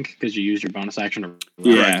 I think, because you used your bonus action.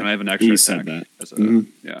 Yeah. correct, and I have an extra He attack. said that. As a- Mhm.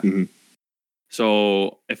 Yeah. Mhm.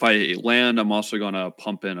 So if I land, I'm also gonna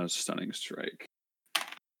pump in a stunning strike.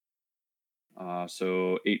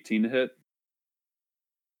 So 18 to hit.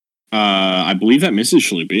 I believe that misses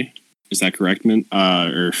Sloopy. Is that correct,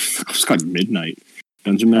 or it's called Midnight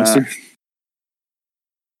Dungeon Master?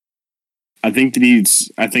 I think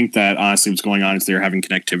that honestly what's going on is they're having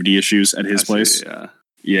connectivity issues at his I see, place. Yeah.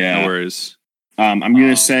 Yeah. No worries. I'm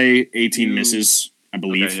gonna say 18 you- misses, I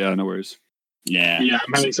believe. Okay, yeah, no worries. Yeah. Yeah,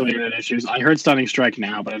 I'm having some internet issues. I heard Stunning Strike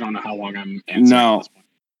now, but I don't know how long I'm answering. No. At this point.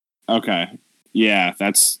 Okay. Yeah,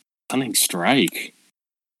 that's Stunning Strike.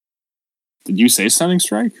 Did you say Stunning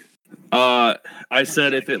Strike? I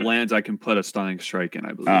said if it lands, I can put a stunning strike in.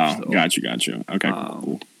 I believe. Oh, so. gotcha. Okay, Um,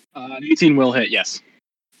 cool. An 18 will hit, yes.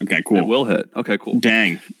 Okay, It cool. will hit. Okay, cool.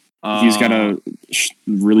 Dang. He's got a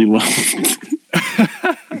really low.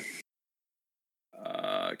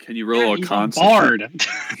 Can you roll He's a con? bard.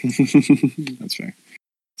 That's fair.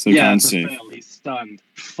 So Yeah, con it's a save. fail. He's stunned.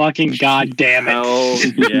 Fucking goddamn it. Hell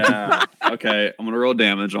yeah. Okay, I'm gonna roll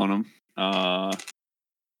damage on him.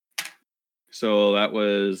 So that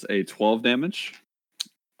was a 12 damage.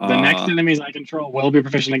 The next enemies I control will be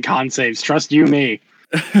proficient in con saves. Trust you me.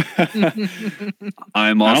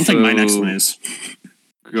 I'm also I don't think my next one is.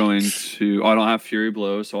 going to. I don't have Fury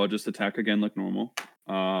Blow, so I'll just attack again like normal.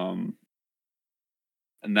 And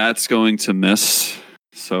that's going to miss.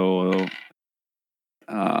 So,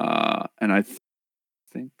 and I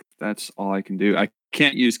think that's all I can do. I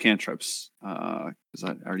can't use cantrips because I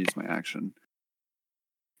already used my action.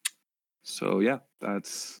 So yeah,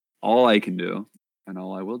 that's all I can do, and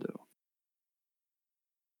all I will do.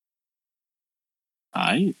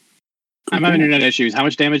 I'm I'm having internet issues. How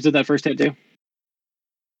much damage did that first hit do?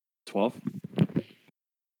 12.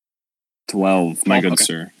 12, my 12, good okay.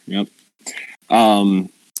 sir. Yep.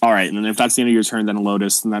 All right, and then if that's the end of your turn, then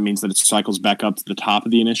Lotus, then that means that it cycles back up to the top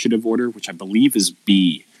of the initiative order, which I believe is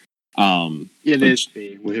B. It is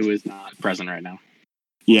B, who is not present right now.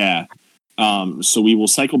 Yeah. So we will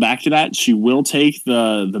cycle back to that. She will take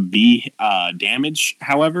the B damage,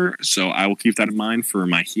 however, so I will keep that in mind for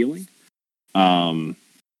my healing. And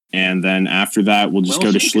then after that, we'll just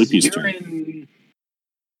go to Sleepy's turn.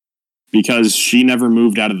 Because she never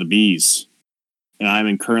moved out of the Bs. And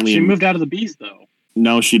I'm currently... She moved out of the Bs, though.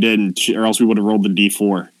 No, she didn't, or else we would have rolled the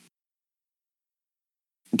D4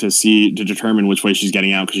 to determine which way she's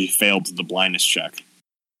getting out because she failed the blindness check.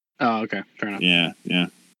 Oh, okay. Fair enough. Yeah.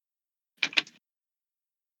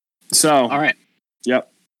 So, All right. Yep.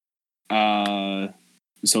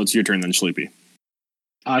 So it's your turn then, Sleepy.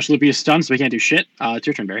 Sleepy is stunned, so we can't do shit. It's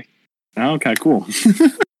your turn, Barry. Okay, cool.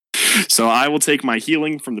 So I will take my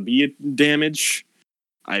healing from the B damage.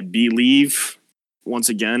 I believe once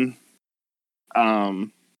again.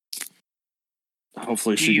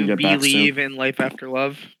 Hopefully she can get back soon. Do you believe in life after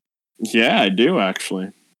love? Yeah, I do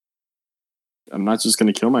actually. I'm not just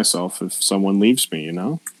going to kill myself if someone leaves me, you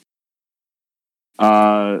know?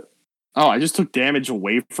 I just took damage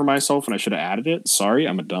away from myself and I should have added it. Sorry,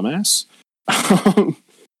 I'm a dumbass.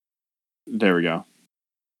 There we go.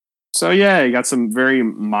 So yeah, you got some very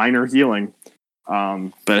minor healing.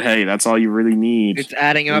 But hey, that's all you really need. It's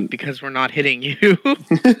adding up because we're not hitting you.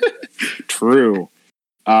 True.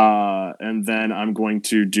 And then I'm going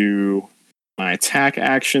to do my attack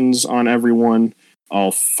actions on everyone.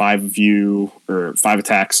 All 5 of you, or 5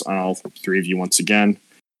 attacks on all 3 of you once again.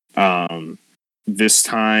 This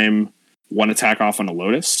time, 1 attack off on a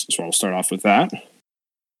Lotus, so I'll start off with that.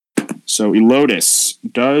 So Lotus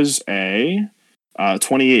does a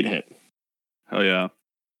 28 hit. Hell yeah.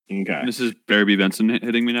 Okay. This is Barry B. Benson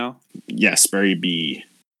hitting me now? Yes, Barry B.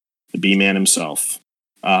 The B-man himself.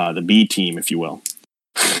 The B team, if you will.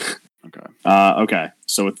 Okay. Okay.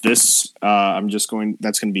 So with this, that's going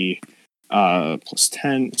to be plus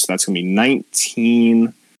 10. So that's going to be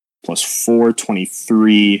 19 plus 4,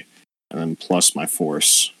 23, and then plus my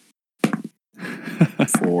force.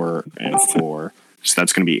 4 and 4. So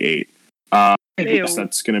that's going to be 8. So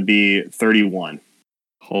that's going to be 31.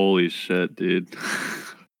 Holy shit, dude.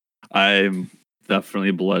 I'm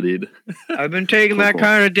definitely bloodied. I've been taking that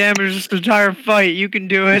kind of damage this entire fight. You can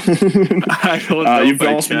do it. I don't know. You've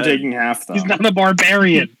also been taking half, though. He's not a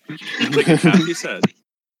barbarian. Like half, you said.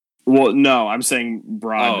 Well, no, I'm saying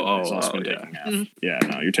Broad has also been yeah. taking half. Yeah,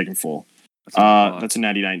 no, you're taking full. That's That's a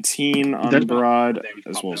natty 19 on Broad,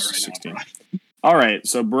 as well as 16. All right,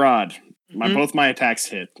 so Broad, both my attacks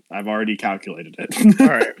hit. I've already calculated it. All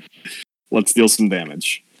right. Let's deal some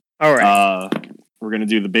damage. All right. We're going to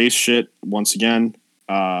do the base shit once again.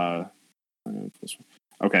 Okay,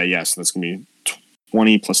 so that's going to be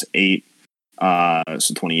 20 plus 8.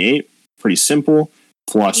 So 28. Pretty simple.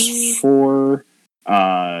 Plus 4,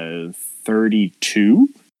 32.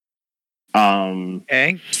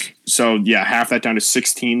 Okay. So, yeah, half that down to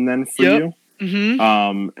 16 then for you.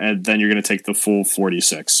 Mm-hmm. And then you're going to take the full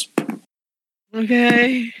 46.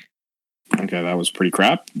 Okay. Okay, that was pretty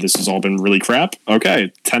crap. This has all been really crap.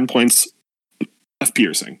 Okay, 10 points of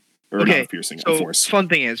piercing. Or not of piercing, of so force. Fun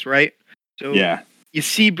thing is, right? So Yeah. you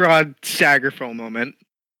see Broad stagger for a moment.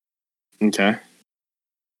 Okay.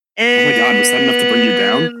 And Oh my god, was that enough to bring you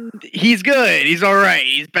down? He's good. He's all right.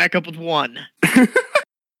 He's back up with 1.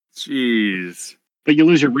 Jeez. But you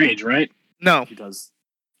lose your rage, right? No, He does.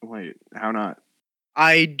 Wait, how not?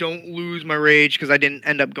 I don't lose my rage because I didn't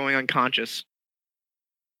end up going unconscious.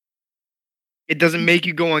 It doesn't make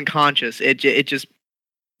you go unconscious. It just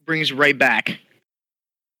brings you right back.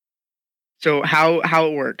 So how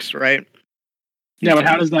it works, right? Yeah, but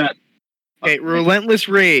how does that... Okay, relentless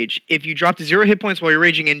rage. If you drop to 0 hit points while you're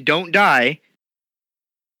raging and don't die,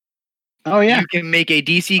 Oh, yeah. you can make a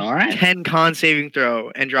DC All right. 10 con saving throw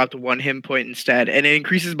and drop to 1 hit point instead, and it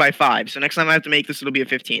increases by 5. So next time I have to make this, it'll be a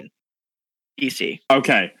 15 DC.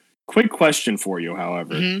 Okay. Quick question for you,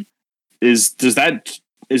 however. Mhm. Is that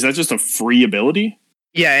just a free ability?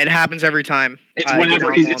 Yeah, it happens every time. It's I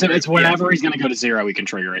whenever, get it's, on it's one. whenever he's going to go to 0, we can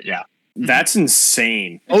trigger it, yeah. That's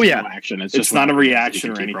insane. Oh, yeah. No action. It's It's just not a whenever reaction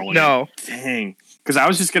you or can keep anything. rolling No. Dang. Because I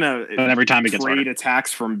was just going it. But every time it to gets trade harder.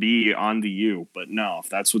 attacks from B onto you. But no, if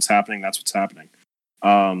that's what's happening, that's what's happening.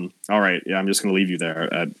 All right. Yeah, I'm just going to leave you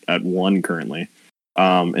there at 1 currently.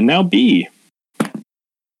 And now B.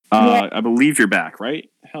 I believe you're back, right?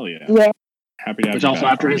 Hell yeah. Yeah. Happy to have Which you also,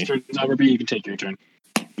 back, after his Arnie. turn's over, B, you can take your turn.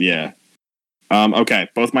 Yeah. Okay,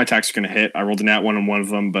 both my attacks are going to hit. I rolled a nat 1 on one of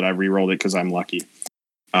them, but I re-rolled it because I'm lucky.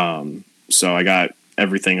 So I got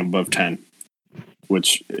everything above 10,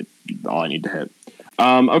 which all I need to hit.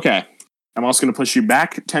 Okay, I'm also going to push you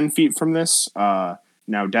back 10 feet from this.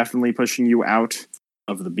 Now definitely pushing you out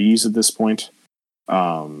of the bees at this point.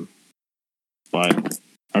 But,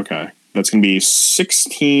 okay. That's going to be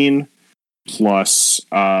 16 plus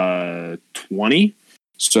 20.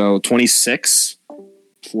 So 26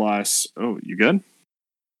 plus... Oh, you good?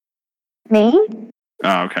 Me?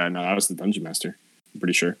 Oh, okay. No, that was the Dungeon Master. I'm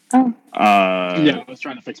pretty sure. Oh. Yeah, I was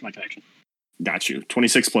trying to fix my connection. Got you.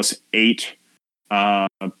 26 plus 8.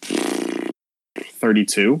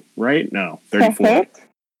 32, right? No, 34. Hit?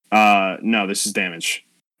 No, this is damage.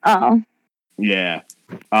 Oh. Yeah.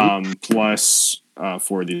 Plus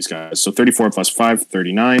 4 of these guys. So 34 plus 5,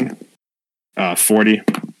 39. 40.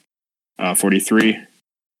 43.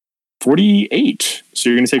 48. So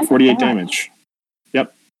you're going to take 48 damage.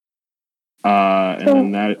 Yep. And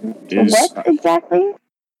then that is... What exactly?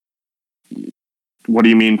 What do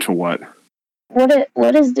you mean to what?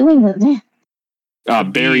 What is doing with it?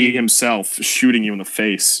 Barry himself shooting you in the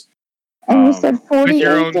face. And you said 48 With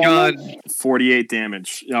your own damage? gun. 48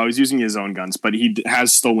 damage. No, he's using his own guns, but he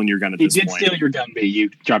has stolen your gun at He this did point. steal your gun, B. You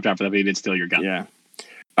dropped out for that, but he did steal your gun. Yeah.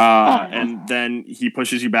 Oh. And then he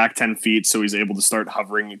pushes you back 10 feet, so he's able to start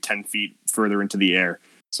hovering 10 feet further into the air.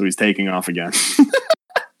 So he's taking off again.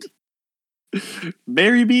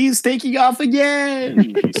 Barry B is taking off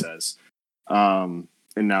again, he says. And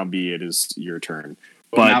now B, it is your turn.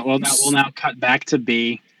 But We'll now cut back to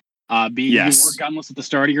B. B, Yes. you were gunless at the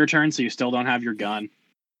start of your turn, so you still don't have your gun.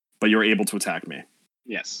 but you're able to attack me.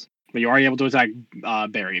 Yes. But you are able to attack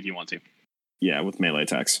Barry if you want to. Yeah, with melee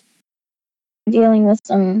attacks. Dealing with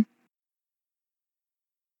some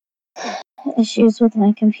issues with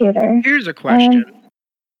my computer. Here's a question.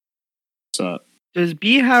 So Does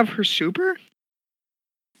B have her super?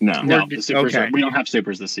 no. No, Or the did- supers okay. we don't have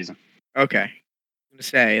supers this season. Okay. I'm gonna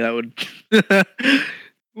say that would.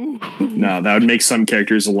 Ooh. No, that would make some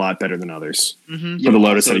characters a lot better than others. Mm-hmm. But the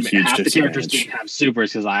Lotus had a so huge half the characters disadvantage. didn't have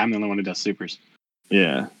supers because I am the only one who does supers.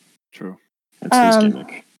 Yeah, True. that's his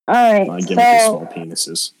gimmick. Alright, My gimmick is so small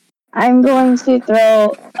penises. I'm going to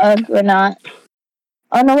throw a grenade.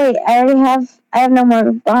 Oh no, wait, I have no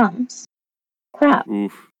more bombs. Crap.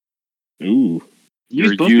 Oof. Ooh.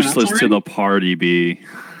 You're both useless guns to already? the party, B.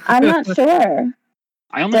 I'm not sure.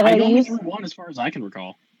 I Did I only use- threw one as far as I can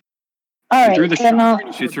recall. Alright, threw the then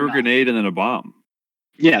shot. She threw a grenade and then a bomb.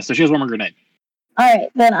 Yeah, so she has one more grenade. Alright,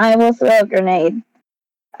 then I will throw a grenade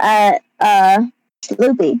at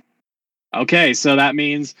Sloopy. Okay, so that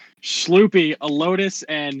means Schloopy, a Lotus,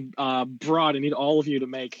 and Broad. I need all of you to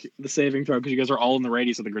make the saving throw because you guys are all in the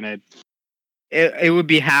radius of the grenade. It would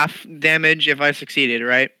be half damage if I succeeded,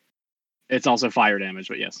 right? It's also fire damage,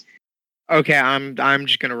 but yes. Okay, I'm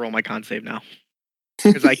just gonna roll my con save now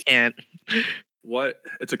because I can't. What?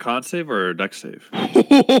 It's a con save or a deck save? I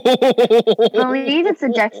believe it's a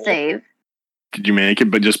deck save. Did you make it,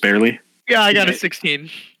 but just barely? Yeah, I got a 16.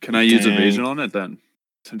 Can I use Dang. evasion on it then?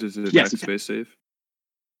 Since it's a Yes, deck you space save?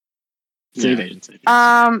 It's an Yeah. evasion save.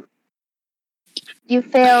 You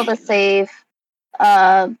fail to save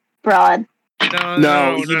Broad.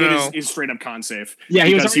 No, he did his straight up con save. Yeah,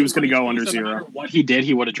 because he was going to go under so no zero. matter what he did,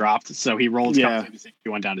 he would have dropped. So he rolled his Yeah. con save to see if he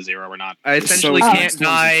went down to 0 or not. I essentially So- can't Oh.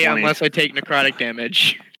 die 20. unless I take necrotic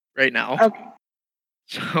damage right now. Okay.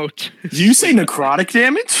 So Did you say necrotic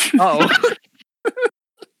damage? Oh.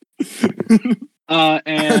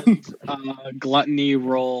 And Gluttony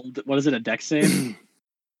rolled. What is it? A deck save?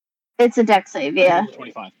 It's a deck save, yeah.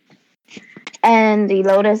 25. And the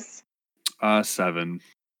Lotus. 7.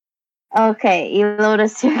 Okay,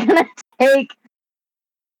 Lotus, you're gonna take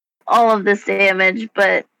all of this damage,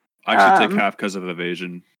 but I actually take Um, half because of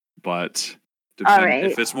evasion, but Alright.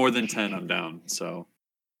 if it's more than 10, I'm down. So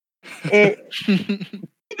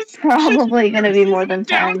it's probably gonna be more than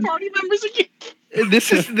 10. Party members again.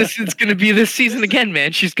 this is gonna be this season again,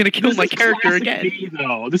 man. She's gonna kill This my is character classic again. B,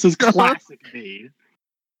 though. This is classic B.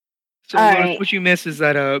 So All Lotus, right. what you miss is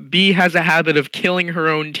that B has a habit of killing her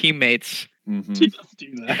own teammates. mhm. She does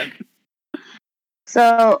do that.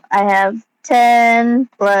 So I have 10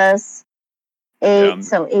 plus 8, Yeah,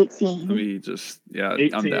 so 18. let me just, I'm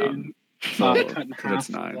 18. down. So, Cut in because half it's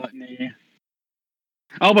 9. Gluttony.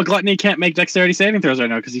 Oh, but Gluttony can't make dexterity saving throws right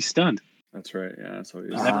now because he's stunned. That's right. Yeah, so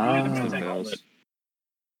he's Ah.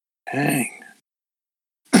 Dang.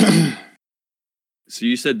 So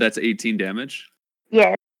you said that's 18 damage?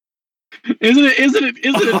 Yes. Isn't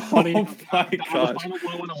it funny? Oh my The gosh. final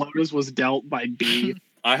blow on a Lotus was dealt by B.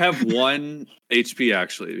 I have 1 HP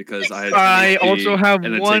actually because I had 10 I HP also have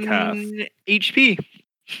and then one take half. HP.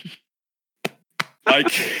 I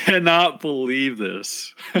cannot believe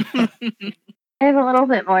this. I have a little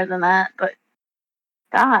bit more than that, but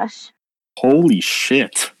gosh. Holy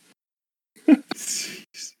shit.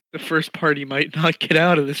 The first party might not get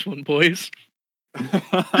out of this one, boys.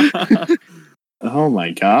 Oh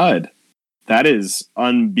my god. That is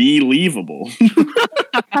unbelievable.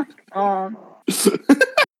 Um,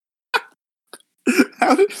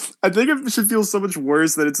 I think it should feel so much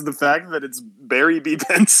worse that it's the fact that it's Barry B.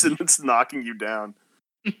 Benson that's knocking you down.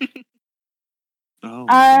 Oh.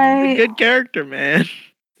 I Good character, man.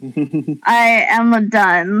 I am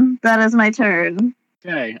done. That is my turn.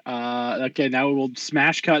 Okay. Okay. Now we'll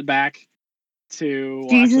smash cut back to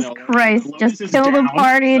Jesus actually, no, Christ! Lotus Just is kill the down,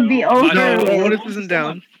 party and be so- over No, with. Lotus isn't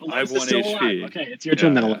down. I have Lotus is 1 still HP. alive. Okay, it's your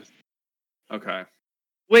turn then. Yeah. Lotus. Okay.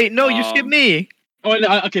 Wait, no, you skipped me. Oh,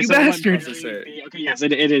 no, okay. You so bastard. Okay, yes,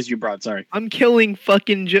 it is you, Broad. Sorry. I'm killing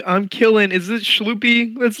fucking. I'm killing. Is it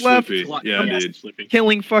Schloopy that's left? Sloopy. Yeah, Yes, dude. Sloopy.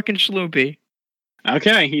 Killing fucking Schloopy.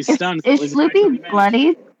 Okay, he's Is, stunned. is Loses back to Sloopy advantage.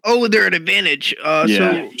 bloody? Oh, they're at advantage.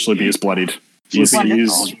 Yeah, Slippy is bloodied. He's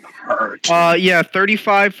Wonderful. Hurt. Yeah,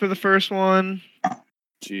 35 for the first one.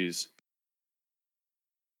 Jeez.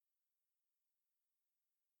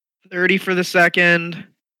 30 for the second.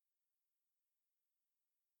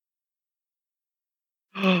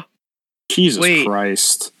 Do Jesus Wait.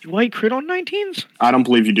 Christ. I crit on 19s? I don't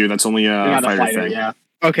believe you do. That's only a You're not a fighter fighter, thing. yeah.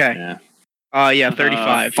 Okay. Yeah. Yeah,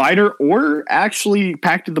 35. Fighter or actually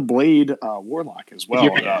Pact of the Blade Warlock as well.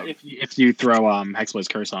 If you throw Hexblade's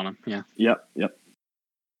Curse on him, yeah. Yep. If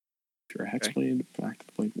you're a Hexblade, Pact of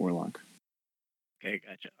the Blade Warlock. Okay,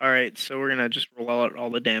 gotcha. Alright, so we're gonna just roll out all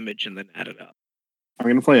the damage and then add it up. I'm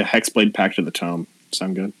going to play a Hexblade Pact of the Tome.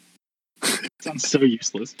 Sound good? Sounds so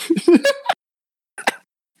useless.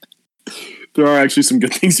 There are actually some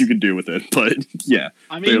good things you can do with it, but yeah.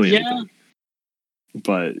 I mean, barely yeah. anything.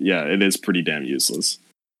 But yeah, it is pretty damn useless.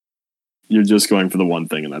 You're just going for the one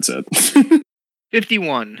thing and that's it.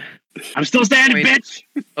 51 I'm still standing, Wait. bitch.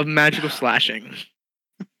 of magical slashing.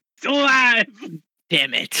 Still alive.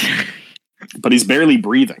 Damn it. But he's barely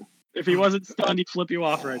breathing. If he wasn't stunned, he'd flip you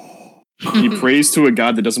off, right? He prays to a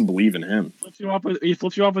god that doesn't believe in him. He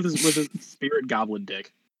flips you off with his spirit goblin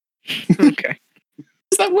dick. Okay.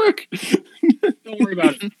 Does that work? Don't worry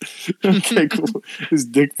about it. Okay, cool. His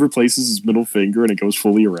dick replaces his middle finger and it goes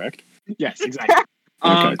fully erect. Yes, exactly.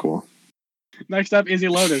 Okay, cool. Next up, Izzy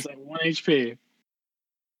Lotus at 1 HP.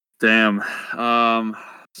 Damn.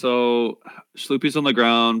 So Sloopy's on the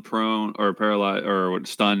ground, prone or paralyzed or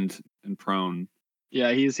stunned and prone,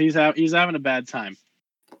 Yeah, he's having a bad time.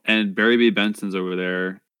 and Barry B. Benson's over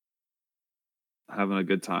there having a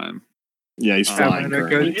good time. Yeah, he's Having flying. a currently.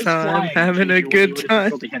 good He is time, flying, having so a you good would have time.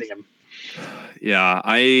 difficulty hitting him. Yeah,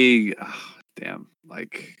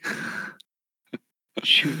 like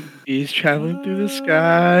Shoot, he's traveling through the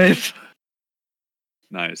skies.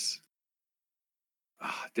 nice.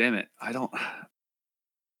 Damn it.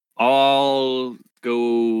 I'll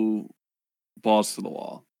go balls to the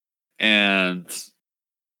wall. And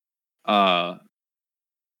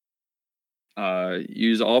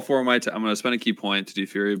use all 4 of my I'm gonna spend a key point to do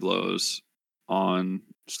fury blows on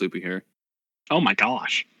Sloopy here. Oh my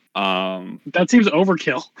gosh, I that seems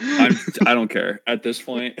overkill. don't care at this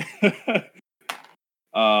point.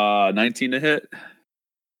 19 to hit.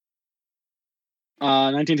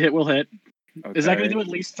 19 to hit will hit. Okay. Is that going to do at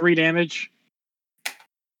least 3 damage?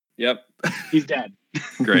 Yep. He's dead.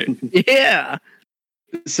 Great. Yeah.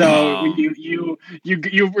 So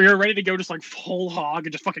you're ready to go just like full hog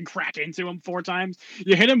and just fucking crack into him 4 times.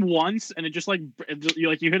 You hit him once and it just you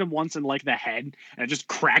hit him once in like the head and it just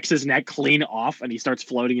cracks his neck clean off and he starts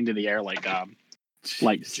floating into the air like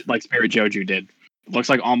Spirit Joju did. It looks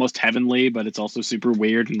like almost heavenly, but it's also super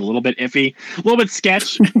weird and a little bit iffy, a little bit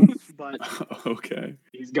sketch. But Okay.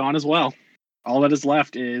 he's gone as well. All that is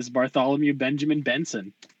left is Bartholomew Benjamin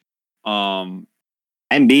Benson. And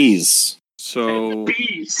bees. So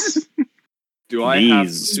Bees. do I have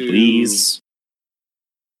Bees, to please.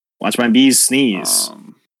 Watch my bees sneeze.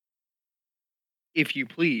 If you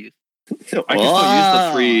please. I can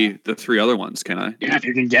still use the three other ones, can I? Yeah, if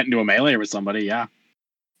you can get into a melee with somebody, yeah.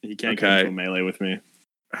 He can't Okay. come into a melee with me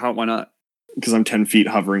Why not? because I'm 10 feet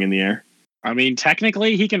hovering in the air. I mean,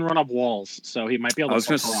 technically, he can run up walls, so he might be able I to was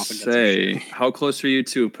gonna fuck her off and get some say, shit. how close are you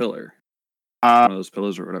to a pillar? One of those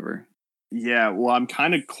pillars or whatever. Yeah, well, I'm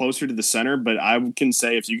kind of closer to the center, but I can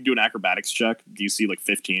say if you can do an acrobatics check, DC like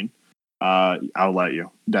 15, I'll let you.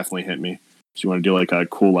 Definitely hit me. If you want to do like a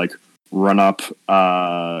cool like run up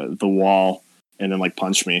the wall and then like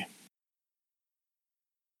punch me.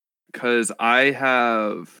 Because I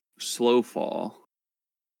have slow fall.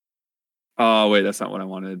 Oh wait, that's not what I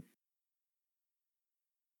wanted.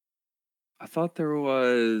 I thought there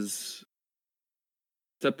was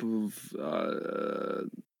step of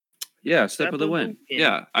Yeah, step of the wind.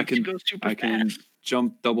 Yeah, I It can. go super I can fast.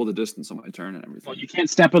 jump double the distance on my turn and everything. Well, you can't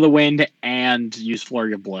step of the wind and use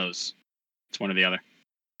flurry of blows. It's one or the other.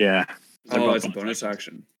 Yeah. They're Oh, both it's a bonus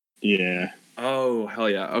action. Yeah. Oh, hell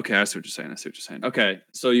yeah. Okay, I see what you're saying. Okay,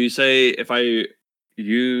 so you say if I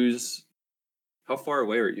use, how far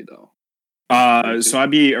away are you though? So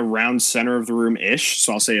I'd be around center of the room ish.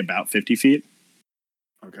 So I'll say about 50 feet.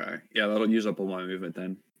 Okay, yeah, that'll use up all my movement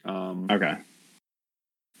then. Okay.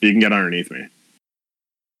 You can get underneath me.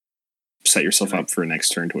 Set yourself up for next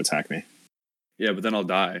turn to attack me. Yeah, but then I'll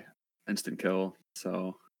die. Instant kill.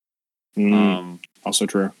 So, Also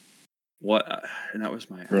true. what? And that was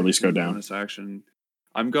my Or at least go down. bonus action.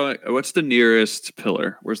 I'm going. What's the nearest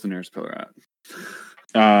pillar? Where's the nearest pillar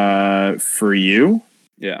at? For you,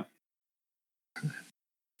 Yeah.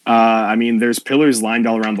 I mean, there's pillars lined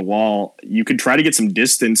all around the wall. You could try to get some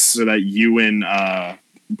distance so that you and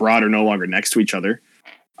Broad are no longer next to each other.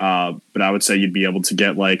 But I would say you'd be able to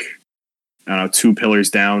get like, I don't know, 2 pillars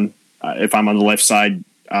down. If I'm on the left side,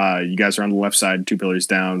 you guys are on the left side, 2 pillars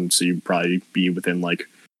down. So you'd probably be within like,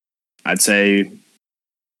 I'd say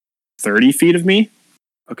 30 feet of me.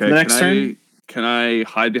 Okay. The next turn? Can I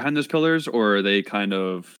hide behind those pillars, or are they kind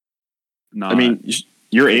of not? I mean,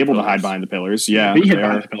 you're big able to pillars. hide behind the pillars. Yeah. Be hit they by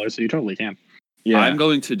are. the pillar, so you totally can. Yeah. I'm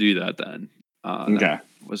going to do that then. Okay. That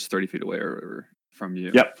was 30 feet away or whatever from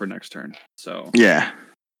you. Yep. For next turn. So Yeah.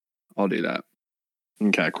 I'll do that.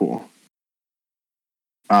 Okay, cool.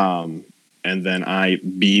 And then I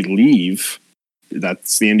believe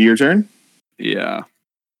that's the end of your turn. Yeah.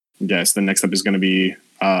 Yes. The next up is going to be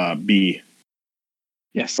B.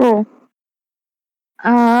 Yes. Cool.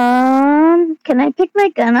 Can I pick my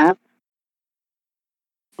gun up?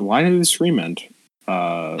 Why did the stream end?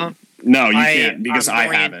 No, you can't because I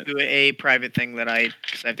I'm have going it. into a private thing that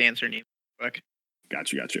because I have to answer an email quick.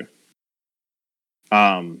 Got you.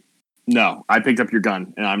 No, I picked up your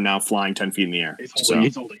gun and I'm now flying 10 feet in the air.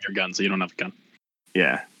 He's holding your gun, so you don't have a gun.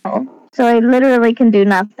 Yeah. Oh, so I literally can do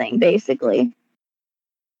nothing, basically.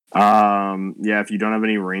 Yeah. If you don't have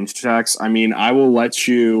any ranged attacks, I mean, I will let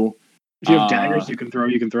you. If you have daggers, you can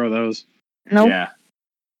throw those. Nope. Yeah.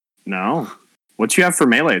 No. What you have for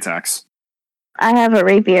melee attacks? I have a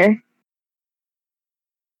rapier.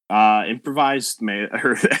 Improvised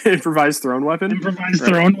improvised thrown weapon. Improvised Right.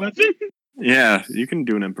 thrown weapon? Yeah, you can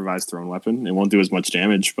do an improvised thrown weapon. It won't do as much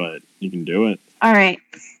damage, but you can do it. All right.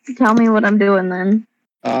 Tell me what I'm doing then.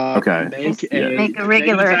 Okay. Make a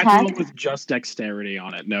regular attack. roll with just dexterity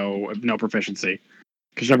on it. No proficiency.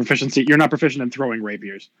 Because you're not proficient in throwing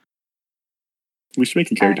rapiers. We should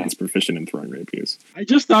make a character Okay. that's proficient in throwing rapiers. I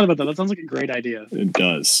just thought about that. That sounds like a great idea. It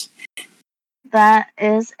does. That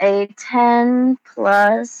is a 10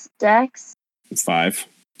 plus dex, It's 5,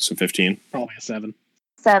 so 15. Probably a 7.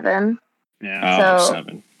 7. Yeah. Oh, So-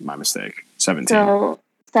 7. My mistake. 17. So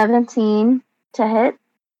 17 to hit.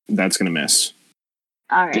 That's gonna miss.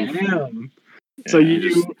 All right. Damn. So Yeah, you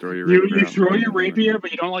Just throw your you rapier out. throw your rapier,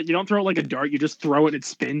 but you don't throw it like a dart. You just throw it. It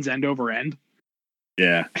spins end over end.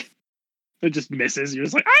 Yeah. It just misses. You're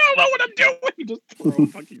just like, I don't know what I'm doing. You just throw a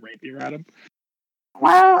fucking rapier at him.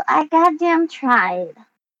 Well, I goddamn tried.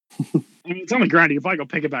 I mean, it's on the ground. You can probably go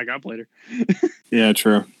pick it back up later. Yeah,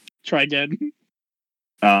 true. Try again.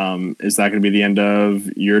 Is that gonna be the end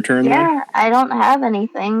of your turn then? Yeah, I don't have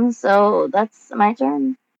anything, so that's my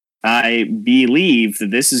turn. I believe that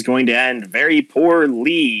this is going to end very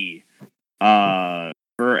poorly.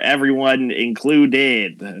 For everyone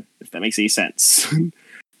included, if that makes any sense.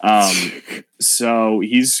 So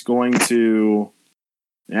he's going to,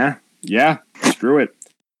 yeah, screw it.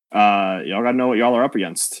 Y'all gotta know what y'all are up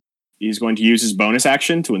against. He's going to use his bonus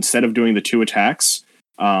action to, instead of doing the 2 attacks,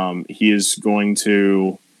 he is going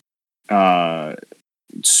to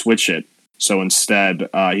switch it. So instead,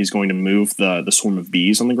 he's going to move the swarm of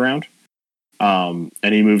bees on the ground, and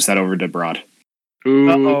he moves that over to Broad. Ooh.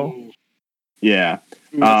 Uh-oh. Yeah.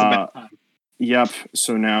 Ooh, that's a bad time. Yep.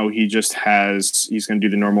 So now he's going to do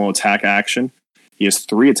the normal attack action. He has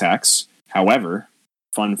 3 attacks. However,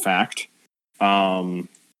 fun fact,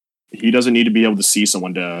 he doesn't need to be able to see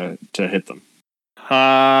someone to hit them.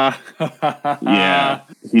 Yeah.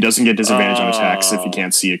 He doesn't get disadvantage on attacks if he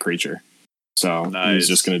can't see a creature. So Nice. he's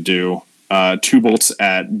just going to do 2 bolts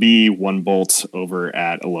at B, 1 bolt over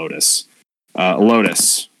at Elotus.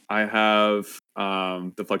 Elotus. I have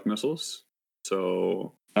deflect missiles.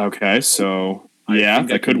 So Okay, so I yeah,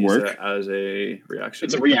 think I that could can use work. that as a reaction.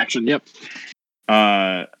 It's a reaction. Yep.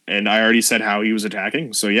 And I already said how he was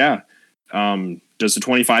attacking. So yeah. Does the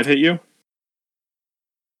 25 hit you?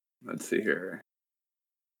 Let's see here.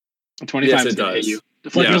 25 Yes, is it gonna hit does. you.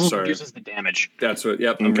 Deflect Yeah, missile sorry. reduces the damage. That's what.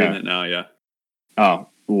 Yep, I'm Okay. reading it now. Yeah. Oh,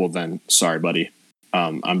 Well, then, sorry, buddy.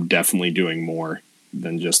 I'm definitely doing more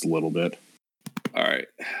than just a little bit. All right.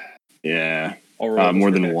 Yeah, I'll roll more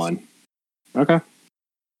this for than hits. one. Okay.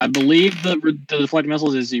 I believe the deflecting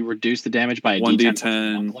missiles is you reduce the damage by a 1d10. D10 plus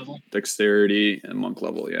monk level. Dexterity and monk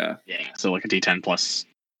level, yeah. Yeah, so like a D10 plus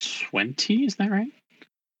 20, is that right?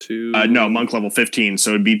 2. No, monk level 15,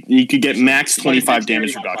 so it'd be you could get max So 25 dexterity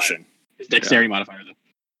damage modifier. reduction. It's dexterity modifier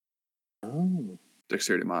though. Oh.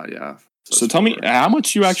 Dexterity mod, yeah. So tell me how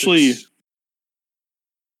much you actually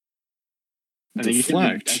I think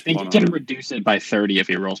deflect. you can reduce it by 30 if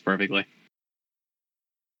he rolls perfectly.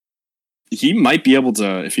 He might be able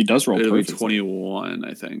to if he does roll It'll be perfectly. 21,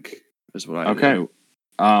 I think, is what I Okay.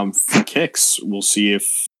 did. For kicks, we'll see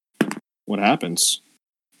if what happens.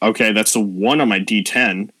 Okay, that's a 1 on my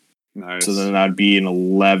D10. Nice. So then that'd be an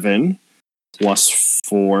 11 plus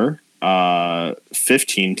 4,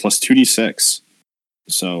 15 plus 2d6.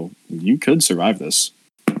 So you could survive this.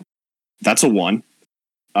 That's a 1.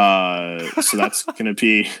 So that's gonna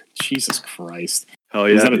be Jesus Christ. Hell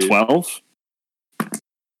yeah. Is that a dude. 12?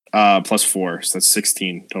 Plus 4, so that's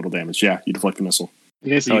 16 total damage. Yeah, you deflect the missile.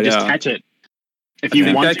 Okay, so Oh, you just yeah. catch it. If I you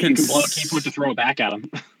think want I to, you can can blow a key point to throw it back at him.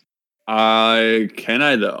 Can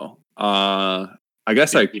I though? I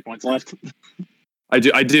guess I Key points left. I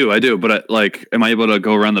do. But am I able to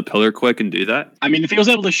go around the pillar quick and do that? I mean, if he was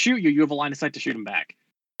able to shoot you, you have a line of sight to shoot him back.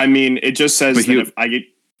 I mean, it just says But that if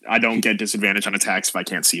I don't get disadvantage on attacks if I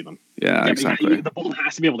can't see them. Yeah, Yeah, but exactly. the bolt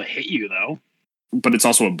has to be able to hit you, though. But it's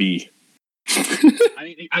also a B. I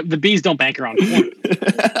mean, the bees don't bank around corners.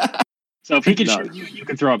 So if he can No. shoot you, you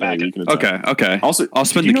can throw it back. Yeah, at you can attack. Okay. Also, I'll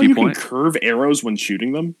spend did the you know key you point. can curve arrows when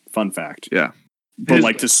shooting them? Fun fact. Yeah. But His-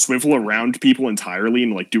 like to swivel around people entirely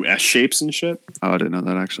and like do S shapes and shit. Oh, I didn't know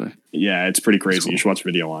that actually. Yeah, it's pretty crazy. Cool. You should watch a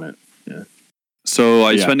video on it. So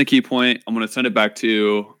I Yeah. spend a key point. I'm gonna send it back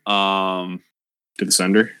to To the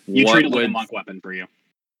sender. You what treat it like a would- monk weapon for you.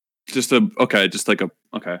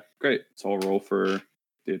 okay, great. So I'll roll for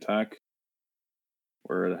the attack.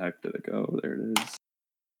 Where the heck did it go? There it is.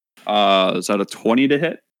 Is that a 20 to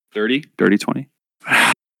hit? 30? 20.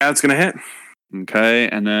 Yeah, it's gonna hit. Okay,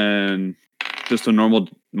 and then just a normal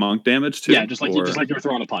monk damage too? Yeah, just like you were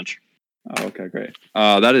throwing a punch. Oh, okay, great.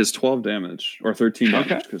 That is 12 damage or 13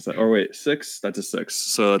 damage. Okay. Or wait, 6? That's a 6.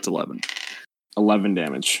 So that's 11. 11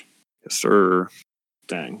 damage. Yes, sir.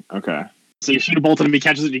 Dang. Okay. So you shoot a bolt at him, he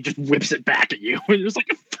catches it, and he just whips it back at you. And you're just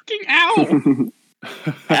like, fucking ow!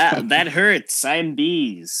 that hurts. I'm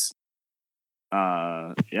bees.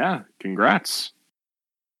 Yeah. Congrats.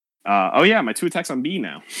 Oh yeah, my 2 attacks on B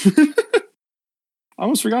now. I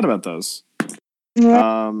almost forgot about those.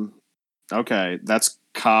 Okay, that's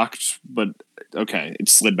cocked, but okay, it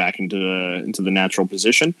slid back into the natural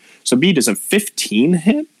position. So B does a 15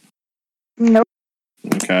 hit. Nope.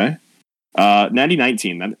 Okay. Natty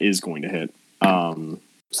 19, that is going to hit. So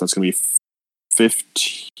that's going to be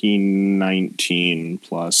 15, 19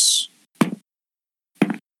 plus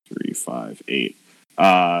 3, 5, 8.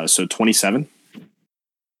 So 27.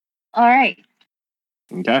 All right.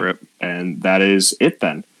 Okay. Rip. And that is it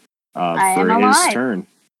then. I For am his alive. turn.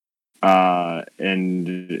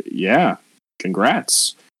 And yeah,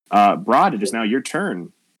 congrats. Broad, it is now your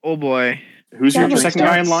turn. Oh boy. Who's your That second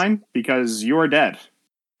guy in starts. line? Because you are dead.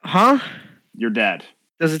 Huh? You're dead.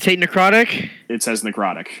 Does it take necrotic? It says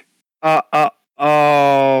necrotic.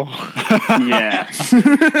 Oh. Yeah.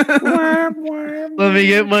 Let me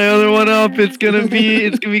get my other one up. It's gonna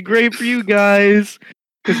be great for you guys.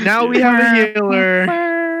 Cause now we have a healer.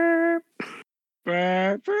 I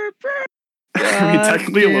mean, God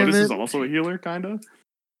technically, damn Lotus it. is also a healer, kind of.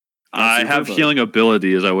 I have healing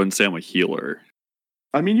abilities. I wouldn't say I'm a healer.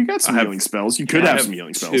 I mean, you got some I have- healing spells. You could I have some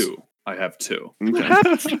healing spells. 2. I have 2. What Okay.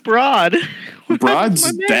 happened to Broad? Broad's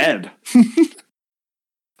My man. dead.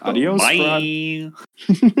 Adios, Broad.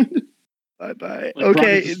 Bye bye. Like, Broad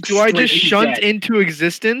Okay, is do I just straight shunt dead. into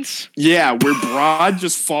existence? Yeah, where Broad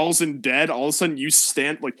just falls in dead, all of a sudden you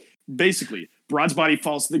stand, like, basically, Broad's body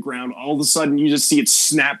falls to the ground, all of a sudden you just see it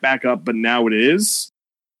snap back up, but now it is.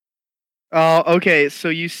 Okay, so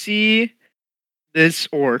you see this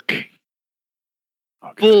orc, Okay.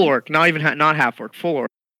 full orc, not even not half orc, full orc.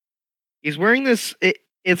 He's wearing this.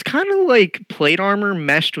 It's kind of like plate armor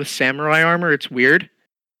meshed with samurai armor. It's weird.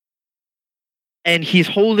 And he's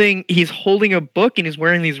holding a book and he's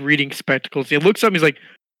wearing these reading spectacles. He looks up and he's like,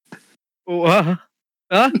 oh,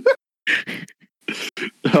 huh?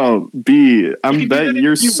 Oh, B, You I'm can do bet that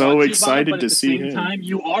you're if you so want to, Bob, excited but to at the see same him. time,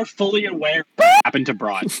 you are fully aware of what happened to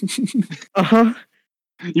Broad. Uh-huh.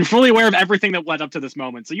 You're fully aware of everything that led up to this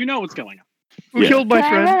moment, so you know what's going on. Who Yeah. killed my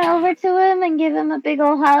Can I friend? run over to him and give him a big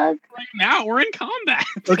ol' hug? Right now, we're in combat.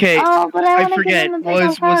 Okay, Oh, but I I want to give forget. him a big ol'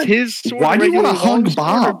 Was hug. his sword Why a do you wanna regular hug long sword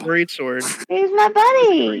Bob? or great sword? He's my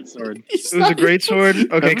buddy. Great sword. It was a great sword.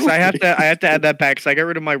 Okay, because I have to add that back because I got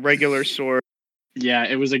rid of my regular sword. Yeah,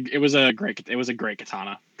 it was a great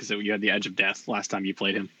katana because you had the edge of death last time you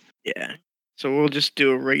played him. Yeah. So we'll just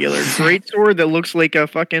do a regular great sword that looks like a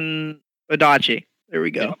fucking Adachi. There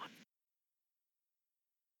we go.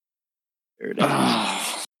 There it is.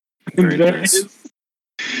 Ah, very There nice. is-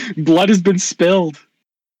 Blood has been spilled.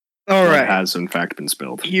 All Blood right. has in fact been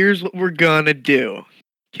spilled. Here's what we're gonna do.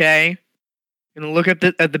 Okay. Gonna look at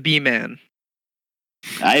the B man.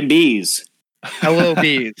 Hi, bees. Hello,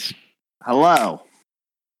 bees. Hello.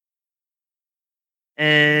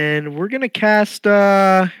 And we're gonna cast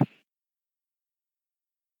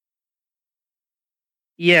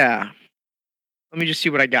yeah. Let me just see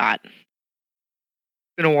what I got.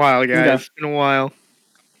 Been a while, guys. Okay. Been a while.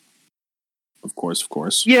 Of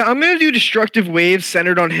course. Yeah, I'm gonna do destructive waves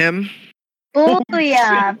centered on him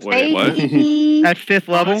Booyah, Wait, what? baby. at 5th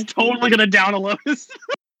I level. was totally gonna down a Lotus.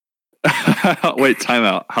 Wait, time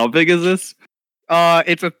out. How big is this?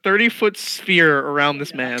 It's a 30-foot sphere around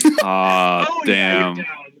this man. Ah, Oh, yeah, damn. you're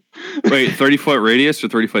down. Wait, 30-foot radius or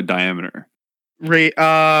 30-foot diameter?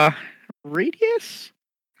 Radius?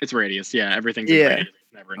 It's radius. Yeah, everything's in Yeah. radius.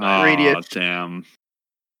 Never in Oh, Radius. damn.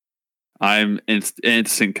 I'm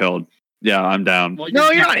instant killed. Yeah, I'm down. Well, No,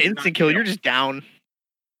 you're down, not it's instant kill. You're killed. just down.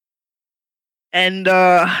 And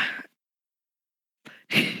I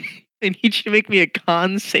need you to make me a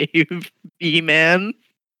con save, B man.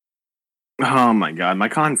 Oh my god, my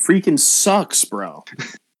con freaking sucks, bro.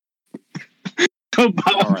 So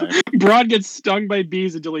Bob, Alright. Broad gets stung by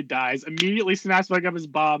bees until he dies. Immediately snaps back up his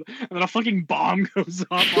bob, and then a fucking bomb goes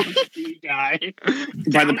off on the bee guy.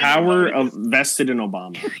 By the Down power in of vested in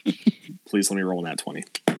Obama. Please let me roll that 20.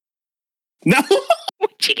 No,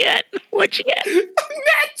 What you get? What you get?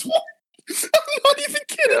 that 20. I'm not even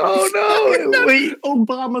kidding. Oh no! Wait,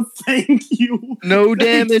 Obama, thank you. no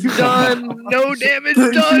damage you. done. No damage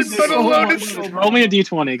Thank done. you But a so Lotus. much. Roll me a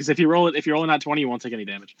d20, because if you're rolling that 20, you won't take any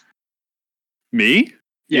damage. Me?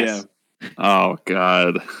 Yes. Oh,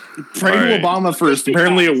 God. Pray All to right. Obama first.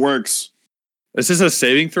 Apparently it works. Is this a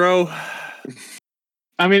saving throw?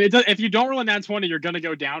 I mean, if you don't roll a nat 20, you're gonna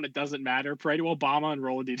go down. It doesn't matter. Pray to Obama and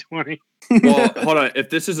roll a d20. Well, hold on. If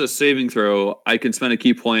this is a saving throw, I can spend a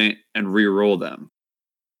key point and re-roll them.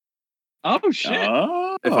 Oh shit!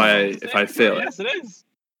 Oh. If I fail it. Yes, it is.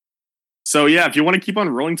 So yeah, if you want to keep on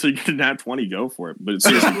rolling till you get a nat 20, go for it. But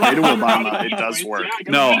seriously, pray to Obama, it does work. Yeah,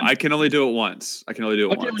 go No, ahead. I can only do it once. I can only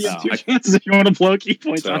do it Okay, well, once. you have No, two I- chances if you want to blow key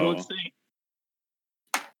points on. So- Let's see.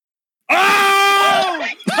 Oh!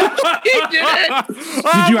 He did it!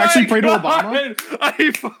 Did you actually pray to Obama?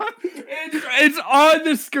 It's on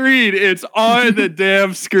the screen. It's on the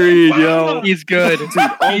damn screen, yo. He's good. He's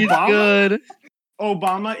Obama? good.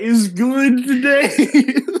 Obama is good today.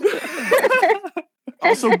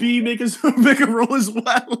 Also, B, make a roll as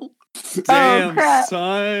well. Damn, crap.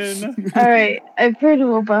 son. All right, I pray to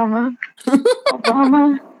Obama.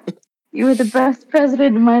 Obama, you were the best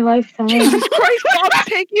president in my lifetime. Jesus Christ, Bob's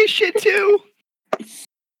taking his shit too.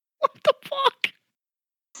 What the fuck?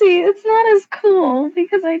 See, it's not as cool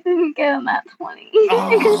because I didn't get on that 20. I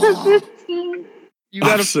got a 15. You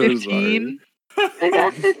got I'm a so 15? I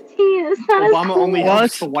got 15. It's not as Obama cool. only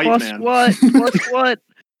helps the white plus man. what? Plus what?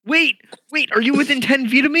 Wait, are you within 10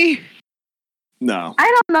 feet of me? No.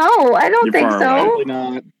 I don't know. I don't You're think far so. away. Probably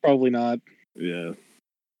not. Probably not. Yeah.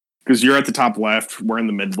 Because you're at the top left. We're in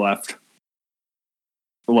the mid left.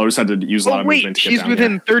 Lotus had to use a lot Oh of movement wait, to get she's down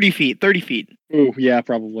within here. 30 feet. 30 feet. Ooh, yeah,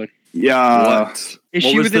 probably. Yeah. What? Is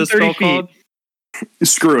What she was within this 30 spell feet? called?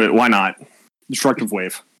 Screw it. Why not? Destructive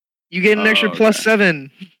wave. You get an extra Oh, plus okay.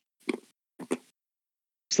 7.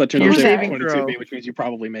 So that turns Your into saving 22B, throw. which means you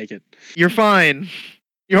probably make it. You're fine.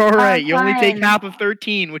 You're all right. You only take fine. half of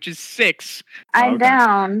 13, which is 6. I'm Okay.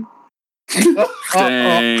 down.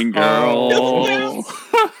 Dang, girl.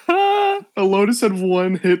 A Lotus had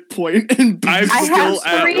 1 hit point and B I'm I still have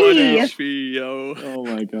at 1 3. HP, yo. Oh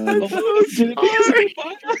my god.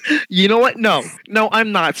 You know what? No,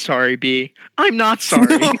 I'm not sorry, B. I'm not sorry.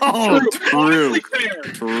 Oh, true. Honestly fair.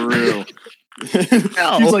 True.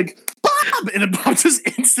 No. He's like, Bob! And then Bob just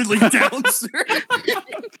instantly downs her.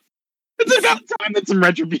 It's about time that some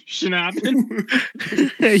retribution happened.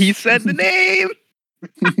 He said the name.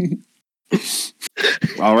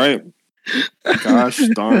 All right. Gosh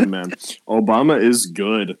darn, man. Obama is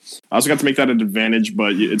good. I also got to make that an advantage,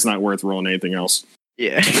 but it's not worth rolling anything else.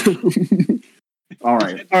 Yeah. All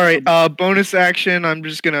right. All right. Bonus action. I'm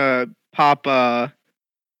just gonna pop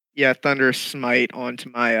Thunder Smite onto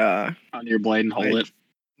my On your blade and hold Right. it.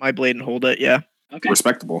 my blade and hold it. Yeah. Okay.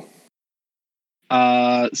 Respectable.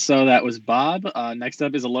 So that was Bob. Next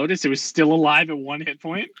up is a Lotus who is still alive at 1 hit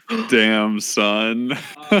point. Damn, son.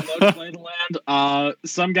 Lotus Blade land.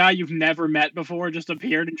 Some guy you've never met before just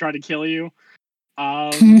appeared and tried to kill you.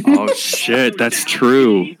 Oh shit, that's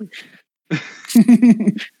true.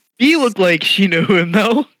 B looked like she knew him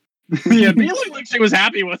though. Yeah, B looked like she was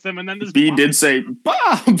happy with him, and then this B Bob- did say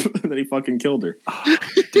Bob, and then he fucking killed her.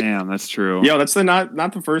 Damn, that's true. Yo, that's not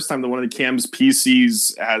the first time that one of the Cam's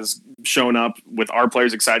PCs has shown up with our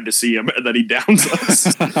players excited to see him, and that he downs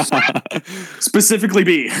us. Specifically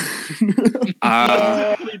B.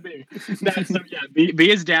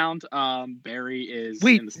 B is downed. Barry is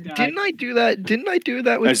Wait, in the sky. didn't I do that? Didn't I do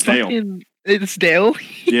that with That's Dale. fucking? It's Dale.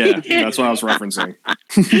 Yeah, that's what I was referencing.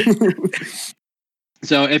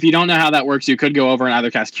 So if you don't know how that works, you could go over and either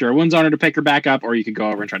cast Cure Wounds on her to pick her back up, or you could go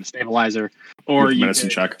over and try to stabilize her, or With you medicine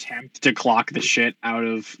could check. attempt to clock the shit out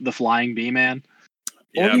of the flying bee man.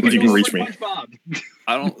 Yeah, Or but you could can go reach over and me. punch Bob.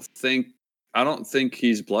 I don't think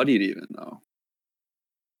he's bloodied even though.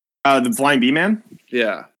 The Flying Bee Man?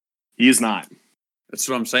 Yeah, He is not. that's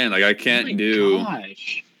what I'm saying. Like I can't Oh my do.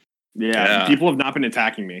 gosh. Yeah, Yeah. people have not been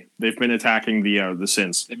attacking me. They've been attacking the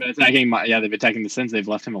Sins. They've been attacking they've been attacking the Sins. They've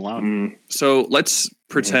left him alone. So let's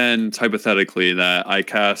pretend hypothetically that I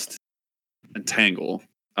cast Entangle.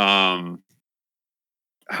 How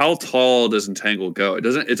tall does Entangle go? It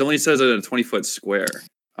doesn't. It only says it in a 20-foot square.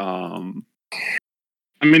 I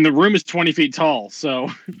mean, the room is 20 feet tall, so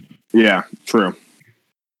Yeah, true.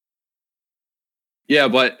 Yeah,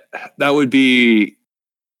 but that would be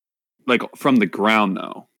like from the ground,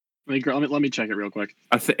 though. let me check it real quick.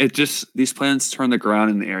 I think it just these plants turn the ground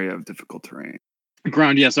in the area of difficult terrain.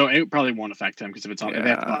 Ground, yeah. So it probably won't affect him because if it's on, if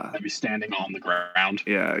Yeah. they'd be standing on the ground.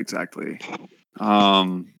 Yeah, exactly.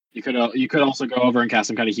 You could also go over and cast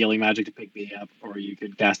some kind of healing magic to pick B up, or you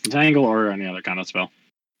could cast Entangle or any other kind of spell.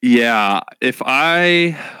 Yeah, if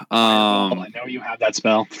I I know you have that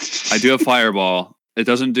spell. I do have Fireball. It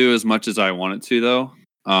doesn't do as much as I want it to, though.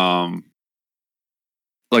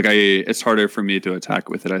 It's harder for me to attack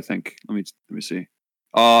with it. I think. Let me see.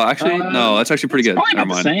 Actually, no, that's actually pretty It's good. probably Never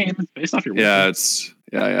not mind. the same. It's based off your Yeah, wisdom. it's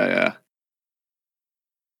yeah.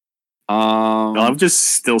 No, I'm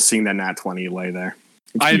just still seeing that nat 20 lay there.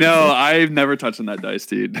 It's I beautiful. know. I've never touched on that dice,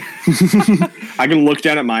 dude. I can look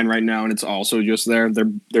down at mine right now, and it's also just there.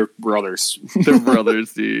 They're brothers. They're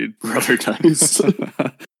brothers, dude. Brother dice.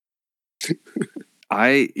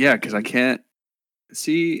 Because I can't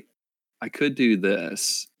see. I could do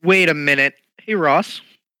this. Wait a minute. Hey Ross,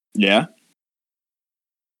 Yeah,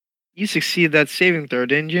 you succeeded that saving throw,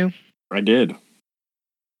 didn't you? I did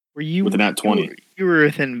Were you with a nat 20. You were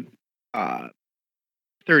within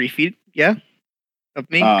 30 feet, yeah, of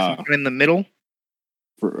me. 'Cause I'm in the middle.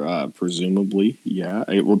 Presumably, yeah.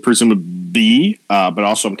 It would presumably be, but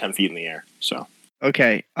also I'm 10 feet in the air, so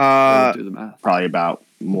Okay. Do the math. probably about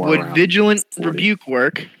more. Would around vigilant 40. rebuke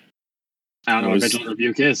work? I don't know what Was- Vigilant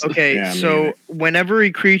Rebuke is. Okay, Yeah, me so neither. whenever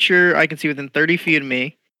a creature I can see within 30 feet of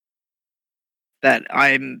me that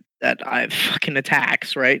I fucking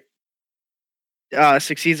attacks, right?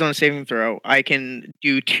 Succeeds on a saving throw, I can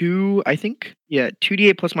do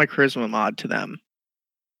 2d8 plus my charisma mod to them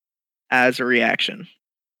as a reaction.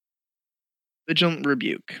 Vigilant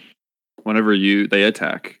rebuke. Whenever they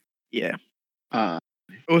attack. Yeah. Uh,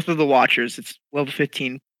 Both of the watchers, it's level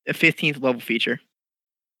 15, a 15th level feature.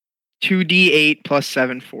 2d8 plus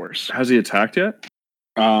 7 force. Has he attacked yet?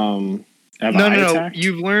 Have No, I no. attacked?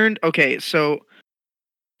 You've learned. Okay, so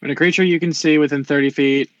when a creature you can see within 30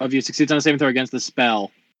 feet of you succeeds on a saving throw against the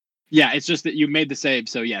spell. Yeah, it's just that you made the save,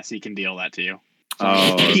 so yes, he can deal that to you.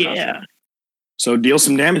 Oh, yeah, So deal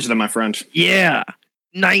some damage then, my friend. yeah.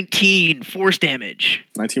 19 force damage.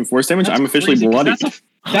 19 force damage. That's I'm officially crazy, 'cause bloody.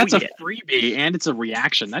 That's Oh, a freebie, and it's a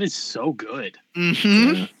reaction. That is so good.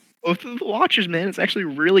 Mm-hmm. Yeah. Both of the watchers, man. It's actually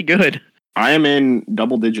really good. I am in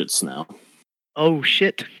double digits now. Oh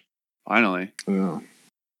shit. Finally. Yeah.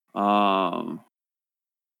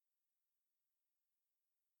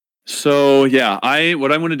 So yeah,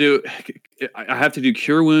 what I'm going to do, I have to do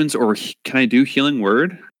Cure Wounds, or can I do Healing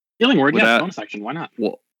Word? Healing Word, Would yeah, that- bonus action. Why not?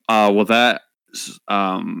 Will that?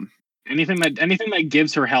 Anything that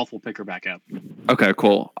gives her health will pick her back up. Okay,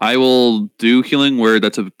 cool. I will do Healing Word.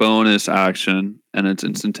 That's a bonus action, and it's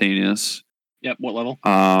instantaneous. Yep. What level?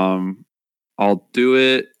 I'll do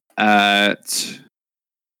it at.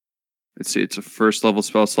 Let's see. It's a first level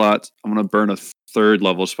spell slot. I'm gonna burn a third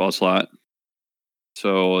level spell slot.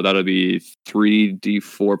 So that'll be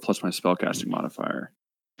 3d4 plus my spellcasting modifier.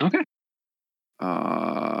 Okay.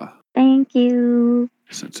 Uh, Thank Thank you.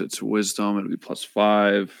 Since it's wisdom, it'll be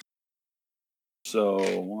 +5.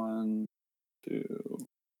 So 1, 2,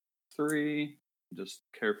 3. Just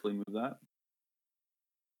carefully move that.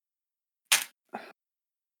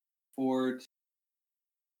 4.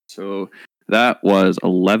 So that was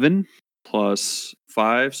 11 plus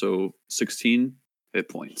 5, so 16 hit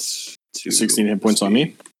points. 16 hit points on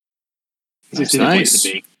me. 16 Nice. points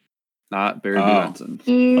to be. Not Barry Oh. Benson.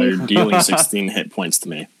 Oh, you're dealing 16 hit points to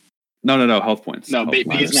me. No, health points. No, Health B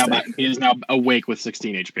points. is now awake with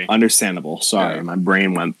 16 HP. Understandable. Sorry, Yeah. my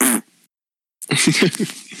brain went.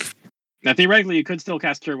 Now, theoretically, you could still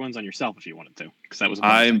cast Cure Wounds on yourself if you wanted to, because that was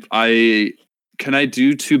a bonus Can I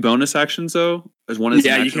do 2 bonus actions though? As one is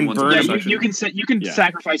Yeah, an you action, can one's a burn- bonus action. action? You can Yeah.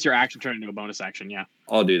 sacrifice your action turn into a bonus action, yeah.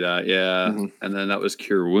 I'll do that. Yeah, Mhm. and then that was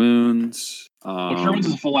Cure Wounds. Well, Cure Wounds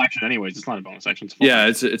is a full action anyways. It's not a bonus action. It's a full Yeah,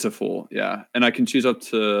 action. it's a full. Yeah, and I can choose up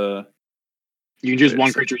to. You can choose Wait a one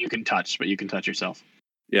second. creature you can touch, but you can touch yourself.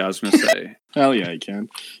 Yeah, I was gonna say, Hell yeah, he can.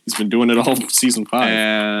 He's been doing it all season 5.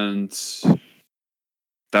 and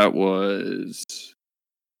that was.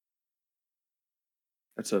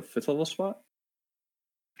 That's a 5th level spot.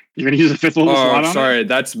 You're going to use a 5th level slot on it? Sorry,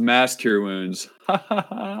 that's Mass Cure Wounds.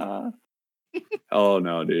 Oh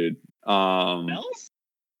no, dude. Spells?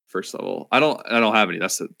 First level. I don't have any.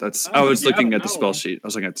 That's. I was yeah, looking at the no. spell sheet.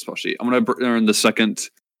 I'm gonna earn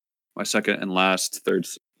my second and last third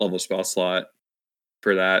level spell slot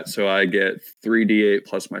for that. So I get 3d8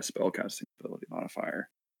 plus my spellcasting ability modifier.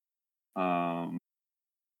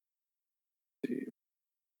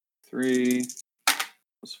 3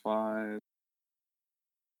 plus 5.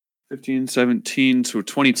 15, 17, so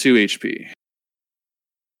 22 HP.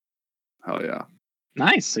 Hell yeah.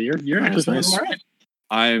 Nice. So you're Nice, actually nice. all right.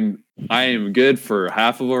 I am good for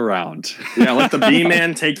half of a round. Yeah, let the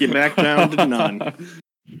B-man take you back down to none.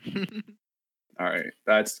 All right,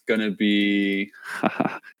 that's gonna be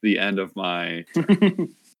the end of my.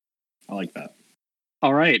 I like that.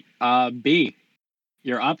 All right. B,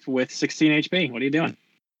 you're up with 16 HP. What are you doing?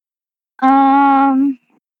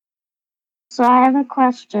 So I have a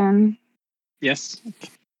question. Yes.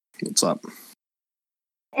 What's up?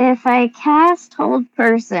 If I cast Hold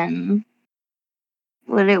Person,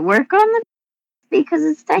 would it work on the because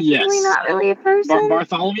it's technically Yes. not really a person?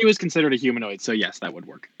 Bartholomew is considered a humanoid, so yes, that would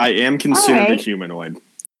work. I am considered a Alright. humanoid.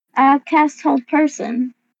 Cast Hold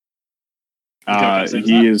Person. Okay,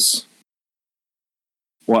 He is.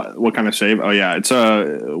 What kind of save? Oh yeah, it's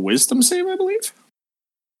a wisdom save, I believe.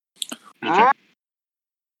 Uh,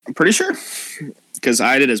 I'm pretty sure because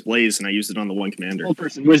I did as Blaze and I used it on the one commander. Old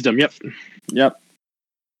person, wisdom. Yep. Yep.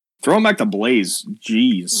 Throw him back to Blaze.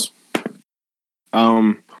 Jeez.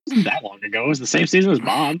 Wasn't that long ago. It was the same season as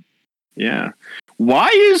Bob. Yeah.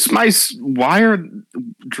 Why are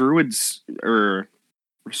druids or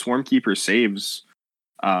Swarmkeeper saves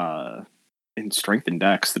in strength and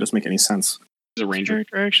dex? That doesn't make any sense. He's a This ranger.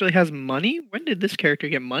 character actually has money? When did this character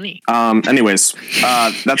get money? Anyways,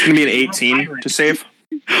 that's gonna be an 18 to save.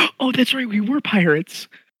 Oh, that's right. We were pirates.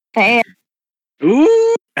 fair.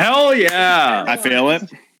 Ooh. Hell yeah! I fail it.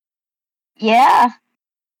 Yeah,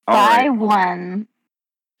 All by right. 1.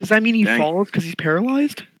 Does that mean he Dang. falls because he's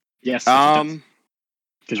paralyzed? Yes. Because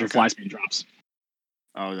your okay. fly speed drops.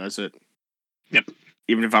 Oh, that's it. Yep.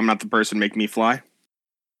 Even if I'm not the person, make me fly.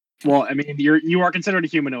 Well, I mean, you are considered a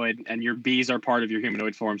humanoid, and your bees are part of your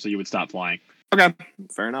humanoid form, so you would stop flying. Okay,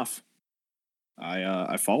 fair enough.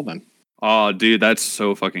 I fall then. Oh, dude, that's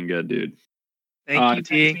so fucking good, dude. Thank you, 10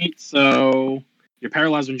 T. feet, so you're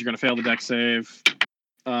paralyzed when you're going to fail the dex save.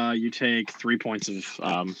 You take 3 points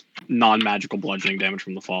of non-magical bludgeoning damage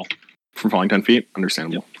from the fall. From falling 10 feet,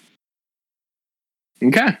 understandable.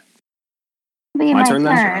 Okay. Be My my turn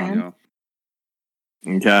then? turn.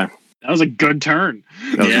 Okay. That was a good turn.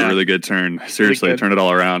 That was Yeah. a really good turn. Seriously, good. turn it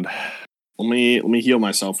all around. Let me heal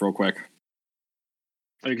myself real quick.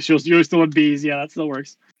 Like, you're still in bees. Yeah, that still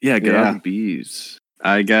works. Yeah, get Yeah. out of bees.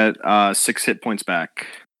 I get 6 hit points back.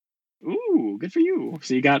 Ooh, good for you.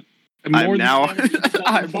 So you got I'm more now than damage from the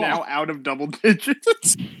I'm fall. now out of double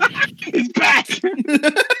digits. He's back.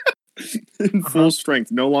 In full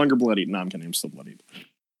strength, no longer bloodied. No, I'm kidding. I'm still bloodied.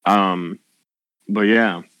 But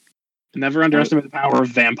yeah, Never underestimate the power of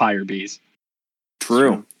vampire bees.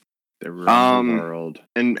 true. They run the Um, world.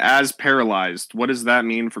 And as paralyzed, what does that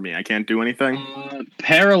mean for me? I can't do anything.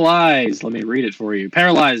 Paralyzed. Let me read it for you.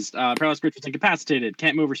 Paralyzed. Paralyzed creatures incapacitated.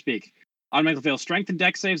 Can't move or speak. Automatically fails strength and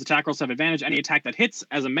dex saves. Attack rolls have advantage. Any attack that hits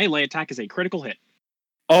as a melee attack is a critical hit.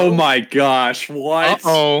 Oh my gosh! What?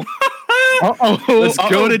 Uh-oh. Let's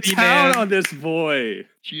go to D-man. town on this boy.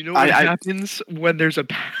 Do you know what happens when there's a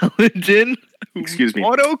paladin who Excuse me.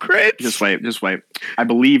 auto crits? Just wait. I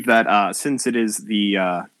believe that since it is the,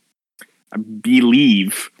 I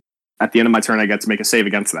believe at the end of my turn, I get to make a save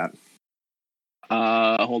against that.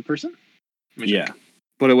 Hold person? Yeah.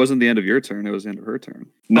 But it wasn't the end of your turn. It was the end of her turn.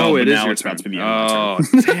 No, it but is now your it's turn. about to be the end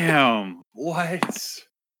of my turn. Oh, damn. What?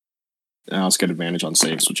 Now let's get advantage on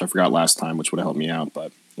saves, which I forgot last time, which would have helped me out,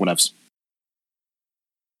 but whatevs.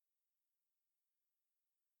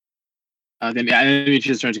 Then you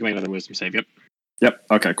choose turn to make another wisdom save. Yep.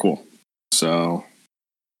 Okay, cool. So,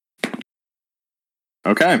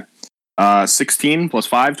 okay. 16 plus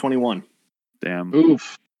 5, 21. Damn.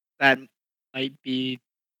 Oof. That might be.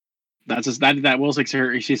 That will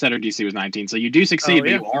succeed. She said her DC was 19, so you do succeed, but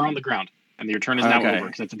you are on the ground, and your turn is now Okay. over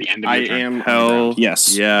because it's at the end of your turn. I am Hell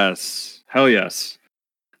yes. Yes. Hell yes.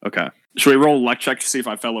 Okay. Should we roll a luck check to see if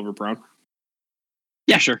I fell over prone?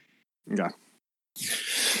 Yeah, sure. Okay.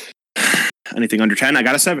 Anything under 10? I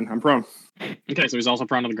got a 7. I'm prone. Okay, so he's also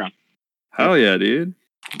prone on the ground. Hell yeah, dude.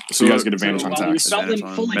 So you guys get advantage So on while you attacks. felt Advantage him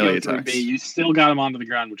on fully melee go through attacks. B, you still got him onto the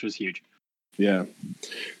ground, which was huge. Yeah.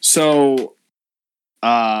 So,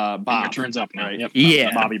 And your Bob. turn's up now. Right. Yep.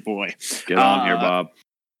 Yeah. Bobby boy. Get on here, Bob.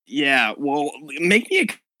 Yeah, well, make me a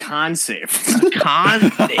con save. Con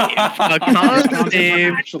save. A con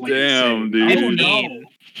save. Actually, Damn, save. dude. Oh,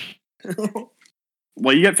 no.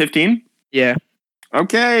 Well, you get 15? Yeah.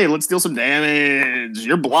 Okay, let's deal some damage.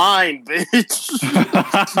 You're blind, bitch.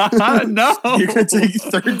 No. You're going to take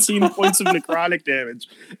 13 points of necrotic damage,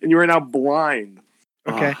 and you are now blind.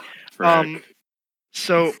 Okay. Ah, frick.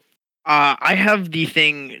 So, I have the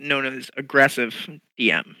thing known as aggressive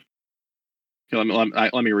DM. Okay,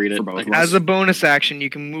 let me read it. For both I of can- us. As a bonus action, you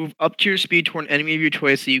can move up to your speed toward an enemy of your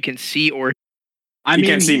choice so you can see or. I You mean,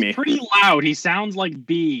 can't see he's me. pretty loud. He sounds like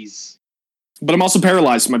bees. But I'm also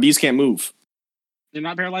paralyzed, so my bees can't move. They're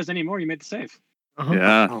not paralyzed anymore. You made the save.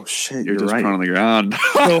 Yeah. Oh, shit, You're just prone on the ground.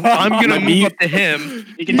 So I'm My gonna move bee- up to him.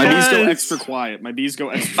 He can My tell- bees go Yes. extra quiet. My bees go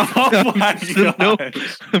extra Oh my No. god.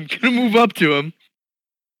 I'm gonna move up to him.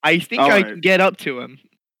 I think I Alright. can get up to him.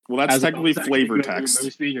 Well, that's As a technically bonus action, flavor your text.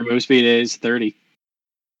 move speed is 30.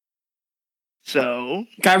 So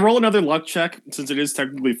Can I roll another luck check, since it is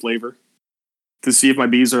technically flavor? To see if my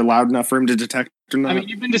bees are loud enough for him to detect or not? I mean,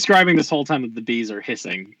 you've been describing this whole time that the bees are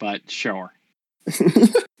hissing, but sure. But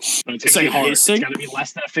it's It's gonna be like hard. hissing? It's gotta be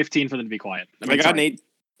less than a 15 for them to be quiet. I got an 8.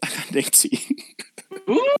 I got an 18.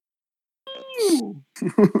 Ooh.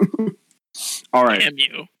 All right. damn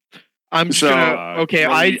you. I'm just So, gonna. Okay,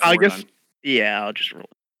 roll I D4 guess. then. Yeah, I'll just roll.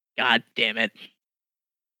 God damn it.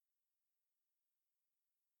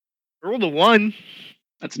 Roll a 1.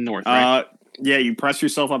 That's north, right? Yeah, you press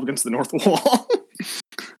yourself up against the north wall.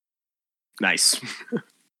 Nice.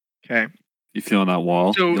 Okay. You feeling that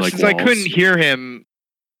wall? So You like since I walls? couldn't hear him,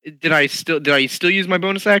 did I still use my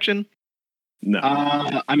bonus action? No.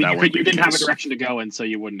 I mean, that you wouldn't didn't be have a case. direction to go in, so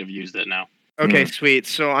you wouldn't have used it now. Okay, sweet.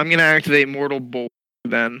 So I'm gonna activate Mortal Bolt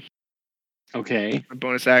then. Okay. My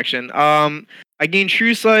bonus action. I gain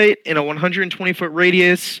True Sight in a 120-foot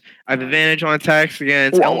radius. I have advantage on attacks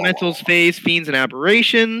against Whoa. elementals, phase, fiends, and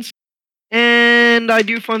aberrations. And I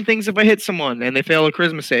do fun things if I hit someone and they fail a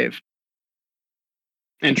charisma save.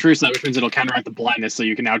 And True Sight, which means it'll counteract the blindness, so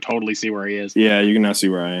you can now totally see where he is. Yeah, you can now see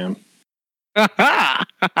where I am.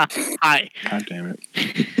 Hi. God damn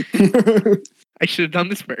it. I should have done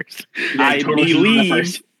this first. Yeah, I totally should've done that believe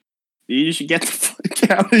first. you should get the fuck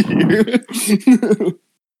out of here.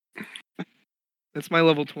 That's my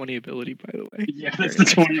level 20 ability, by the way. Yeah, that's the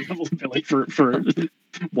 20 level ability for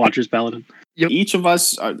Watcher's Paladin. Each of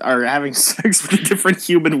us are having sex with different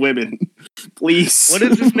human women. Please. What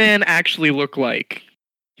does this man actually look like?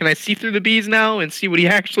 Can I see through the bees now and see what he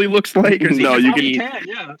actually looks like? Or is he No, just you a can-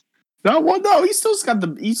 bee? Yeah. No, he's got the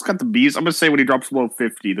bees. I'm gonna say when he drops below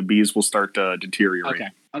 50, the bees will start to deteriorate.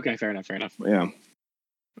 Okay, fair enough. Yeah.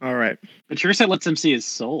 All right. But True Sight lets him see his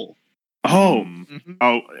soul. Oh. Mhm.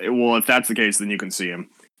 Oh, well, if that's the case, then you can see him.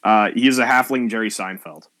 He is a halfling Jerry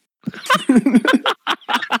Seinfeld.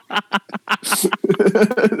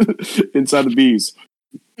 Inside the bees.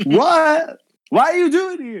 What? Why are you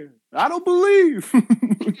doing here? I don't believe.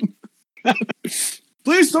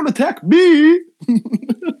 Please don't attack me.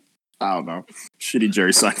 I don't know. Shitty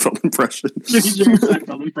Jerry Seinfeld impression. Jerry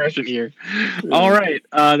Seinfeld impression here. All right,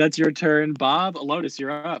 that's your turn, Bob. Lotus,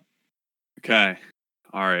 you're up. Okay.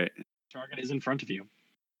 All right. Target is in front of you.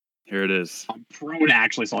 Here it is. I'm prone,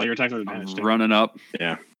 actually, so all your attacks are I'm advantage. too. running up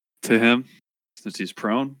Yeah. to him since he's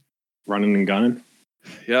prone. Running and gunning.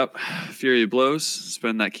 Yep. Fury blows.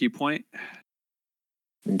 Spend that key point.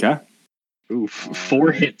 Okay. Oof,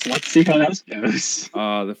 4 hits. Let's see how that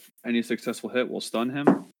goes. Any successful hit will stun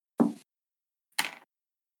him.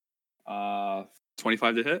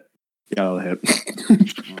 25 to hit. Yeah, that'll hit.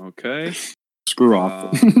 Okay. Screw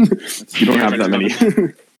off. Let's You don't see. have that many.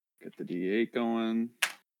 Get the D8 going.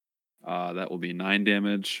 That will be 9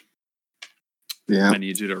 damage. Yeah, I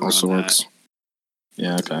need you to run also that. works.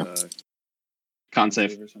 Yeah, okay. Con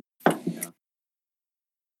save. or something. Yeah.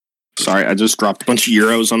 Sorry, I just dropped a bunch of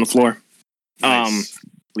euros on the floor. Nice.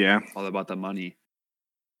 Yeah. All about the money.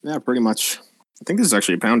 Yeah, pretty much. I think this is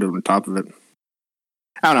actually a pound on top of it.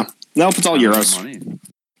 I don't know. Nope, it's all Not enough euros. money.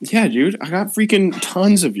 Yeah, dude. I got freaking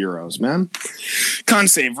tons of euros, man. Con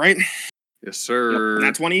save, right? Yes, sir.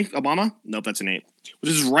 Nat 20, Obama? Nope, that's an 8.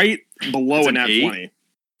 Which is right below It's a an nat 8? 20.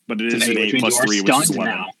 But it is It's an 8 which means plus you are 3, which is stunned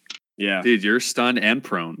 11. now. Yeah. Dude, you're stunned and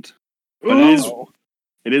proned. But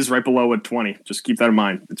it is right below a 20. Just keep that in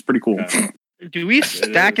mind. It's pretty cool. Okay. Do we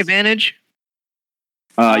stack is. advantage?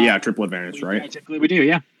 Yeah, triple advantage, Yeah, right? typically we do,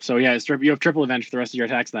 yeah. So yeah, you have triple advantage for the rest of your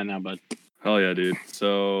attacks then now, but Hell yeah, dude.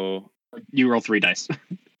 So you roll 3 dice.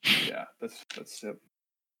 yeah, that's yep. Let's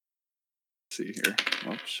see here.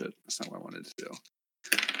 Oh shit, that's not what I wanted to do.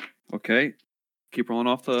 Okay, keep rolling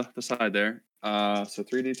off the side there. So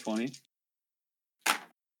 3d20.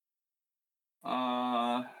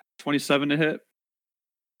 27 to hit.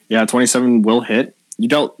 Yeah, 27 will hit. You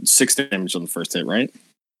dealt 6 damage on the first hit, right?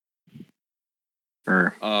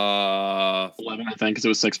 Or 11, I think, because it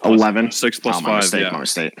was 6 plus. 11. 6 plus Oh, my 5. mistake, Yeah. my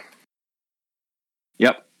mistake.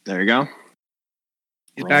 Yep, there you go.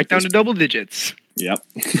 He's Roll back with down this. to double digits. Yep.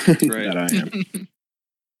 Right. That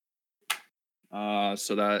I am.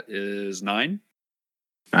 So that is 9.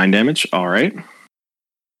 9 damage. All right.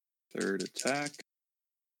 Third attack.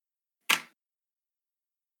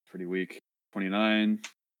 Pretty weak. 29.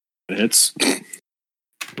 It hits.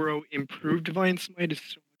 Bro, improved Divine Smite is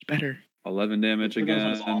so much better. 11 damage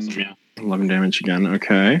again. That's awesome, yeah. 11 damage again.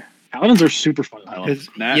 Okay. Paladins are super fun. I love them. 'Cause-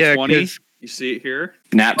 Nat yeah, 20. 'cause- You see it here?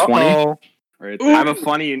 Nat 20. Uh-oh. Right I there.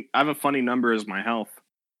 have a funny number as my health.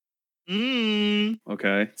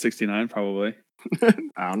 Okay. 69 probably.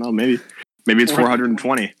 I don't know, maybe it's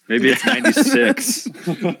 420. Maybe it's 96.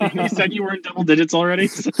 You said you were in double digits already?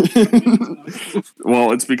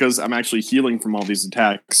 Well, it's because I'm actually healing from all these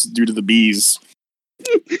attacks due to the bees.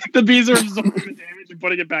 The bees are absorbing the damage and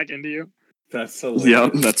putting it back into you. That's so Yeah,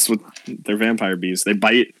 that's what they're vampire bees. They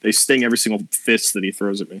bite, they sting every single fist that he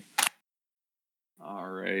throws at me. All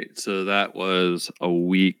right. So that was a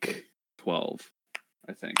weak 12,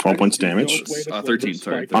 I think. 12 points of damage. 13,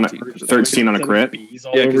 sorry. On a 13. 13 on a crit.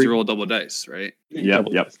 Yeah, because you roll double dice, right? Yep.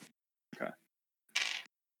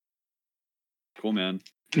 Cool, man.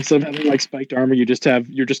 Instead of having like spiked armor, you're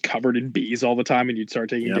just covered in bees all the time, and you'd start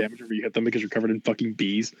taking Yep. damage whenever you hit them because you're covered in fucking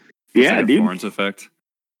bees. Yeah, Like a dude. Florence effect.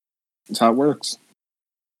 That's how it works.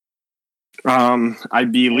 I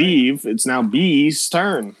believe it's now B's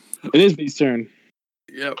turn. It is bees' turn.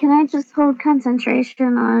 Yep. Can I just hold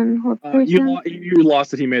concentration on hold poison? You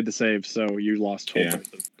lost it. He made the save, so you lost whole Yeah.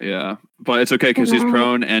 person. Yeah. But it's okay because he's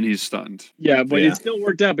prone and he's stunned. Yeah, but Yeah. it still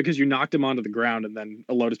worked out because you knocked him onto the ground, and then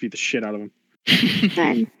Elotus beat the shit out of him.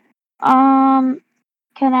 Good.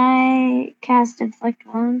 Can I cast inflict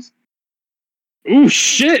wounds? Ooh,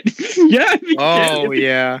 shit! Yeah. you Oh, can.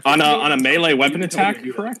 yeah. On a melee weapon attack,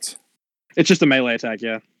 correct? It's just a melee attack.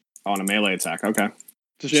 Yeah. On a melee attack, okay.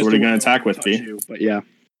 Just So what are you gonna attack with, touch B? you, but yeah.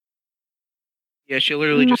 Yeah, she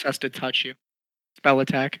literally just has to touch you. Spell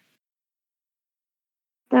attack.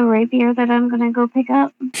 The rapier that I'm gonna go pick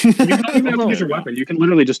up. You don't even have to use your weapon. You can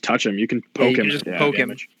literally just touch him. You can Yeah, poke you him. can just Yeah. poke him.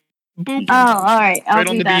 Damage. Boop. Oh, all right. I'll Right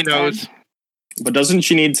do on the that B nose. But doesn't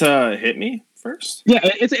she need to hit me first? Yeah,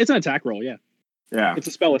 it's an attack roll. Yeah, Yeah. it's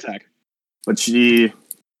a spell attack. But she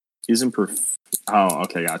isn't Oh,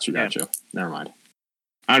 okay, got you. Never mind.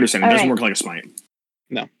 I understand. It doesn't Alright. work like a smite.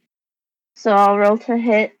 So I'll roll to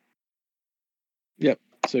hit,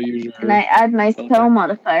 So use your, and I add my Spell spell attack.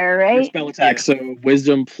 modifier, your right? spell attack. So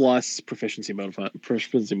wisdom plus proficiency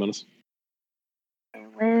bonus.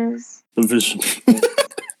 Liz. The vision.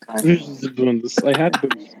 I had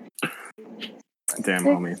boost. Damn,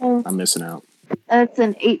 homie. I'm missing out. That's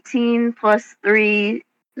an 18 plus 3,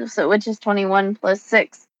 so which is 21 plus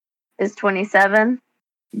 6 is 27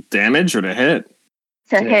 Damage or to hit?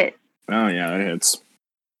 to To hit. Oh, yeah, that hits.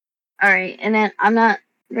 All right, and then I'm not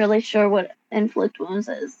really sure what inflict wounds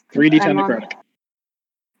is. 'cause 3d10 I'm on necrotic.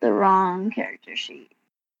 the wrong character sheet.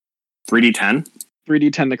 3d10?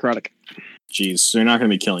 3d10 necrotic. Jeez, so you're not going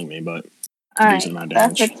to be killing me, but All right, decent amount of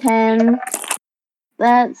that's a damage. 10.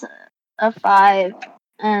 That's a 5,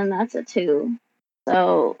 and that's a 2.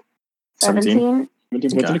 So 17?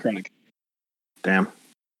 17. What's Okay. a necrotic? Damn.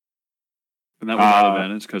 And that was not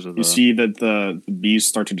advantage because of the. You see that the bees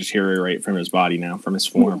start to deteriorate from his body now, from his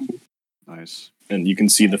form, Nice. and you can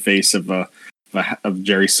see the face of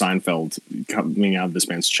Jerry Seinfeld coming out of this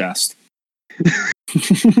man's chest.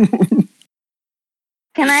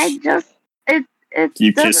 Can I just? It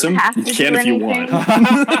You doesn't kiss him? have to You can do if you anything.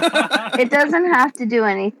 want. It doesn't have to do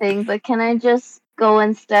anything, but can I just go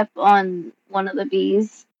and step on one of the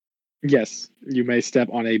bees? Yes, you may step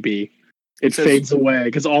on a bee. It says- fades away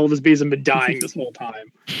because all of his bees have been dying this whole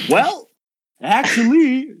time. Well,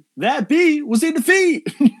 actually, that bee was in the feet.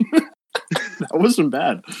 That wasn't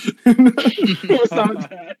bad. It's not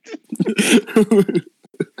bad.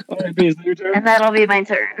 All right, bees, your turn. And that'll be my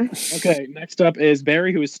turn. Okay, next up is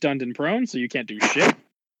Barry, who is stunned and prone, so you can't do shit.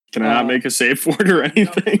 Can I not make a save for it or No,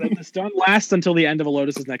 anything? the stun lasts until the end of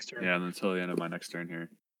Alotus's next turn. Yeah, and until the end of my next turn here.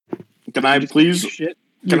 Can I please? Shit.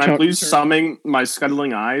 Can Your I turn- please your turn. summon my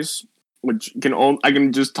scuttling eyes, which I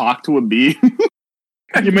can just talk to a bee?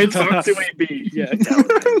 You may talk to a bee. Yeah.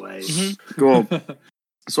 Cool.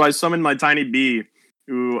 So I summon my tiny bee,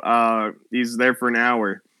 who he's there for an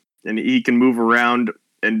hour, and he can move around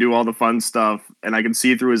and do all the fun stuff, and I can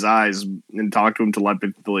see through his eyes and talk to him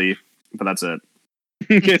telepathically. But that's it.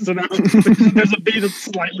 Okay, so now there's a bee that's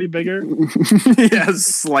slightly bigger, He has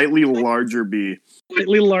slightly larger bee.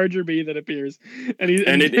 slightly larger bee that appears, and he's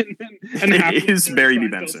And it half of is Jerry Barry B.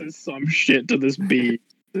 Seinfeld Benson. says some shit to this bee.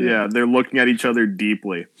 Yeah, they're looking at each other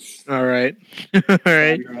deeply. All right. All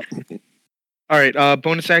right. You're up. All right.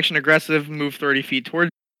 Bonus action aggressive, move 30 feet towards,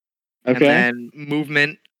 and Okay. then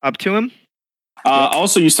movement up to him.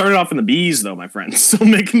 Also, you started off in the bees, though, my friend. So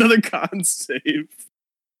make another con save.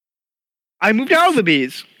 I moved out of the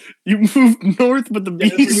bees. You moved north, but the Yeah,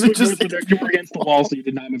 so bees you, are were just. you were against the wall, so you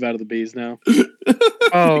did not move out of the bees now.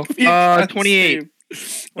 Oh, Make me a con 28.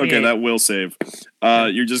 save. 28. Okay, that will save.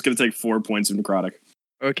 You're just gonna take 4 points of necrotic.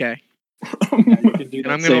 Okay. Yeah, you can do And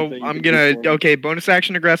that I'm same gonna thing. I'm You can gonna do okay, bonus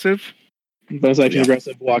action aggressive, bonus action Yeah.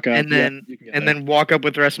 aggressive, walk up, And then- you can get and there. then walk up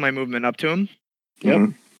with the rest of my movement up to him. Yep.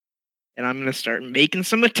 Mhm. And I'm gonna start making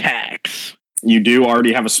some attacks. You do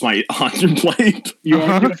already have a smite on your blade. You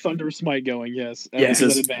Uh-huh. are get a thunder smite going, yes. Yeah. This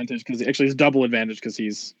is an advantage because actually it's double advantage because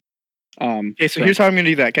he's Okay, so here's how I'm gonna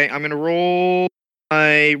do that. Okay, I'm gonna roll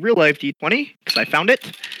my real life d20 because I found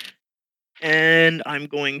it, and I'm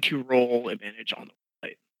going to roll advantage on the.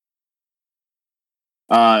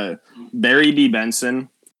 Barry B. Benson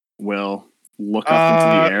will look up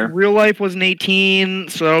into the air. Real life was an 18,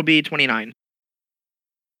 so that'll be 29.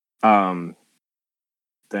 Damn.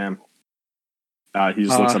 He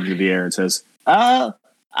just looks up into the air and says, I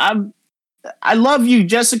love you,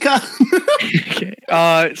 Jessica." Okay.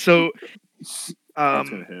 So That's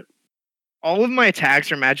gonna hit. all of my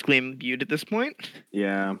attacks are magically imbued at this point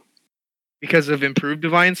Yeah. because of improved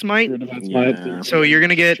divine smite. your defense smite. Yeah. So you're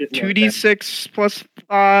gonna get Shit, yeah, 2d6 plus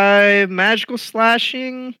 5 magical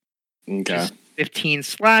slashing, Okay. 15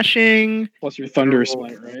 slashing. plus your thunder roll.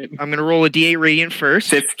 smite, right? I'm gonna roll a d8 radiant first.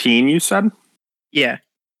 15, you said? Yeah.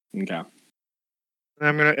 Okay. And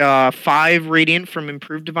I'm gonna 5 radiant from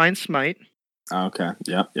improved divine smite, Okay.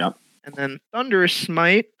 Yep. and then thunderous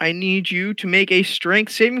smite. I need you to make a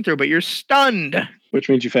strength saving throw, but you're stunned. Which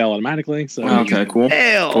means you fail automatically. So Okay, cool.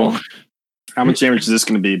 Fail. Cool. How much damage is this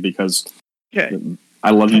going to be? Because Okay. I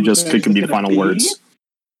love you, How much just damage could be is the it gonna final be? words.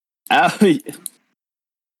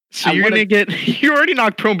 So I you're wanna- gonna get you're already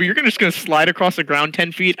knocked prone, but you're just gonna slide across the ground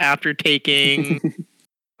 10 feet after taking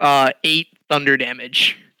 8 thunder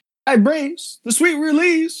damage. I brace the sweet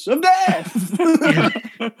release of death.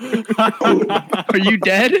 Are you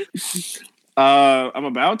dead? I'm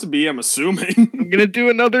about to be, I'm assuming. I'm gonna do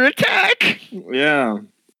another attack. Yeah.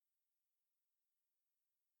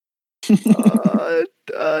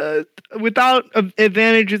 Without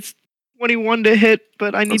advantage, it's 21 to hit,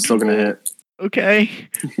 but I need That's still to going to roll. hit. Okay,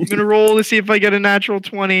 I'm gonna roll to see if I get a natural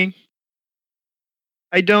 20.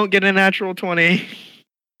 I don't get a natural 20.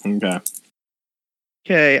 Okay.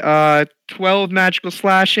 Okay, 12 magical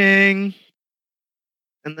slashing,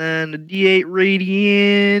 and then a D8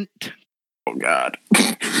 radiant, Oh, God.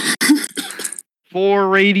 4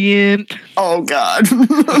 radiant. Oh, God.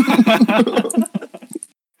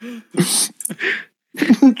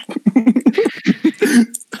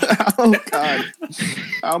 Oh, God.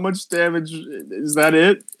 How much damage? Is that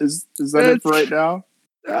it? Is that it for right now?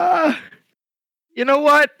 You know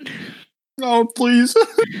what? No, please.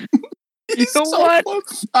 You know what?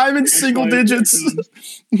 Close. I'm in single Divine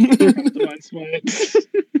digits. Divine smite.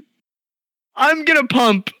 I'm gonna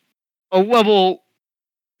pump a level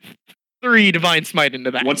 3 divine smite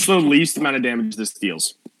into that. What's the least amount of damage this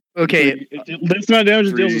deals? Okay, This amount of damage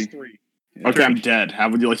it deals is 3. 3. Okay, I'm dead. How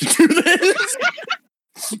would you like to do this?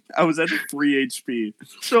 I was at 3 HP.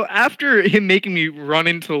 So after him making me run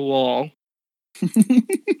into the wall,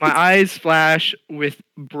 my eyes flash with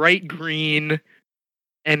bright green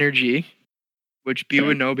energy, which B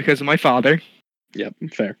would know because of my father, Yep,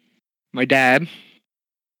 fair. my dad.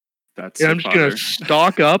 That's And I'm the just gonna father.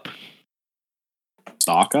 stalk up.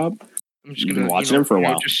 Stock up. I'm just You've gonna been watching him for a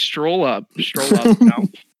while. just stroll up. Now.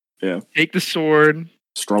 Yeah. Take the sword,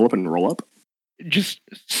 Stroll up and roll up. just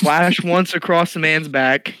slash once across the man's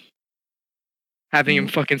back, having him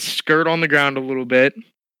fucking skirt on the ground a little bit.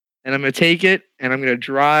 And I'm gonna take it and I'm gonna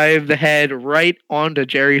drive the head right onto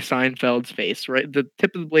Jerry Seinfeld's face, right, the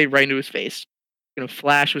tip of the blade right into his face. Gonna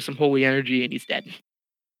flash with some holy energy and he's dead.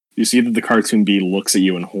 You see that the cartoon bee looks at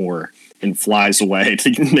you in horror and flies away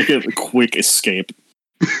to make a quick escape.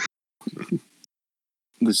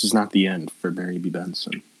 This is not the end for Barry B.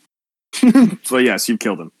 Benson. So yes, you've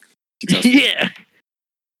killed him. Successfully. Yeah.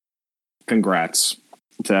 Congrats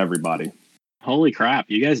to everybody. Holy crap,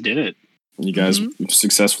 you guys did it. You guys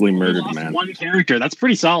successfully murdered You a lost man. one character. That's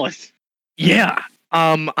pretty solid. Yeah.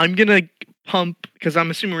 I'm gonna pump because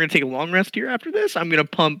I'm assuming we're gonna take a long rest here after this. I'm gonna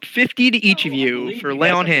pump 50 to each of I you believe for you lay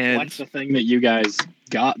guys on have to flex hands. The thing that you guys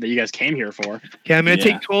got, that you guys came here for. Okay, I'm gonna Yeah.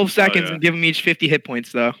 take 12 seconds yeah. and give them each 50 hit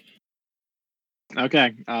points though.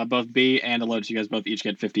 Okay, both B and Elotus, you guys both each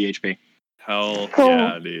get 50 HP. Hell Cool.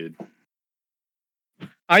 yeah, dude.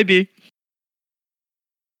 IB.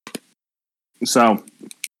 So,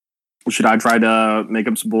 should I try to make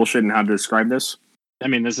up some bullshit and how to describe this? I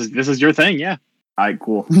mean, this is your thing, yeah. Alright,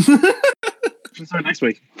 cool. Should start next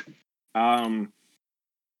week.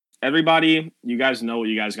 Everybody, you guys know what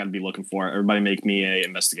you guys got to be looking for. Everybody make me a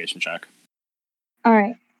investigation check. All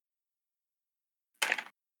right.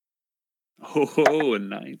 Oh, a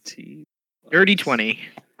 19. Dirty 20.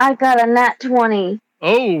 I got a nat 20.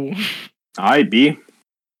 Oh. Alright, B.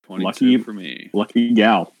 22 Lucky- for me. Lucky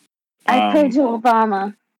gal. I prayed to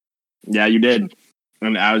Obama. Yeah, you did.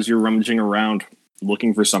 And as you're rummaging around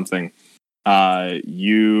looking for something,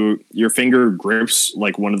 your finger grips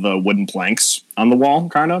like one of the wooden planks on the wall,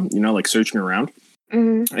 kind of, like searching around.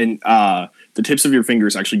 hmm And the tips of your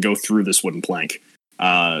fingers actually go through this wooden plank.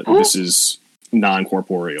 This is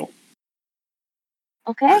non-corporeal.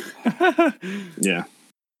 Okay. Yeah.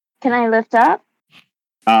 Can I lift up?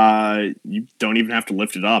 You don't even have to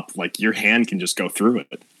lift it up. Like, your hand can just go through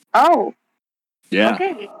it. Oh, Yeah.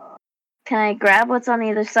 okay. Can I grab what's on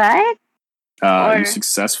the other side? Or- You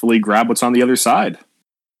successfully grab what's on the other side.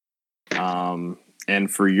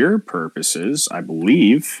 And for your purposes, I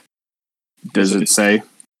believe, does it say?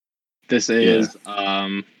 This is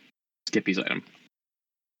Skippy's item.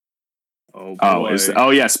 Oh, boy. Oh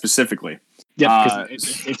yeah, specifically. Yep,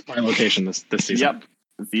 because it's by location this season. Yep,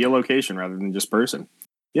 via location rather than just person.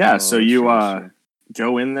 Yeah, so you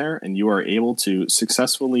go in there and you are able to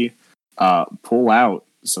successfully pull out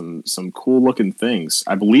some cool looking things.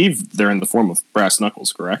 I believe they're in the form of brass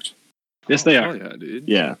knuckles, correct? Yes, they Hell are. yeah, dude.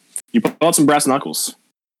 Yeah, you pull out some brass knuckles.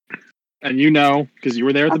 And you know, because you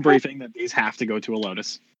were there at the Okay. briefing, that these have to go to a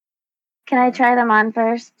Lotus. Can I try them on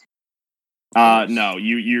first? No,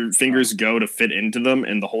 your fingers go to fit into them,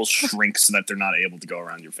 and the hole shrinks so that they're not able to go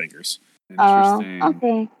around your fingers. Oh, Interesting.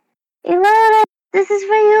 okay. Elona, this is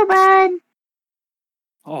for you, bud.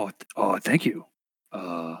 Oh, thank you. They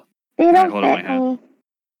Yeah, don't hold on, fit my hand. me.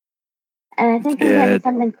 And I think I'm Yeah. getting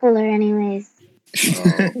something cooler anyways.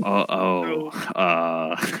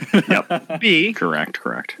 Yep. B.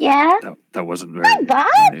 Correct. Yeah? that wasn't very Hi, Bob.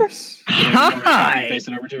 nice. Hi. Face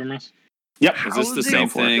it over to him, Russ. Yep. Is this the How's same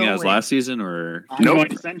it thing as going? last season, or? I'm Nope. going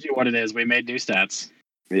to send you what it is. We made new stats.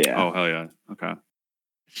 Yeah. Oh, hell yeah. Okay.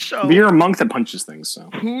 So, But you're a monk that punches things, so.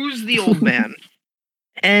 who's the old man?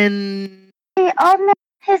 And The old man,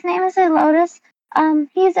 his name is Lotus.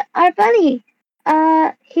 He's our buddy.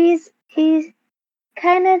 He's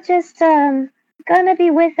kind of just gonna be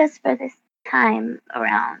with us for this time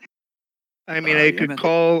around. I mean, Yeah, I could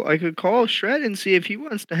man. call Shred and see if he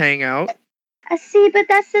wants to hang out. I see, but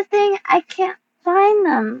that's the thing. I can't find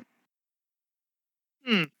them.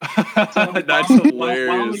 That's While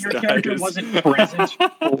hilarious, your character guys. wasn't present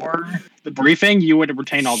for the briefing, you would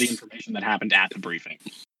retain all the information that happened at the briefing.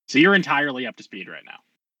 So you're entirely up to speed right now.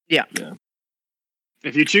 Yeah. Yeah.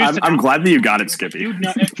 If you choose to, I'm glad that you got it, Skippy. You'd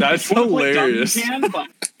know, if That's you wanna play dumb, you hilarious. can, but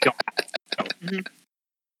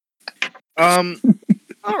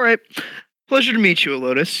All right. Pleasure to meet you,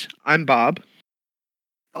 Lotus. I'm Bob.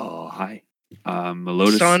 Oh, hi.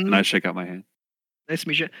 Lotus, Son. and I shake out my hand. Nice to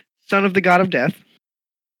meet you. Son of the god of death.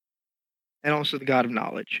 And also the god of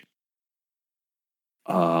knowledge.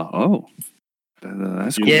 That's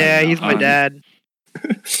cool. Yeah, he's my dad.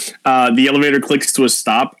 The elevator clicks to a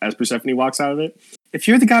stop as Persephone walks out of it, If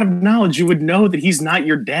you're the god of knowledge, you would know that he's not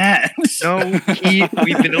your dad. No,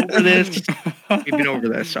 we've been over this. We've been over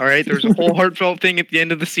this. All right. There's a whole heartfelt thing at the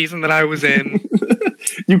end of the season that I was in.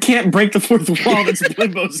 You can't break the fourth wall. That's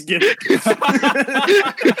Blimbo's gift.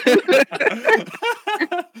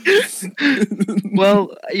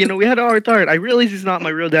 Well, we had a heart to heart. I realize he's not my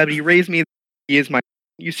real dad, but he raised me. He is my.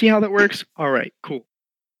 You see how that works? All right, cool.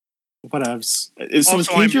 Whatevs. So is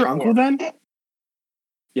Also, Cage I'm your poor. uncle then?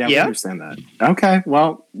 Yeah, we Yeah. understand that. Okay,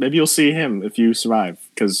 well, maybe you'll see him if you survive,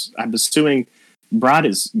 because I'm assuming Brad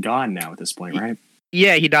is gone now at this point, right?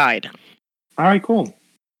 Yeah, he died. All right, cool.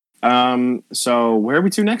 So where are we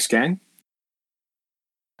to next, gang?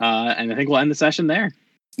 And I think we'll end the session there.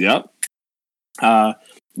 Yep.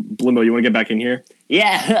 Blimbo, you want to get back in here?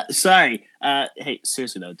 Yeah, sorry. Hey,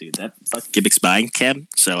 seriously though, dude, that fucking gimmick's mine, Cam.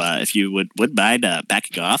 So if you would mind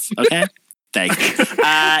backing off, okay? Thanks.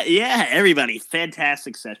 Yeah, everybody,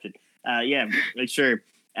 fantastic session. Yeah, make sure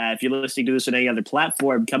if you're listening to this on any other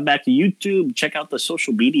platform, come back to YouTube, check out the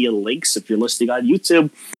social media links. If you're listening on YouTube,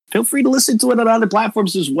 feel free to listen to it on other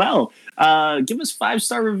platforms as well. Give us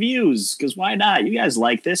 5-star reviews, because why not? You guys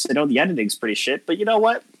like this. I know the editing's pretty shit, but you know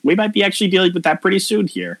what? We might be actually dealing with that pretty soon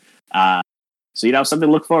here. So something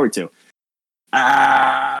to look forward to.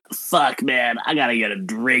 Fuck, man. I gotta get a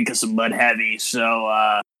drink of some Mud Heavy.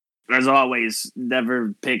 So, as always,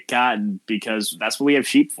 never pick cotton, because that's what we have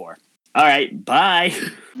sheep for. All right, bye.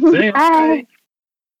 See ya. Bye.